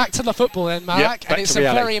 So back to the football then, Malak, Yep, back and it's to a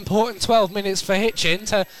reality. very important 12 minutes for Hitchin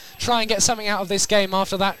to try and get something out of this game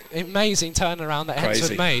after that amazing turnaround that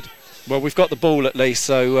Crazy. Hednesford made. Well, we've got the ball at least,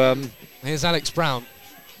 so Here's Alex Brown.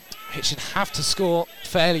 Hitchin have to score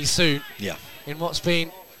fairly soon yeah. in what's been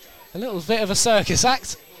a little bit of a circus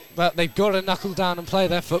act, but they've got to knuckle down and play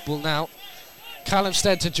their football now. Callum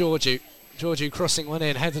Stead to Giorgio. Giorgio crossing one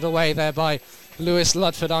in, headed away there by Lewis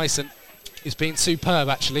Ludford-Ison. He's been superb,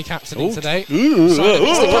 actually, captaining today.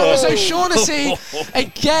 So Shaughnessy,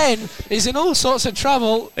 again, is in all sorts of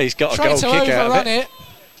trouble. He's got a Tried goal to kick out of overrun it. it,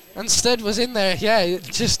 and Stead was in there. Yeah, it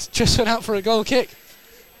just went out for a goal kick.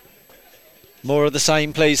 More of the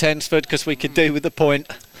same, please, Hednesford, because we could do with the point.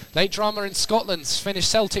 Late drama in Scotland. Finished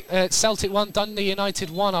Celtic 1, Dundee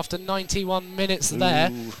United 1 after 91 minutes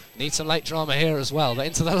there. Need some late drama here as well. They're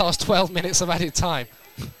into the last 12 minutes of added time.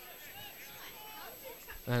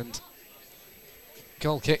 And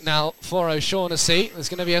goal kick now for O'Shaughnessy. There's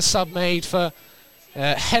going to be a sub made for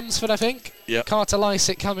Hednesford, I think. Yep. Carter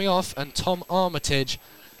Lysick coming off and Tom Armitage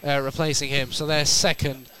replacing him. So their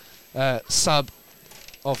second sub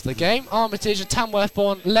of the game. Armitage, a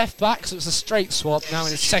Tamworth-born left-back, so it's a straight swap now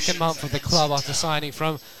in his second month of the club after signing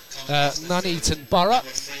from Nuneaton Borough.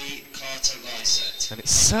 And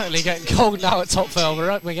it's certainly getting cold now at Topvale.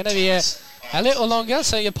 We're going to be a little longer,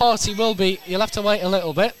 so your party will be, you'll have to wait a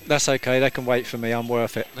little bit. That's okay, they can wait for me, I'm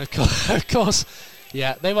worth it. Of course,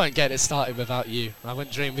 yeah, they won't get it started without you. I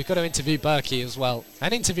wouldn't dream. We've got to interview Burke as well,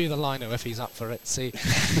 and interview the lino if he's up for it. See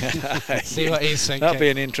what he's thinking. That'll be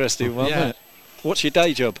an interesting one, Yeah. won't it? What's your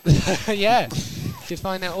day job? Yeah, could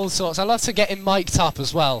find out all sorts. I'd love to get him mic'd up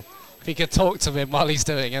as well. If he could talk to him while he's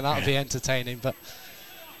doing it, that would be entertaining. But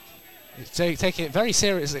he's taking it very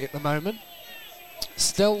seriously at the moment.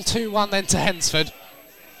 Still 2-1 then to Hednesford.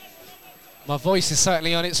 My voice is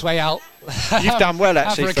certainly on its way out. You've done well, I've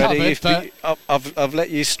actually, recovered, Freddie. I've let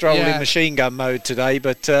you stroll Yeah. in machine gun mode today,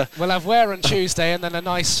 but We'll have wear on Tuesday and then a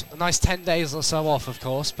nice 10 days or so off, of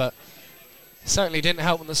course. But certainly didn't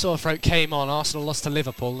help when the sore throat came on. Arsenal lost to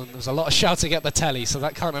Liverpool, and there was a lot of shouting at the telly, so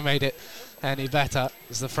that kind of made it any better.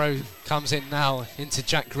 As the throw comes in now into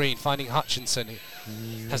Jack Green, finding Hutchinson,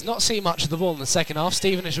 who has not seen much of the ball in the second half.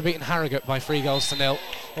 Stevenage have beaten Harrogate by 3-0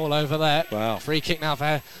 all over there. Wow. Free kick now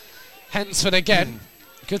for Hednesford again.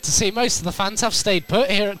 Good to see most of the fans have stayed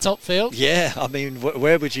put here at Topfield. yeah, I mean,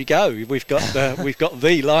 where would you go? We've got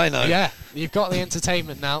the lino. Yeah, you've got the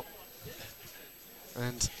entertainment now.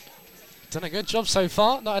 And done a good job so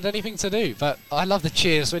far, not had anything to do, but I love the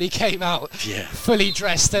cheers when he came out Yeah. fully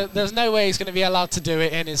dressed. There's no way he's going to be allowed to do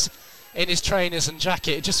it in his trainers and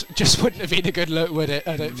jacket. It just wouldn't have been a good look, would it?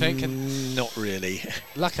 I don't think. And Not really.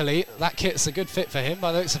 luckily, that kit's a good fit for him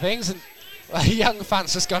by the looks of things. And a young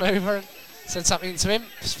fan's just gone over and said something to him.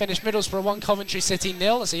 Just finished Middlesbrough 1, Coventry City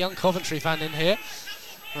 0. There's a young Coventry fan in here.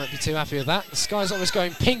 Won't be too happy with that. The sky's almost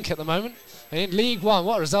going pink at the moment. In League One,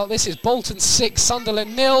 what a result this is. Bolton 6,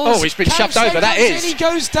 Sunderland 0. Oh, he's been shoved over, that is. He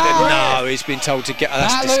goes down. No, he's been told to get...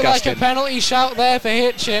 that's that disgusting. looked like a penalty shout there for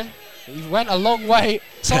Hitchin. He went a long way.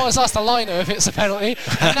 Someone has asked the lino if it's a penalty.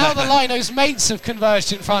 And now the lino's mates have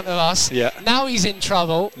converged in front of us. Yeah. Now he's in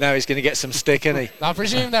trouble. Now he's going to get some stick, isn't he? I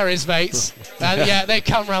presume they're his mates. And yeah, they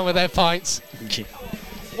come round with their pints.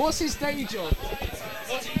 What's his day job?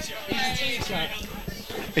 He's a teacher.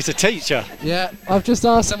 He's a teacher. Yeah, I've just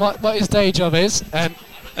asked him what his day job is, and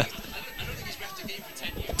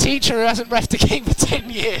teacher who hasn't refed a game for 10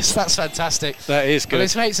 years. That's fantastic. That is good. Well,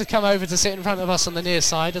 his mates have come over to sit in front of us on the near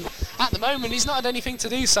side, and at the moment he's not had anything to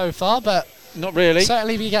do so far, but not really.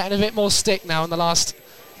 Certainly be getting a bit more stick now in the last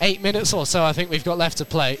 8 minutes or so I think we've got left to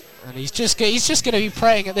play. And he's just going to be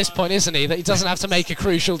praying at this point, isn't he, that he doesn't have to make a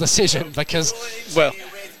crucial decision, because... Well...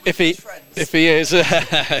 If he is,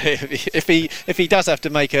 if he does have to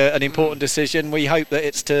make an important decision, we hope that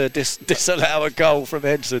it's to disallow a goal from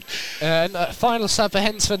Hednesford. And final sub for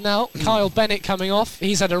Hednesford now. Kyle Bennett coming off.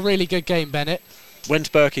 He's had a really good game, Bennett. When's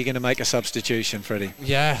Burke going to make a substitution, Freddie?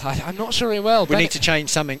 Yeah, I'm not sure he will. We need to change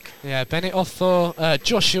something. Yeah, Bennett off for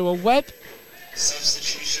Joshua Webb.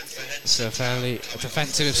 So a fairly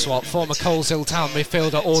defensive swap. Former Coleshill Town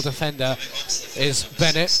midfielder or defender is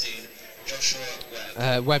Bennett.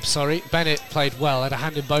 Webb, sorry. Bennett played well, had a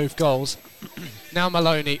hand in both goals. Now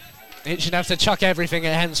Maloney. Hitchin have to chuck everything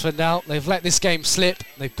at Hednesford now. They've let this game slip.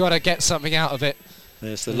 They've got to get something out of it.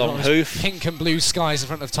 There's the long hoof. Pink and blue skies in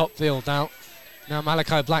front of top field now. Now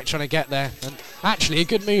Malachi Black trying to get there. And actually a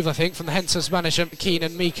good move, I think, from the Hednesford management,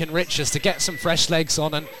 Keenan, Meek and Richards, to get some fresh legs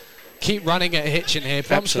on and keep running at Hitchin here.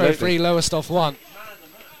 Bromsgrove 3, lowest off 1.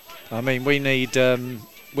 I mean, we need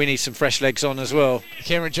some fresh legs on as well.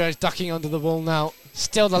 Kieran Jones ducking under the ball now.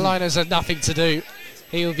 Still the liners have nothing to do.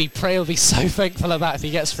 He'll be so thankful of that if he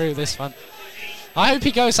gets through this one. I hope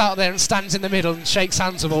he goes out there and stands in the middle and shakes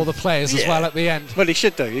hands with all the players as well at the end. Well, he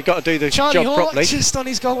should do. You've got to do the Charlie job Hawk properly. Just on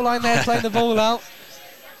his goal line there, playing the ball out.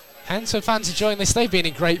 Hednesford fans enjoying this. They've been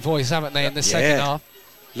in great voice, haven't they, in the second half?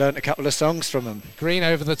 Learned a couple of songs from them. Green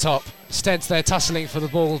over the top. Stead's there tussling for the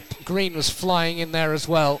ball. Green was flying in there as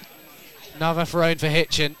well. Another thrown for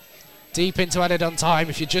Hitchin. Deep into added on time.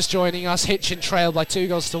 If you're just joining us, Hitchin trail by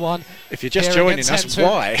 2-1. If you're just joining us, Hednesford.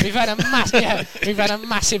 why? We've had a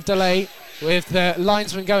massive delay with the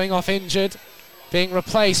linesman going off injured, being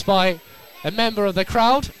replaced by a member of the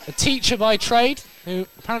crowd, a teacher by trade, who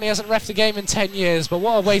apparently hasn't reffed a game in 10 years, but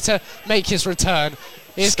what a way to make his return.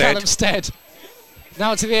 Here's Callum Stead.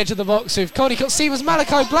 Now to the edge of the box with Cody Stevens.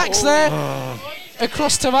 Malachi Black's there.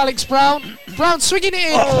 Across to Alex Brown. Brown swinging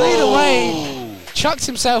it in, cleared away. Chucked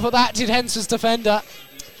himself at that, did Henson's defender.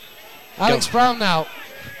 Alex Brown now.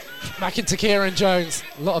 Back into Kieran Jones.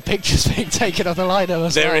 A lot of pictures being taken of the liner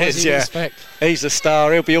as there well. There is, yeah. Respect. He's a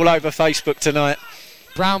star. He'll be all over Facebook tonight.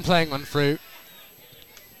 Brown playing one through.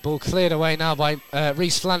 Ball cleared away now by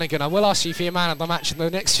Reece Flanagan. I will ask you for your man of the match in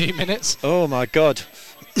the next few minutes. Oh, my God.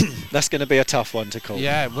 That's going to be a tough one to call.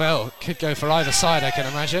 Yeah, well, could go for either side, I can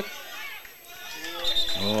imagine.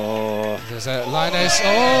 Oh. There's a Linus.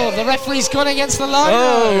 Oh, the referee's gone against the line.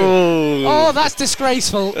 Oh, that's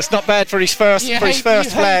disgraceful. That's not bad for his first flag his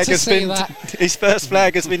first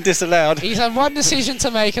flag has been disallowed. He's had one decision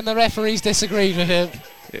to make and the referee's disagreed with him.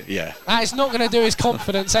 Yeah. That is not going to do his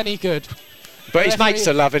confidence any good. But his mates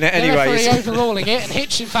are loving it anyway. The referee overruling it, and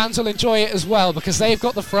Hitchin fans will enjoy it as well because they've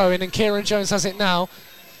got the throw in and Kieran Jones has it now.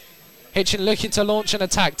 Hitchin looking to launch an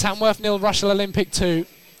attack. Tamworth 0, Russell Olympic 2.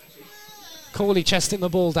 Corley chesting the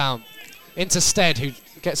ball down into Stead, who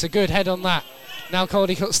gets a good head on that. Now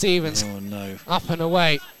Cody Cook-Stevens. Oh no. Up and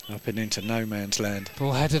away. Up and into no man's land.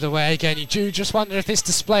 Ball headed away again. You do just wonder if this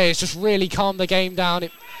display has just really calmed the game down.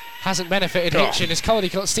 It hasn't benefited Hitchin as Cody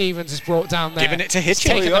Cook-Stevens is brought down there. Giving it to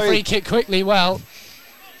Hitchin. Taking the free kick quickly well.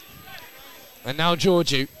 And now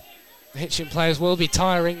Georgiou. Hitchin players will be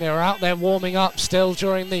tiring. They were out there warming up still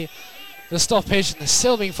during the stoppage. They're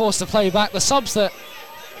still being forced to play back. The subs that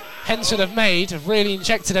Hednesford have made have really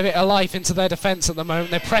injected a bit of life into their defence at the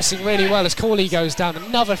moment. They're pressing really well as Corley goes down.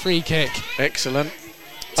 Another free kick. Excellent.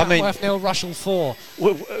 Tamworth 0, Russell 4.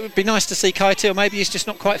 It would be nice to see Kai Till. Maybe he's just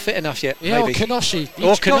not quite fit enough yet. Yeah, maybe. or Kenoshi.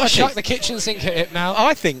 You've got to chuck the kitchen sink at it now.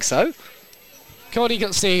 I think so. Cody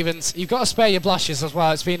Cook-Stevens, you've got to spare your blushes as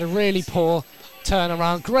well. It's been a really poor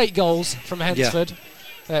turnaround. Great goals from Hednesford.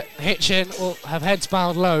 Hitchin will have heads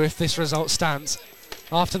bowed low if this result stands.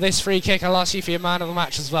 After this free kick, I'll ask you for your man of the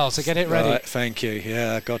match as well, so get it ready. Right, thank you.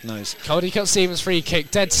 Yeah, God knows. Cody Cook-Stevens free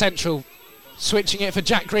kick, dead central. Switching it for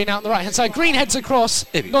Jack Green out on the right-hand side. Green heads across,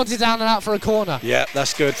 nodded down and out for a corner. Yeah,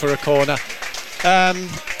 that's good for a corner.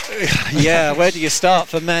 Yeah, where do you start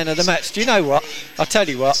for man of the match? Do you know what? I'll tell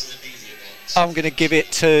you what. I'm going to give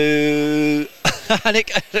it to... and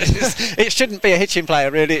it shouldn't be a Hitchin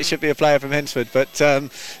player, really. It should be a player from Hednesford. But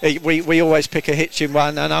we always pick a Hitchin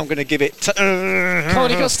one, and I'm going to give it to...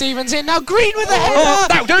 Corny got Stevens in. Now Green with the header.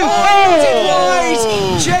 That'll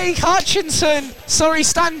do. Jake Hutchinson. Sorry,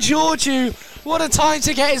 Stan Georgiou. What a time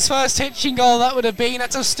to get his first Hitchin goal that would have been.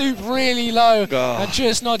 Had to stoop really low and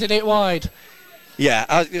just nodded it wide.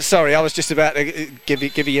 Yeah, sorry, I was just about to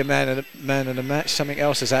give you a man of the match. Something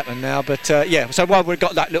else has happened now, but yeah. So while we've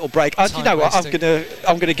got that little break, you know what?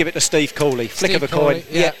 I'm gonna give it to Steve Cooley. Flick of a coin.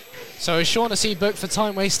 Yeah. So Shaughnessy booked for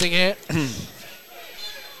time wasting here,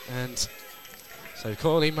 and so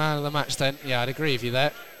Cooley man of the match then. Yeah, I'd agree with you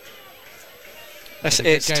there.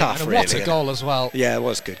 It's tough, and really. What a goal as well. Yeah, it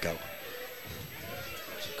was a good goal.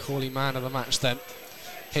 Cooley man of the match then.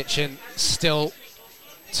 Hitchin still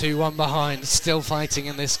 2-1 behind, still fighting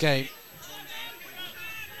in this game.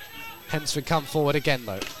 Hednesford come forward again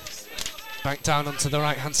though. Back down onto the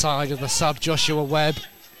right hand side of the sub, Joshua Webb.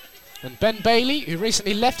 And Ben Bailey, who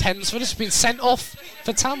recently left Hednesford, has been sent off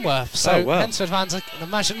for Tamworth. So Hednesford fans, I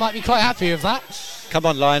imagine, might be quite happy with that. Come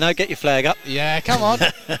on, Lino, get your flag up. Yeah, come on.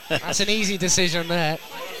 That's an easy decision there.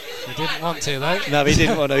 He didn't want to though. No, he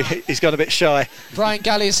didn't want to. He's got a bit shy. Brian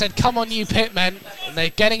Gallier said, come on you pitmen. And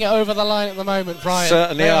they're getting it over the line at the moment, Brian.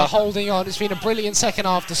 Certainly they are. are holding on. It's been a brilliant second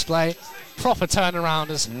half display. Proper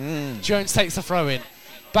turnaround as Jones takes the throw in.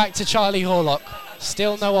 Back to Charlie Horlock.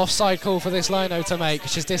 Still no offside call for this lino to make,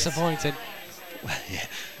 which is disappointing. Yeah.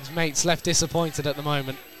 His mate's left disappointed at the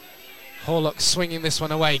moment. Horlock swinging this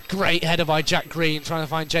one away. Great header by Jack Green, trying to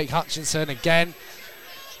find Jake Hutchinson again.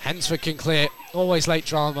 Hednesford can clear. Always late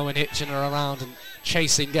drama when Hitchin are around and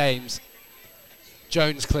chasing games.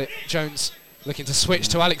 Jones looking to switch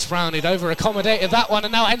to Alex Brown. He'd over accommodated that one,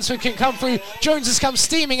 and now Hednesford can come through. Jones has come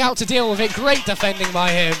steaming out to deal with it. Great defending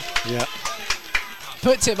by him. Yeah.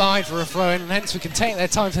 Puts it behind for a throw in, and Hednesford can take their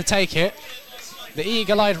time to take it. The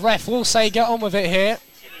eagle-eyed ref will say get on with it here.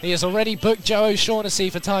 He has already booked Joe O'Shaughnessy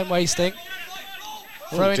for time wasting.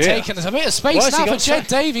 Throw in taken. There's a bit of space now for Jed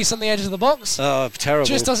Davies on the edge of the box. Oh, terrible.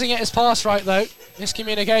 Just doesn't get his pass right though.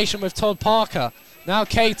 Miscommunication with Todd Parker. Now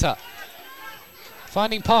Cater.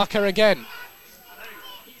 Finding Parker again.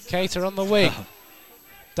 Cater on the wing.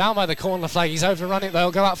 Down by the corner flag. He's overrun it though.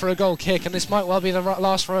 He'll go out for a goal kick, and this might well be the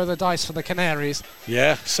last throw of the dice for the Canaries.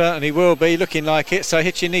 Yeah, certainly will be. Looking like it. So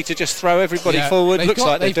Hitchin need to just throw everybody forward. Looks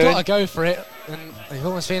like they've got to go for it, and they've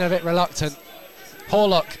almost been a bit reluctant.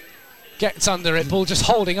 Horlock gets under it. Ball just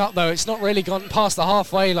holding up though. It's not really gone past the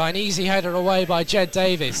halfway line. Easy header away by Jed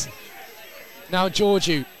Davies. Now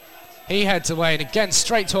Georgiou. He heads away, and again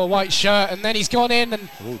straight to a white shirt, and then he's gone in, and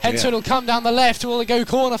Hednesford will come down the left. Will it go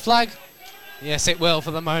corner flag? Yes, it will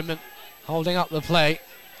for the moment. Holding up the play.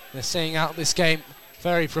 They're seeing out this game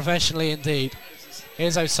very professionally indeed.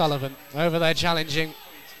 Here's O'Sullivan over there challenging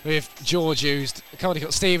with Georgiou.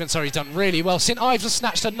 Caldecott Stevens, done really well. St Ives has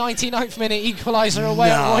snatched a 99th minute equaliser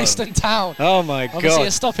away at Royston Town. Oh my God. Obviously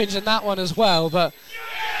a stoppage in that one as well, but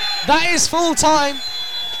that is full time.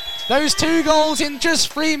 Those 2 goals in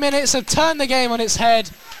just 3 minutes have turned the game on its head,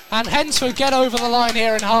 and Hednesford get over the line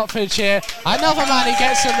here in Hertfordshire. Another man who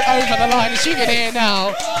gets them over the line, as you can hear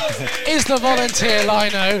now, is the volunteer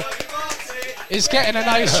lino. Is getting a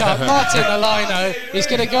nice shot. Martin the lino is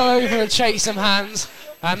going to go over and shake some hands,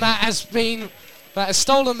 and that has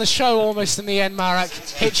stolen the show almost in the end, Marek.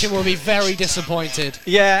 Hitchin will be very disappointed.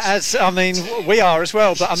 Yeah, we are as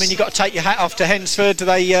well. But you've got to take your hat off to Hednesford.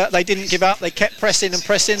 They didn't give up. They kept pressing and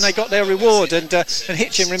pressing. They got their reward, and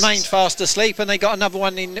Hitchin remained fast asleep, and they got another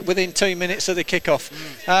one within 2 minutes of the kick-off.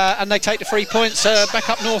 And they take the 3 points back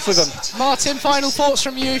up north with them. Martin, final thoughts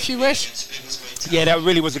from you, if you wish. Yeah, that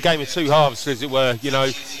really was a game of 2 halves, as it were.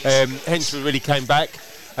 Hednesford really came back.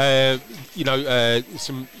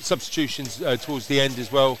 Some substitutions towards the end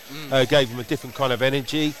as well gave them a different kind of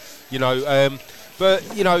energy, in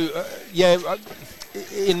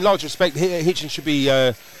large respect, Hitchin should be,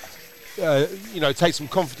 take some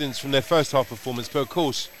confidence from their first half performance, but of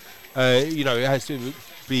course, it has to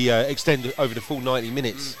be extended over the full 90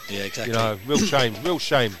 minutes. Yeah, exactly. Real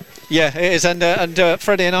shame. Yeah, it is, and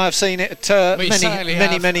Freddie and I have seen it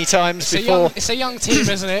many times before. It's a young team,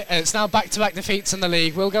 isn't it? And it's now back-to-back defeats in the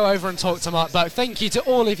league. We'll go over and talk to Mark Burke. Thank you to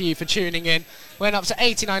all of you for tuning in. Went up to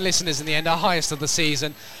 89 listeners in the end, our highest of the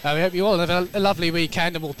season. We hope you all have a lovely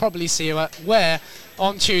weekend, and we'll probably see you at Ware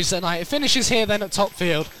on Tuesday night. It finishes here then at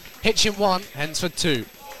Topfield. Hitchin 1, Hednesford 2.